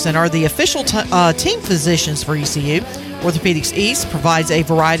 years and are the official team physicians for ECU. Orthopedics East provides a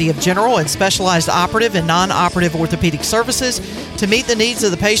variety of general and specialized operative and non-operative orthopedic services to meet the needs of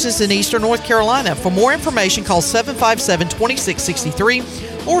the patients in Eastern North Carolina. For more information, call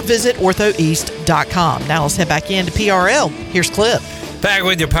 757-2663 or visit orthoeast.com. Now let's head back into PRL. Here's Clip. Back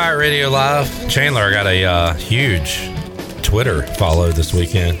with you, Pirate Radio Live. Chandler, I got a huge Twitter follow this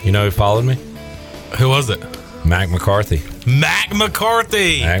weekend. You know who followed me? Who was it? Mac McCarthy. Mac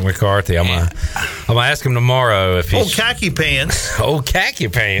McCarthy. I'm gonna ask him tomorrow if he's khaki pants. Khaki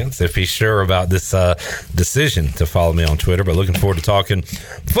pants. If he's sure about this decision to follow me on Twitter. But looking forward to talking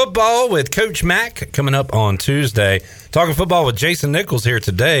football with Coach Mac coming up on Tuesday. Talking football with Jason Nichols here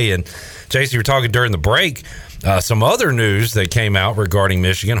today. And Jason, you were talking during the break. Some other news that came out regarding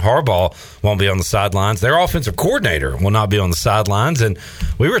Michigan. Harbaugh won't be on the sidelines. Their offensive coordinator will not be on the sidelines. And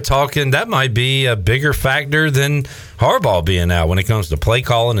we were talking that might be a bigger factor than Harbaugh being out when it comes to play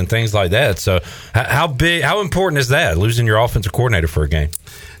calling and things like that. So how important is that, losing your offensive coordinator for a game?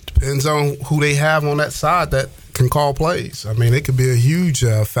 Depends on who they have on that side that can call plays. I mean, it could be a huge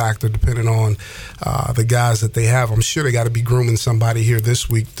factor depending on the guys that they have. I'm sure they got to be grooming somebody here this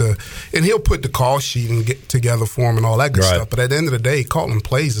week and he'll put the call sheet and get together for him and all that good stuff. But at the end of the day, calling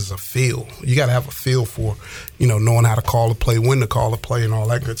plays is a feel. You got to have a feel for, knowing how to call a play, when to call a play, and all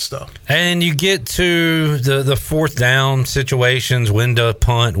that good stuff. And you get to the fourth down situations, when to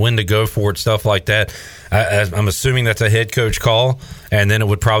punt, when to go for it, stuff like that. I'm assuming that's a head coach call, and then it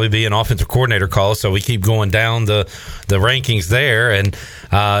would probably be an offensive coordinator call. So we keep going down the rankings there, and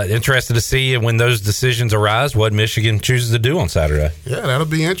interested to see when those decisions arise what Michigan chooses to do on Saturday. Yeah, that'll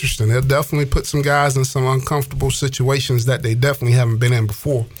be interesting. They'll definitely put some guys in some uncomfortable situations that they definitely haven't been in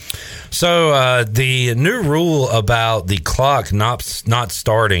before. So the new rule about the clock not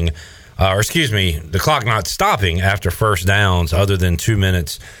starting the clock not stopping after first downs other than 2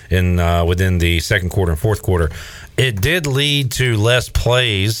 minutes in within the second quarter and fourth quarter. It did lead to less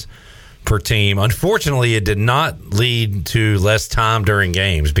plays per team. Unfortunately, it did not lead to less time during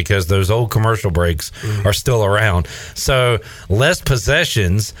games because those old commercial breaks are still around. So less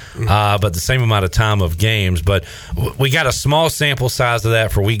possessions, but the same amount of time of games. But we got a small sample size of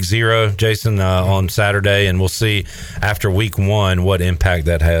that for week 0, Jason, on Saturday, and we'll see after week 1 what impact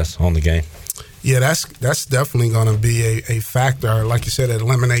that has on the game. Yeah, that's definitely going to be a factor. Like you said, it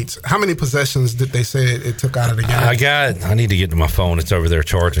eliminates. How many possessions did they say it took out of the game? I need to get to my phone. It's over there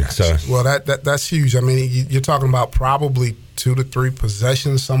charging. So well, that's huge. I mean, you're talking about probably 2 to 3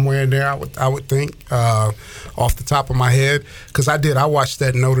 possessions somewhere in there. I would think off the top of my head, because I watched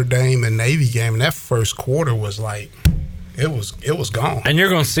that Notre Dame and Navy game, and that first quarter was like. It was gone. And you're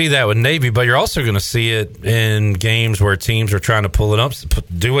going to see that with Navy, but you're also going to see it in games where teams are trying to pull it up.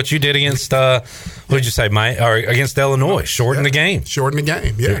 Do what you did against, what did you say, Mike? Or against Illinois. Shorten the game. Shorten the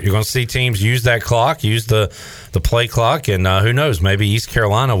game, yeah. You're going to see teams use that clock, use the play clock, and who knows, maybe East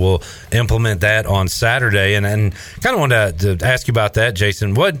Carolina will implement that on Saturday. And kind of wanted to ask you about that,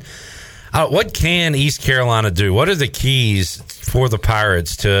 Jason. What can East Carolina do? What are the keys for the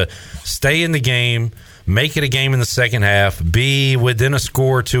Pirates to stay in the game, make it a game in the second half, be within a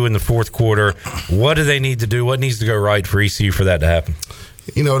score or 2 in the fourth quarter? What do they need to do? What needs to go right for ECU for that to happen?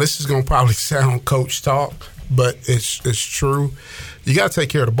 This is going to probably sound coach talk, but it's true. You got to take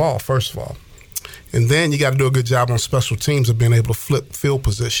care of the ball, first of all. And then you got to do a good job on special teams of being able to flip field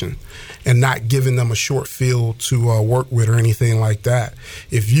position and not giving them a short field to work with or anything like that.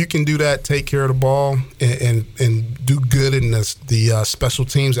 If you can do that, take care of the ball and do good in the special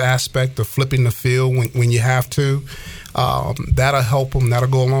teams aspect of flipping the field when you have to, that'll help them. That'll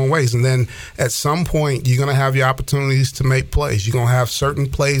go a long ways. And then at some point, you're going to have your opportunities to make plays. You're going to have certain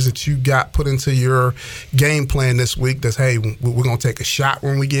plays that you got put into your game plan this week that's, hey, we're going to take a shot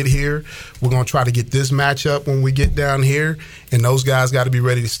when we get here. We're going to try to get this matchup when we get down here. And those guys got to be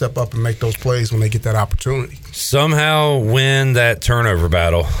ready to step up and make those plays when they get that opportunity. Somehow win that turnover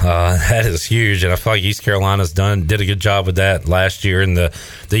battle. That is huge. And I feel like East Carolina's did a good job with that last year. And the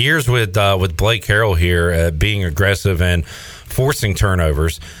years with Blake Harrell here being aggressive and forcing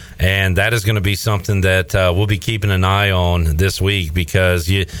turnovers. And that is going to be something that we'll be keeping an eye on this week because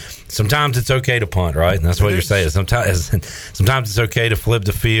sometimes it's okay to punt, right? And that's what you're saying. Sometimes it's okay to flip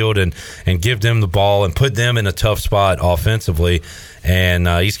the field and give them the ball and put them in a tough spot offensively. And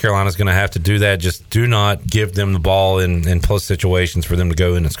East Carolina's going to have to do that. Just do not give them the ball in close situations for them to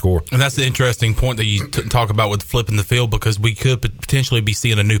go in and score. And that's the interesting point that you talk about with flipping the field because we could potentially be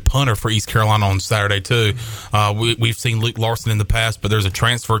seeing a new punter for East Carolina on Saturday too. We've seen Luke Larson in the past, but there's a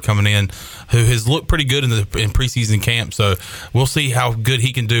transfer coming in who has looked pretty good in preseason camp. So we'll see how good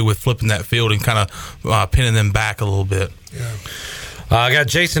he can do with flipping that field and kind of pinning them back a little bit. Yeah. I got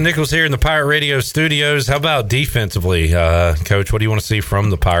Jason Nichols here in the Pirate Radio studios. How about defensively, Coach? What do you want to see from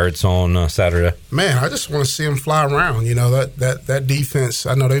the Pirates on Saturday? Man, I just want to see them fly around. That defense,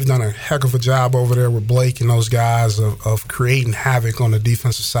 I know they've done a heck of a job over there with Blake and those guys of creating havoc on the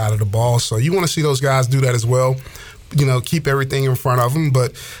defensive side of the ball. So you want to see those guys do that as well. Keep everything in front of them,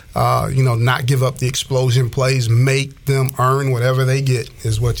 but, not give up the explosion plays. Make them earn whatever they get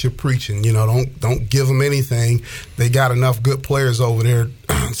is what you're preaching. Don't give them anything. They got enough good players over there,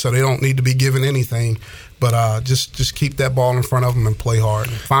 so they don't need to be given anything. But just keep that ball in front of them and play hard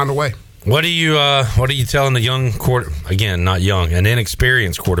and find a way. What are you telling the young an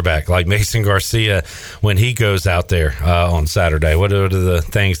inexperienced quarterback like Mason Garcia when he goes out there on Saturday? What are the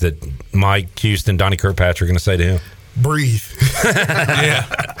things that Mike Houston, Donnie Kirkpatrick are going to say to him? Breathe. Yeah.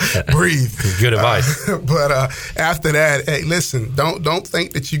 Breathe. Good advice. But after that, hey, listen, don't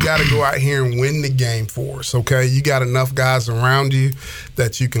think that you got to go out here and win the game for us, okay? You got enough guys around you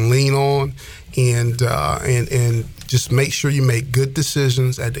that you can lean on and just make sure you make good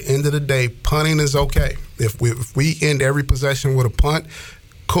decisions. At the end of the day, punting is okay. If we end every possession with a punt,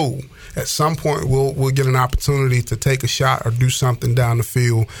 cool. At some point, we'll get an opportunity to take a shot or do something down the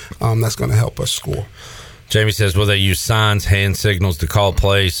field that's going to help us score. Jamie says, will they use signs, hand signals to call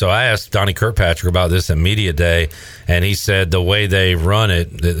plays? So I asked Donnie Kirkpatrick about this at Media Day, and he said the way they run it,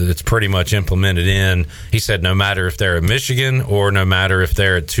 it's pretty much implemented in. He said no matter if they're at Michigan or no matter if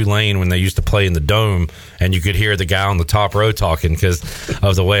they're at Tulane when they used to play in the Dome, and you could hear the guy on the top row talking because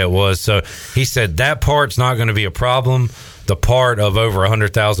of the way it was. So he said that part's not going to be a problem. The part of over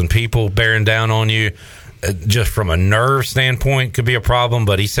 100,000 people bearing down on you, just from a nerve standpoint, could be a problem.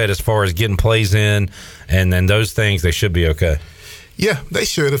 But he said as far as getting plays in and then those things, they should be okay. Yeah, they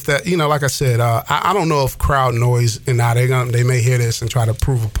should. If that, like I said, I don't know if crowd noise, and now they may hear this and try to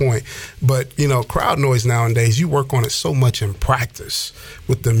prove a point, but crowd noise nowadays, you work on it so much in practice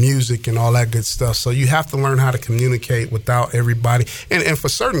with the music and all that good stuff. So you have to learn how to communicate without everybody. And for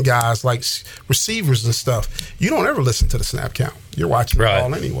certain guys like receivers and stuff, you don't ever listen to the snap count. You're watching the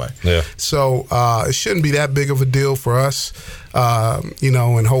ball anyway. Yeah. So it shouldn't be that big of a deal for us,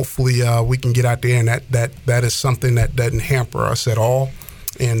 and hopefully we can get out there, and that is something that doesn't hamper us at all.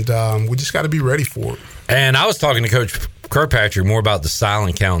 And we just got to be ready for it. And I was talking to Coach Kirkpatrick more about the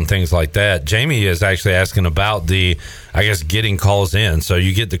silent count and things like that. Jamie is actually asking about getting calls in. So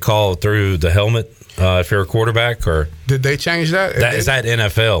you get the call through the helmet if you're a quarterback, or did they change that? Is that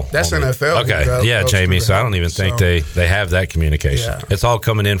NFL? That's NFL. Okay, Jamie. So I don't even think they have that communication. Yeah. It's all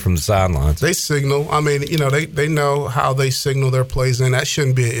coming in from the sidelines. They signal. I mean, they know how they signal their plays in. That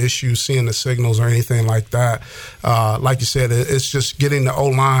shouldn't be an issue, seeing the signals or anything like that. Like you said, it's just getting the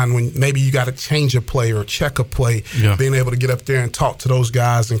O-line when maybe you got to change a play or check a play, being able to get up there and talk to those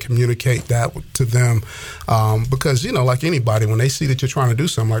guys and communicate that to them. Because, like anybody, when they see that you're trying to do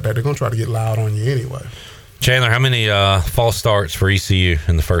something like that, they're going to try to get loud on you anyway. Chandler, how many false starts for ECU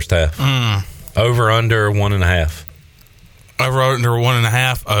in the first half? Over, under, 1.5? Over, under,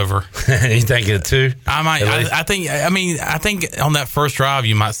 1.5, over. You thinking of 2? I think on that first drive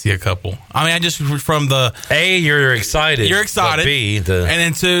you might see a couple. I just from the A, you're excited. You're excited. B, and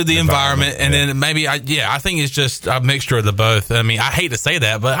then 2, the environment, and then maybe I think it's just a mixture of the both. I hate to say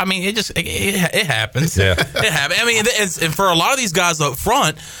that, but it happens. Yeah, it happens. And for a lot of these guys up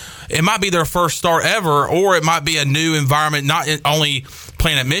front, it might be their first start ever, or it might be a new environment, not only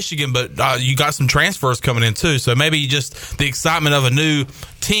playing at Michigan, but you got some transfers coming in too. So maybe just the excitement of a new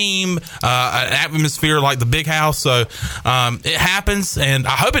team, an atmosphere like the Big House. So it happens, and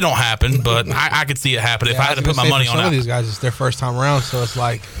I hope it don't happen, but I could see it happen if I had to put my money on it. Some of these guys, it's their first time around, so it's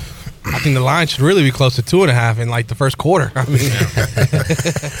like, I think the line should really be close to 2.5 in the first quarter.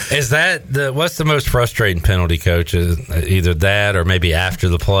 Is that what's the most frustrating penalty, Coach? Either that or maybe after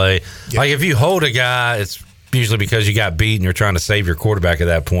the play. Yeah. If you hold a guy, it's usually because you got beat and you're trying to save your quarterback at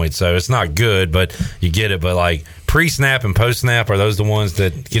that point. So it's not good, but you get it. But pre-snap and post-snap, are those the ones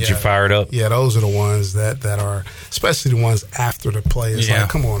that get you fired up? Yeah, those are the ones that are, especially the ones after the play. It's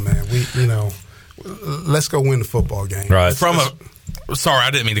come on, man. Let's go win the football game. Right. Sorry,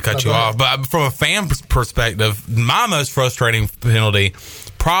 I didn't mean to cut you off, but from a fan perspective, my most frustrating penalty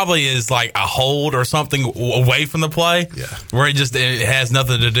probably is a hold or something away from the play, where it has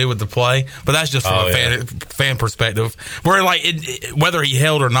nothing to do with the play. But that's just from a fan perspective, where whether he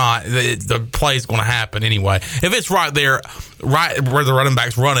held or not, the play is going to happen anyway. If it's right there, right where the running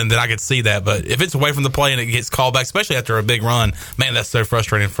back's running, then I could see that. But if it's away from the play and it gets called back, especially after a big run, man, that's so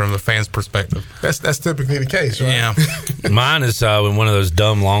frustrating from a fan's perspective. That's typically the case, right? Yeah. Mine is when one of those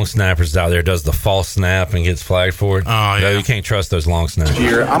dumb long snappers out there does the false snap and gets flagged for it. Oh, yeah. You can't trust those long snappers.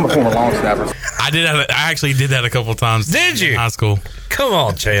 I'm a former long snapper. I actually did that a couple of times. Did you? In high school. Come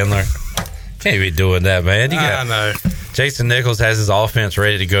on, Chandler. Can't be doing that, man. I know. Jason Nichols has his offense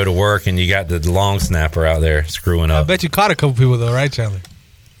ready to go to work, and you got the long snapper out there screwing up. I bet you caught a couple people, though, right, Chandler?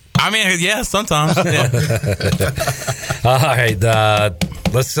 Yeah, sometimes. Yeah. All right,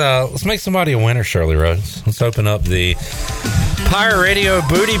 let's make somebody a winner, Shirley Rhodes. Let's open up the Pirate Radio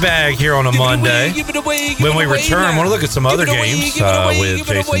booty bag here on a Monday. When we return, I want to look at some other games with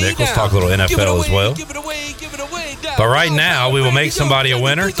Jason Nichols, talk a little NFL as well. But right now, we will make somebody a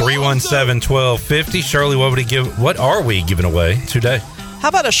winner. 317-1250. Shirley, what are we giving away today? How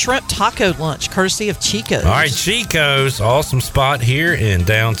about a shrimp taco lunch, courtesy of Chico's? All right, Chico's, awesome spot here in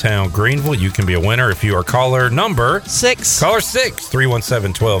downtown Greenville. You can be a winner if you are caller number 6. Caller 6,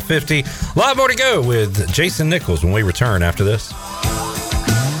 317-1250. A lot more to go with Jason Nichols when we return after this.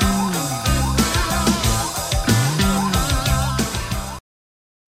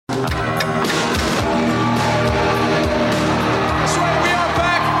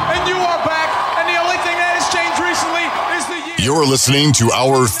 You're listening to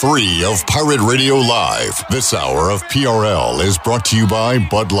Hour 3 of Pirate Radio Live. This hour of PRL is brought to you by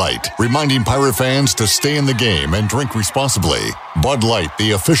Bud Light, reminding Pirate fans to stay in the game and drink responsibly. Bud Light,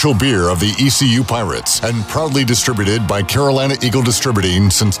 the official beer of the ECU Pirates, and proudly distributed by Carolina Eagle Distributing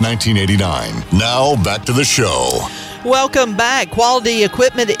since 1989. Now, back to the show. Welcome back. Quality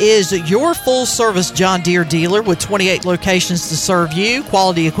Equipment is your full-service John Deere dealer with 28 locations to serve you.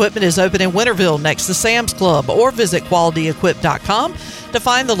 Quality Equipment is open in Winterville next to Sam's Club, or visit qualityequip.com to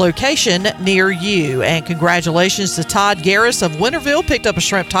find the location near you. And congratulations to Todd Garrett of Winterville, picked up a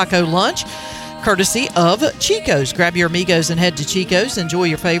shrimp taco lunch courtesy of Chico's. Grab your amigos and head to Chico's. Enjoy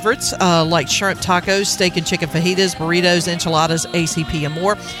your favorites like shrimp tacos, steak and chicken fajitas, burritos, enchiladas, ACP, and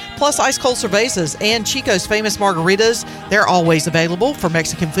more. Plus ice-cold cervezas and Chico's famous margaritas. They're always available for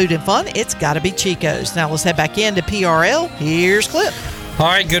Mexican food and fun. It's got to be Chico's. Now let's head back into PRL. Here's Clip. All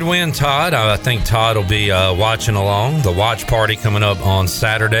right, good win, Todd. I think Todd will be watching along. The watch party coming up on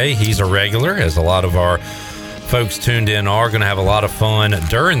Saturday. He's a regular, as a lot of our folks tuned in are going to have a lot of fun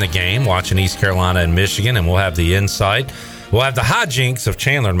during the game watching East Carolina and Michigan, and we'll have the insight. We'll have the hijinks of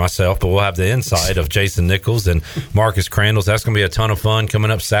Chandler and myself, but we'll have the insight of Jason Nichols and Marcus Crandall. That's going to be a ton of fun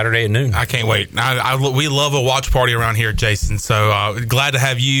coming up Saturday at noon. I can't wait. We love a watch party around here, Jason. So glad to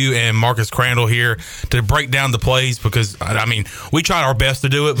have you and Marcus Crandall here to break down the plays because, I mean, we tried our best to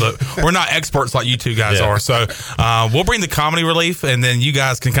do it, but we're not experts like you two guys are. So we'll bring the comedy relief, and then you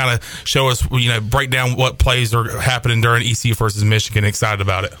guys can kind of show us, break down what plays are happening during ECU versus Michigan. Excited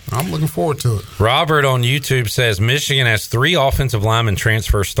about it. I'm looking forward to it. Robert on YouTube says Michigan has 3 offensive linemen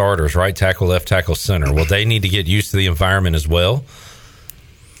transfer starters, right tackle, left tackle, center. Well, they need to get used to the environment as well.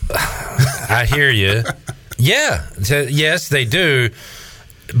 I hear you. Yeah. Yes, they do.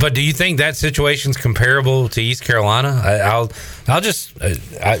 But do you think that situation's comparable to East Carolina?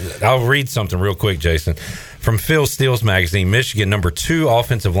 I'll read something real quick, Jason. From Phil Steele's magazine, Michigan, number 2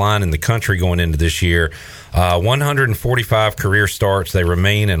 offensive line in the country going into this year. 145 career starts. They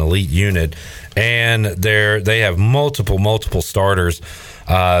remain an elite unit, and they have multiple starters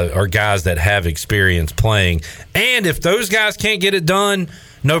or guys that have experience playing. And if those guys can't get it done,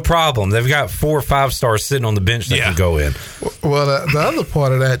 no problem. They've got 4 or 5 stars sitting on the bench that can go in. Well, the other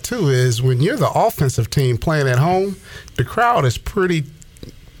part of that too is when you're the offensive team playing at home, the crowd is pretty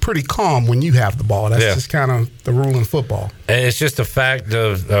calm when you have the ball. That's just kind of the rule in football. It's just a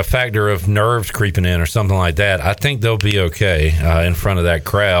factor of nerves creeping in or something like that. I think they'll be okay in front of that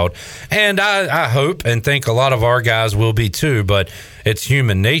crowd. And I hope and think a lot of our guys will be too, but it's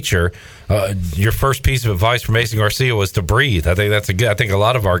human nature. Your first piece of advice from Mason Garcia was to breathe. I think that's I think a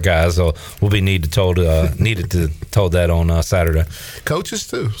lot of our guys will be needed to told that on Saturday. Coaches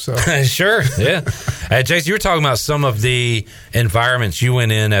too. So sure, yeah. Jason, you were talking about some of the environments you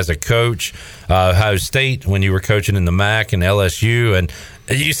went in as a coach, Ohio State when you were coaching in the MAC and LSU, and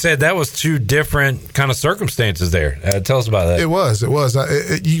you said that was 2 different kind of circumstances there. Tell us about that. It was.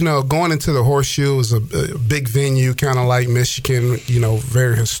 Going into the Horseshoe was a big venue, kind of like Michigan,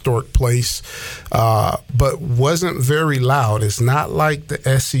 very historic place, but wasn't very loud. It's not like the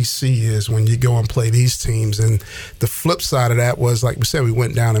SEC is when you go and play these teams. And the flip side of that was, like we said, we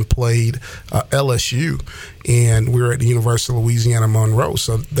went down and played LSU, and we were at the University of Louisiana Monroe,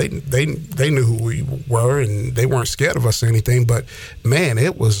 so they knew who we were, and they weren't scared of us or anything. But man,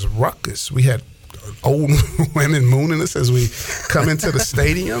 it was ruckus. We had old women mooning us as we come into the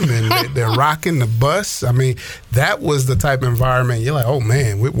stadium, and they're rocking the bus. I mean, that was the type of environment you're like, oh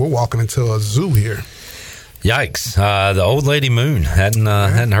man, we're walking into a zoo here. Yikes! The old lady moon hadn't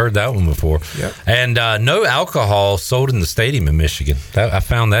heard that one before. Yep. And no alcohol sold in the stadium in Michigan. I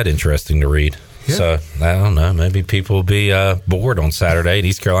found that interesting to read. Yeah. So I don't know. Maybe people will be bored on Saturday, and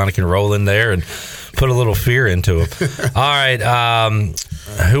East Carolina can roll in there and put a little fear into them. All right.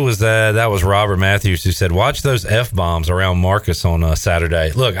 Who was that? That was Robert Matthews who said, watch those F-bombs around Marcus on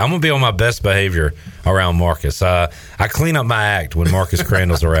Saturday. Look, I'm going to be on my best behavior around Marcus. I clean up my act when Marcus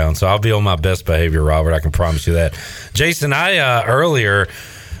Crandall's around, so I'll be on my best behavior, Robert. I can promise you that. Jason, I earlier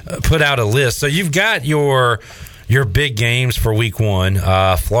put out a list. So you've got your big games for week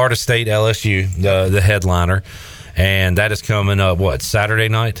 1, Florida State, LSU, the headliner. And that is coming up, Saturday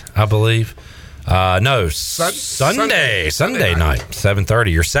night, I believe? No, Sunday night,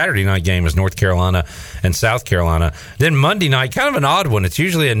 7:30. Your Saturday night game is North Carolina and South Carolina. Then Monday night, kind of an odd one. It's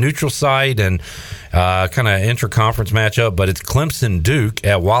usually a neutral site and kind of inter-conference matchup, but it's Clemson-Duke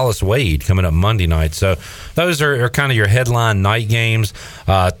at Wallace Wade coming up Monday night. So those are kind of your headline night games.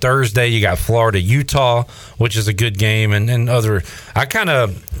 Thursday, you got Florida-Utah, which is a good game, and other. I kind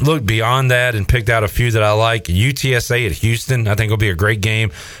of looked beyond that and picked out a few that I like. UTSA at Houston, I think will be a great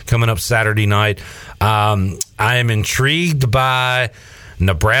game coming up Saturday night. I am intrigued by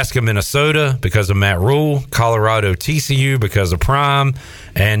Nebraska, Minnesota because of Matt Rule, Colorado, TCU because of Prime,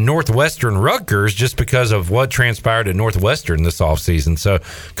 and Northwestern, Rutgers just because of what transpired at Northwestern this offseason. So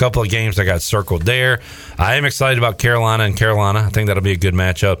a couple of games I got circled there. I am excited about Carolina and Carolina. I think that'll be a good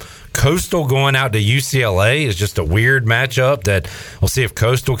matchup. Coastal going out to UCLA is just a weird matchup that we'll see if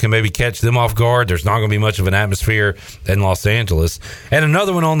Coastal can maybe catch them off guard. There's not going to be much of an atmosphere in Los Angeles. And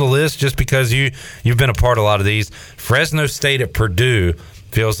another one on the list, just because you've been a part of a lot of these, Fresno State at Purdue.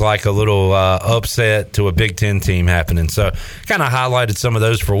 feels like a little upset to a Big Ten team happening. So kind of highlighted some of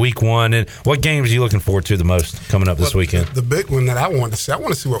those for week one. And what games are you looking forward to the most coming up this weekend? The big one that I want to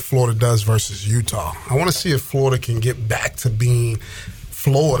see what Florida does versus Utah. I want to see if Florida can get back to being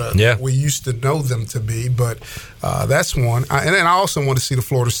Florida we used to know them to be. But that's one. And then I also want to see the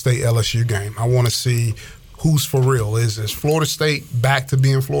Florida State LSU game. I want to see who's for real. Is Florida State back to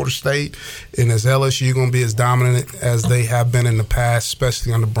being Florida State? And is LSU going to be as dominant as they have been in the past,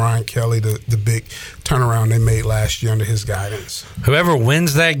 especially under Brian Kelly, the big turnaround they made last year under his guidance? Whoever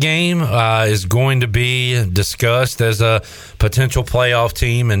wins that game is going to be discussed as a potential playoff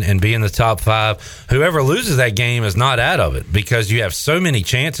team and be in the top 5. Whoever loses that game is not out of it because you have so many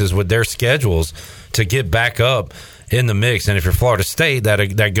chances with their schedules to get back up in the mix. And if you're Florida State,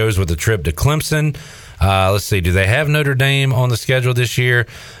 that goes with a trip to Clemson. Let's see. Do they have Notre Dame on the schedule this year?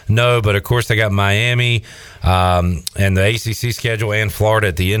 No, but of course they got Miami and the ACC schedule and Florida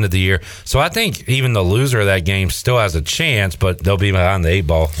at the end of the year. So I think even the loser of that game still has a chance, but they'll be behind the 8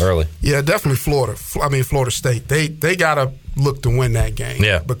 ball early. Yeah, definitely Florida. Florida State. They got to look to win that game.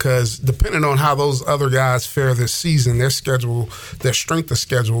 Yeah. Because depending on how those other guys fare this season, their schedule, their strength of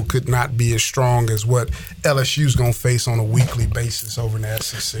schedule could not be as strong as what LSU's going to face on a weekly basis over in the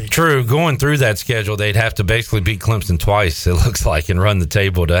SEC. True. Going through that schedule, they'd have to basically beat Clemson twice, it looks like, and run the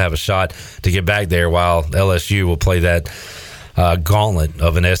table to have a shot to get back there, while LSU will play that gauntlet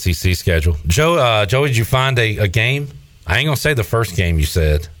of an SEC schedule. Joey, did you find a game? I ain't going to say the first game you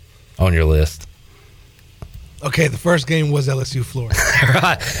said on your list. Okay, the first game was LSU Florida.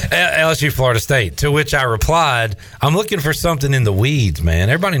 Right. LSU Florida State, to which I replied, I'm looking for something in the weeds, man.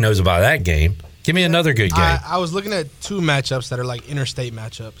 Everybody knows about that game. Give me another good game. I was looking at 2 matchups that are like interstate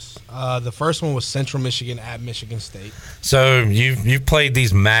matchups. The first one was Central Michigan at Michigan State. So you've played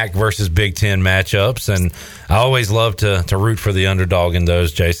these MAC versus Big Ten matchups, and I always love to root for the underdog in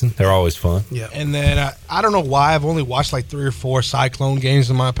those, Jason. They're always fun. Yeah. And then I don't know why I've only watched like 3 or 4 Cyclone games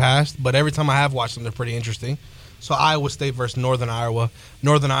in my past, but every time I have watched them, they're pretty interesting. So Iowa State versus Northern Iowa.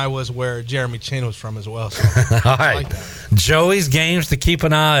 Northern Iowa is where Jeremy Chin was from as well. So all right. Joey's games to keep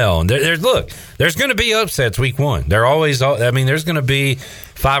an eye on. There's going to be upsets week one. There's going to be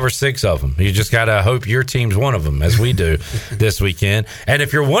 5 or 6 of them. You just got to hope your team's one of them, as we do this weekend. And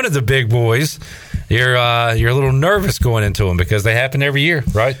if you're one of the big boys, you're a little nervous going into them because they happen every year,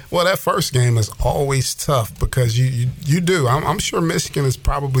 right? Well, that first game is always tough because you do. I'm sure Michigan is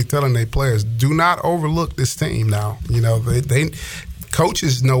probably telling their players, do not overlook this team now. You know, they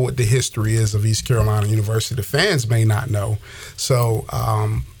coaches know what the history is of East Carolina University. The fans may not know. So,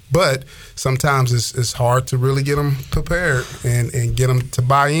 but sometimes it's hard to really get them prepared and get them to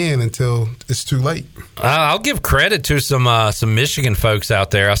buy in until it's too late. I'll give credit to some Michigan folks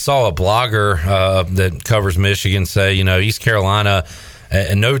out there. I saw a blogger that covers Michigan say, East Carolina,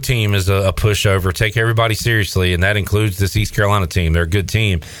 and no team is a pushover. Take everybody seriously, and that includes this East Carolina team. They're a good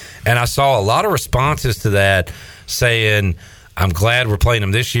team. And I saw a lot of responses to that saying, I'm glad we're playing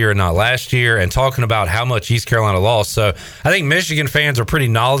them this year and not last year, and talking about how much East Carolina lost. So I think Michigan fans are pretty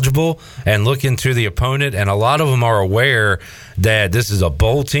knowledgeable and look into the opponent, and a lot of them are aware that this is a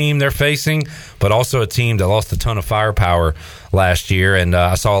bowl team they're facing, but also a team that lost a ton of firepower last year. And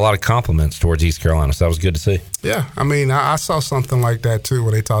I saw a lot of compliments towards East Carolina, so that was good to see. Yeah, I saw something like that too,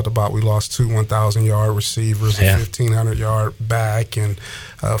 where they talked about we lost 2 1,000-yard receivers, a 1,500-yard back, and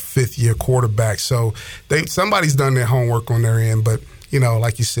a fifth-year quarterback. So somebody's done their homework on their end, but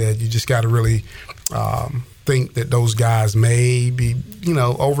like you said, you just got to really think that those guys may be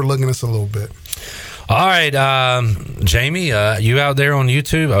overlooking us a little bit. All right, Jamie, you out there on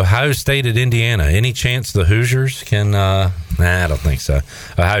YouTube? Ohio State at Indiana. Any chance the Hoosiers can? Nah, I don't think so.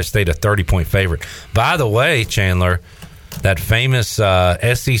 Ohio State a 30-point favorite. By the way, Chandler, that famous SEC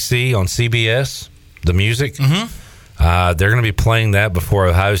on CBS, the music. Mm-hmm. They're going to be playing that before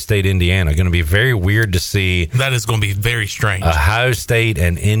Ohio State, Indiana. Going to be very weird to see. That is going to be very strange. Ohio State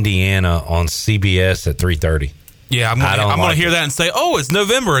and Indiana on CBS at 3:30. Yeah, I'm going to hear that and say, oh, it's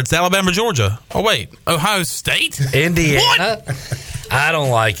November. It's Alabama, Georgia. Oh, wait, Ohio State? Indiana? What? I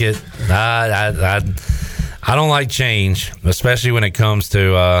don't like it. I don't like change, especially when it comes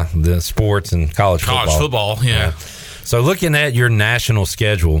to the sports and college football. College football, yeah. So looking at your national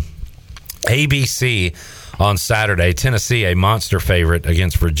schedule, ABC on Saturday, Tennessee, a monster favorite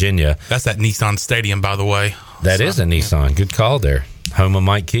against Virginia. That's at Nissan Stadium, by the way. That is a Nissan. Good call there. Home of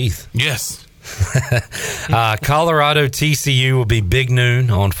Mike Keith. Yes. Colorado TCU will be big noon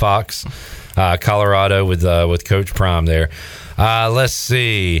on Fox. Colorado with Coach Prime there. Let's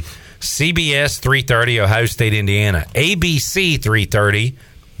see. CBS 3:30, Ohio State, Indiana. ABC 3:30,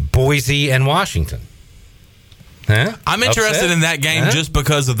 Boise and Washington. Huh? I'm interested in that game just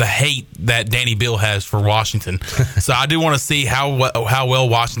because of the hate that Danny Bill has for Washington. So I do want to see how well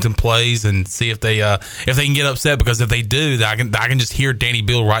Washington plays and see if they can get upset, because if they do, I can just hear Danny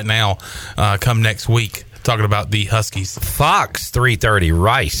Bill right now come next week talking about the Huskies. Fox 3:30,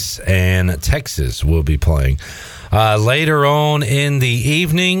 Rice and Texas will be playing. Later on in the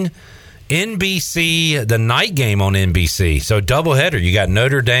evening, NBC, the night game on NBC. So doubleheader. You got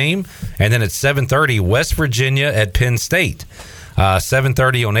Notre Dame, and then at 7:30, West Virginia at Penn State.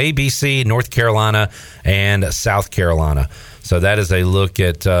 7:30 on ABC, North Carolina and South Carolina. So that is a look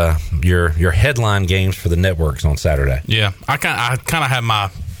at your headline games for the networks on Saturday. Yeah, I kind of have my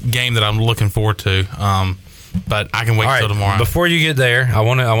game that I'm looking forward to, but I can wait till tomorrow. Before you get there, I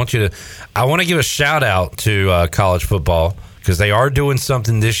want to give a shout out to college football, because they are doing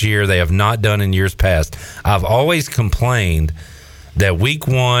something this year they have not done in years past. I've always complained that week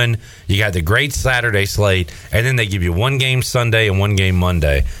one, you got the great Saturday slate, and then they give you one game Sunday and one game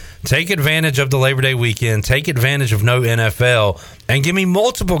Monday. Take advantage of the Labor Day weekend. Take advantage of no NFL, and give me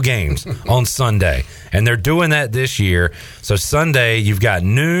multiple games on Sunday. And they're doing that this year. So Sunday, you've got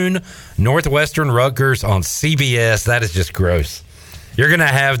noon, Northwestern Rutgers on CBS. That is just gross. You're going to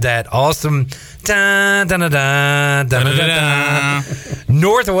have that awesome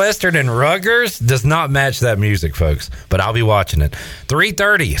Northwestern and Rutgers does not match that music, folks, but I'll be watching it.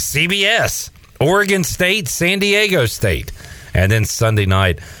 3:30, CBS, Oregon State, San Diego State, and then Sunday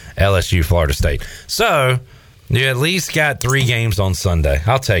night, LSU, Florida State. So you at least got 3 games on Sunday.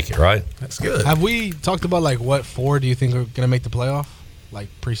 I'll take it, right? That's good. Have we talked about what 4 do you think are going to make the playoff? Like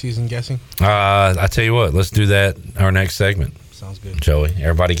preseason guessing? I tell you what, let's do that our next segment. Sounds good. Joey,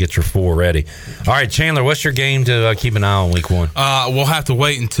 everybody get your 4 ready. All right, Chandler, what's your game to keep an eye on week one? We'll have to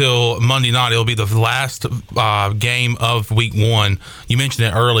wait until Monday night. It'll be the last game of week one. You mentioned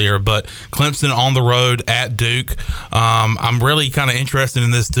it earlier, but Clemson on the road at Duke. I'm really kind of interested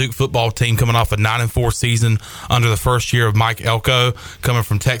in this Duke football team coming off a 9-4 season under the first year of Mike Elko, coming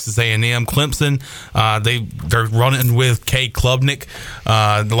from Texas A&M. Clemson, they're running with Cade Klubnik.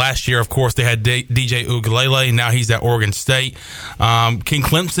 The last year, of course, they had DJ Uiagalelei. Now he's at Oregon State. Can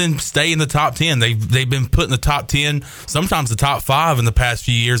Clemson stay in the top 10? They've been put in the top 10, sometimes the top 5 in the past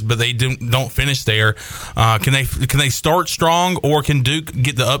few years, but they don't finish there. Can they start strong, or can Duke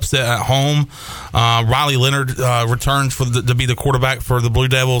get the upset at home? Riley Leonard returns to be the quarterback for the Blue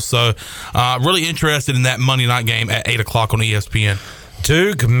Devils. So really interested in that Monday night game at 8 o'clock on ESPN.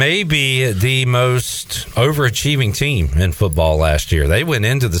 Duke may be the most overachieving team in football last year. They went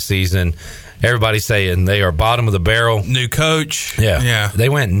into the season, everybody's saying they are bottom of the barrel. New coach. Yeah. They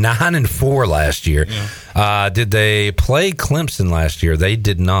went 9-4 last year. Yeah. Did they play Clemson last year? They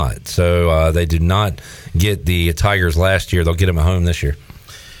did not. So they did not get the Tigers last year. They'll get them at home this year.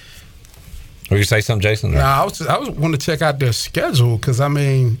 Were you say something, Jason? I was wanting to check out their schedule, because I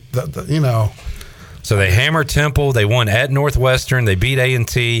mean, So they hammered Temple. They won at Northwestern. They beat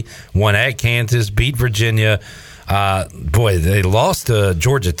A&T. Won at Kansas. Beat Virginia. They lost to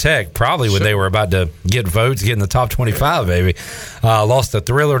Georgia Tech probably when they were about to get votes, get in the top 25, maybe. Lost a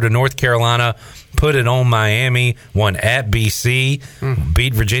thriller to North Carolina. Put it on Miami. Won at BC.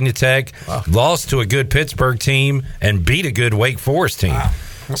 Beat Virginia Tech. Wow. Lost to a good Pittsburgh team and beat a good Wake Forest team. Wow.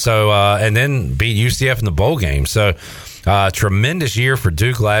 So and then beat UCF in the bowl game. So tremendous year for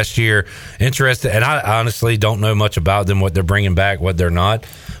Duke last year. Interested, and I honestly don't know much about them, what they're bringing back, what they're not.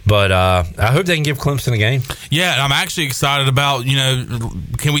 But I hope they can give Clemson a game. Yeah, and I'm actually excited about,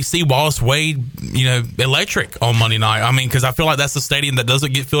 can we see Wallace Wade, electric on Monday night? I mean, because I feel like that's a stadium that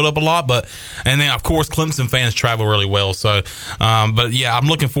doesn't get filled up a lot. And then, of course, Clemson fans travel really well. So, but yeah, I'm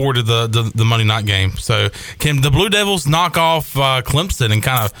looking forward to the Monday night game. So, can the Blue Devils knock off Clemson and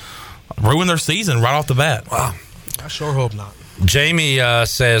kind of ruin their season right off the bat? Wow. I sure hope not. Jamie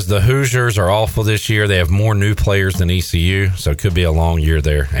says the Hoosiers are awful this year. They have more new players than ECU, so it could be a long year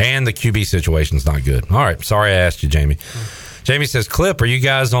there. And the QB situation's not good. All right, sorry I asked you, Jamie. Jamie says, Clip, are you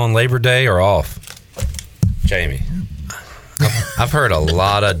guys on Labor Day or off? Jamie, I've heard a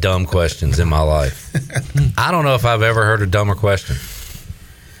lot of dumb questions in my life. I don't know if I've ever heard a dumber question.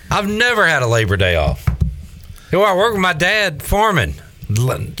 I've never had a Labor Day off. I work with my dad farming. You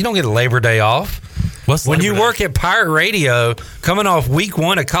don't get a Labor Day off. When you work at Pirate Radio, coming off week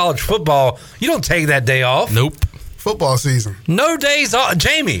one of college football, you don't take that day off. Nope. Football season. No days off.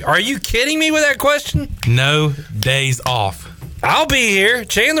 Jamie, are you kidding me with that question? No days off. I'll be here.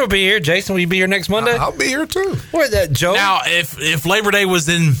 Chandler will be here. Jason, will you be here next Monday? I'll be here too. Where's that, Joe? Now, if Labor Day was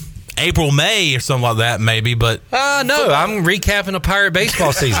in April, May, or something like that, maybe, but no, I'm recapping a Pirate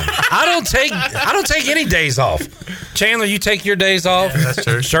baseball season. I don't take any days off. Chandler, you take your days off. Yeah, that's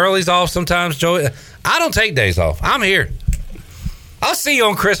true. Shirley's off sometimes. Joey, I don't take days off. I'm here. I'll see you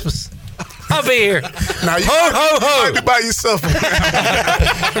on Christmas. I'll be here. Now you might be by yourself. You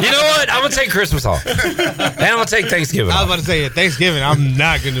know what? I'm gonna take Christmas off, and I'm gonna take Thanksgiving. I was about to say Thanksgiving. I'm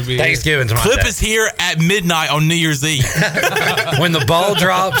not gonna be. Thanksgiving's my Clip day. is here at midnight on New Year's Eve. When the ball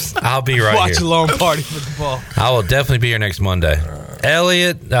drops, I'll be right Watch here. a long party for the ball. I will definitely be here next Monday.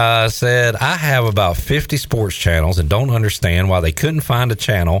 Elliot said, I have about 50 sports channels and don't understand why they couldn't find a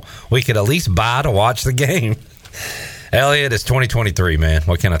channel we could at least buy to watch the game. Elliot, it's 2023, man.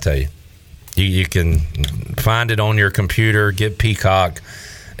 What can I tell you? You can find it on your computer, get Peacock.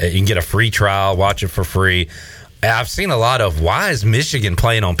 You can get a free trial, watch it for free. I've seen a lot of, why is Michigan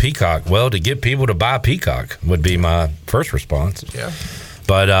playing on Peacock? Well, to get people to buy Peacock would be my first response. Yeah.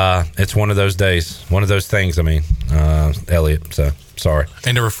 But it's one of those days, one of those things, Elliot, so sorry.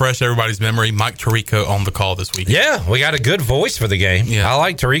 And to refresh everybody's memory, Mike Tirico on the call this week. Yeah, we got a good voice for the game. Yeah. I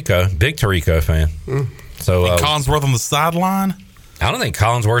like Tirico, big Tirico fan. So Collinsworth on the sideline? I don't think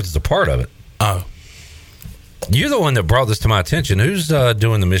Collinsworth is a part of it. Oh. You're the one that brought this to my attention. Who's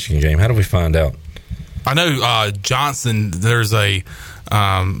doing the Michigan game? How do we find out? I know Johnson, there's a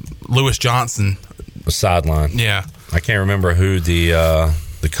Lewis Johnson. The sideline. Yeah. I can't remember who the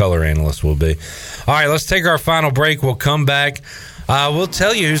color analyst will be. All right, let's take our final break. We'll come back. We'll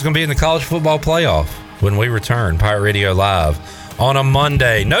tell you who's going to be in the college football playoff when we return. Pirate Radio Live on a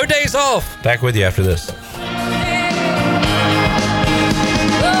Monday. No days off. Back with you after this.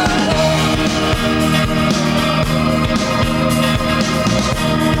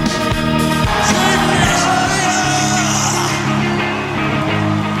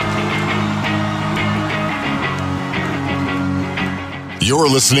 You're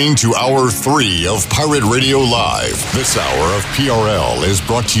listening to Hour 3 of Pirate Radio Live. This hour of PRL is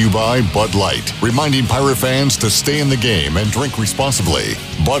brought to you by Bud Light, reminding Pirate fans to stay in the game and drink responsibly.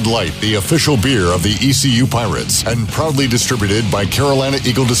 Bud Light, the official beer of the ECU Pirates, and proudly distributed by Carolina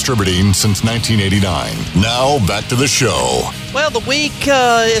Eagle Distributing since 1989. Now, back to the show. Well, the week,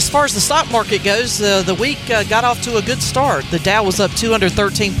 as far as the stock market goes, the week got off to a good start. The Dow was up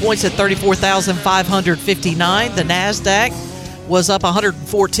 213 points at 34,559. The NASDAQ was up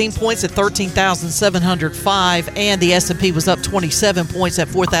 114 points at 13,705, and the S&P was up 27 points at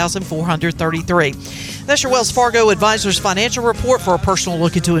 4,433. That's your Wells Fargo Advisors financial report. For a personal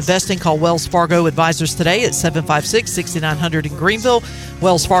look into investing, call Wells Fargo Advisors today at 756-6900 in Greenville.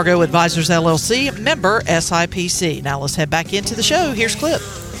 Wells Fargo Advisors, LLC, member SIPC. Now let's head back into the show. Here's Clip.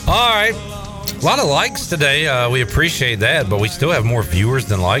 All right. A lot of likes today. We appreciate that, but we still have more viewers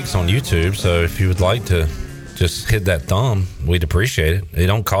than likes on YouTube, so if you would like to just hit that thumb, we'd appreciate it. It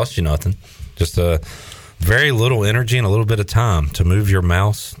don't cost you nothing. Just very little energy and a little bit of time to move your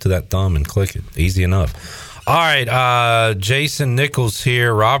mouse to that thumb and click it. Easy enough. All right, Jason Nichols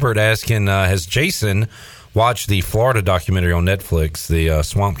here. Robert asking, has Jason watched the Florida documentary on Netflix, the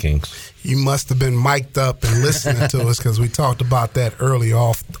Swamp Kings? You must have been mic'd up and listening to us because we talked about that early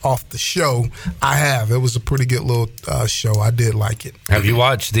off the show. I have. It was a pretty good little show. I did like it. Have you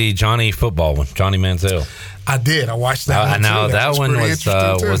watched the Johnny football one, Johnny Manziel? I did. I watched that one. Now that one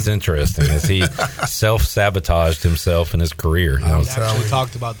was interesting as he self-sabotaged himself in his career. We actually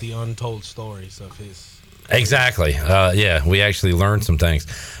talked about the untold stories of his. Exactly. Yeah, we actually learned some things.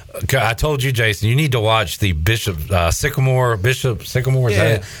 I told you, Jason, you need to watch the Bishop Sycamore.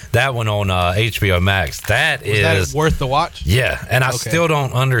 Yeah. That one on HBO Max. That is worth the watch? Yeah, and I still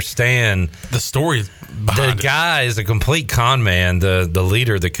don't understand the story. The guy is a complete con man. The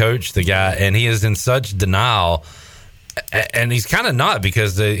leader, the coach, the guy, and he is in such denial. And he's kind of not,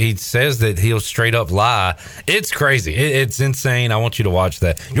 because he says that he'll straight up lie. It's crazy. It's insane. I want you to watch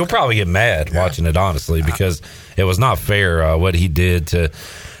that. You'll probably get mad watching it, honestly, because it was not fair what he did to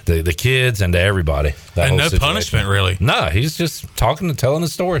the kids and to everybody. And no punishment, really. No, he's just telling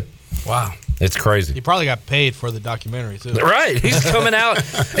his story. Wow. It's crazy. He probably got paid for the documentary, too. Right. He's coming out.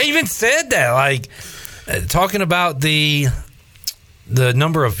 He even said that, like, talking about the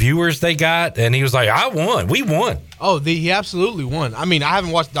number of viewers they got, and he was like, I won. We won. Oh, he absolutely won. I mean, I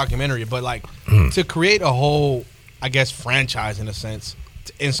haven't watched the documentary, but, like, to create a whole, I guess, franchise, in a sense,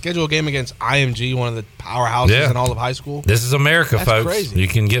 and schedule a game against IMG, one of the powerhouses in all of high school. This is America, That's folks. Crazy. You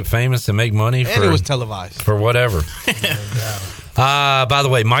can get famous and make money. And it was televised. For whatever. By the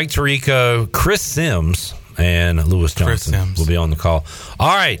way, Mike Tirico, Chris Sims, and Lewis Johnson will be on the call.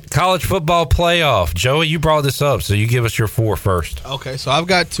 All right, college football playoff. Joey, you brought this up, so you give us your 4 first. Okay, so I've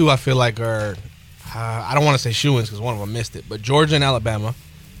got 2 I feel like are, I don't want to say shoo-ins because one of them missed it, but Georgia and Alabama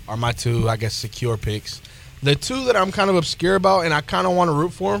are my 2, I guess, secure picks. The 2 that I'm kind of obscure about and I kind of want to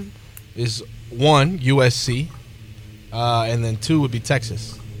root for them is 1, USC, and then 2 would be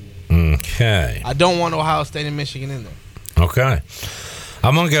Texas. Okay. I don't want Ohio State and Michigan in there. Okay.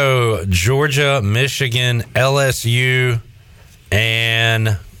 I'm going to go Georgia, Michigan, LSU,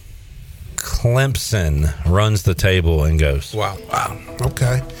 and Clemson runs the table and goes. Wow.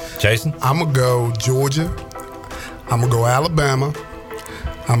 Okay. Jason? I'm going to go Georgia. I'm going to go Alabama.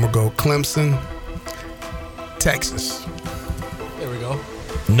 I'm going to go Clemson, Texas. There we go.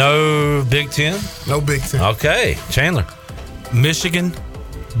 No Big Ten? No Big Ten. Okay. Chandler? Michigan,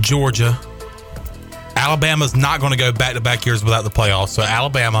 Georgia. Alabama's not going to go back-to-back years without the playoffs. So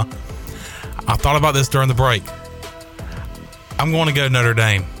Alabama. I thought about this during the break. I'm going to go Notre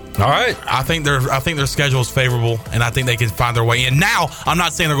Dame. All right. I think their schedule is favorable, and I think they can find their way in. Now, I'm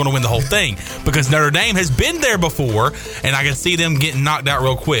not saying they're going to win the whole thing because Notre Dame has been there before, and I can see them getting knocked out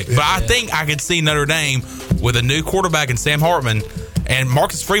real quick. But I think I could see Notre Dame with a new quarterback in Sam Hartman and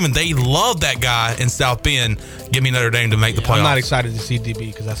Marcus Freeman. They love that guy in South Bend. Give me Notre Dame to make the playoffs. I'm not excited to see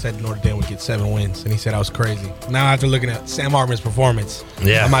DB because I said Notre Dame would get 7 wins, and he said I was crazy. Now after looking at Sam Hartman's performance,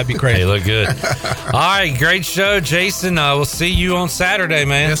 I might be crazy. They look good. All right, great show, Jason. We'll see you on Saturday,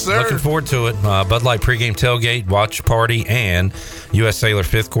 man. Yes, sir. Looking forward to it. Bud Light pregame tailgate, watch party, and U.S. Sailor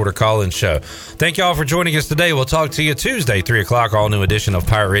 5th quarter call-in show. Thank you all for joining us today. We'll talk to you Tuesday, 3 o'clock, all-new edition of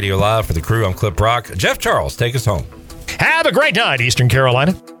Pirate Radio Live. For the crew, I'm Clip Rock. Jeff Charles, take us home. Have a great night, Eastern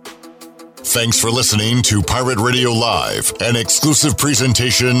Carolina. Thanks for listening to Pirate Radio Live, an exclusive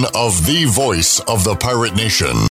presentation of the voice of the Pirate Nation.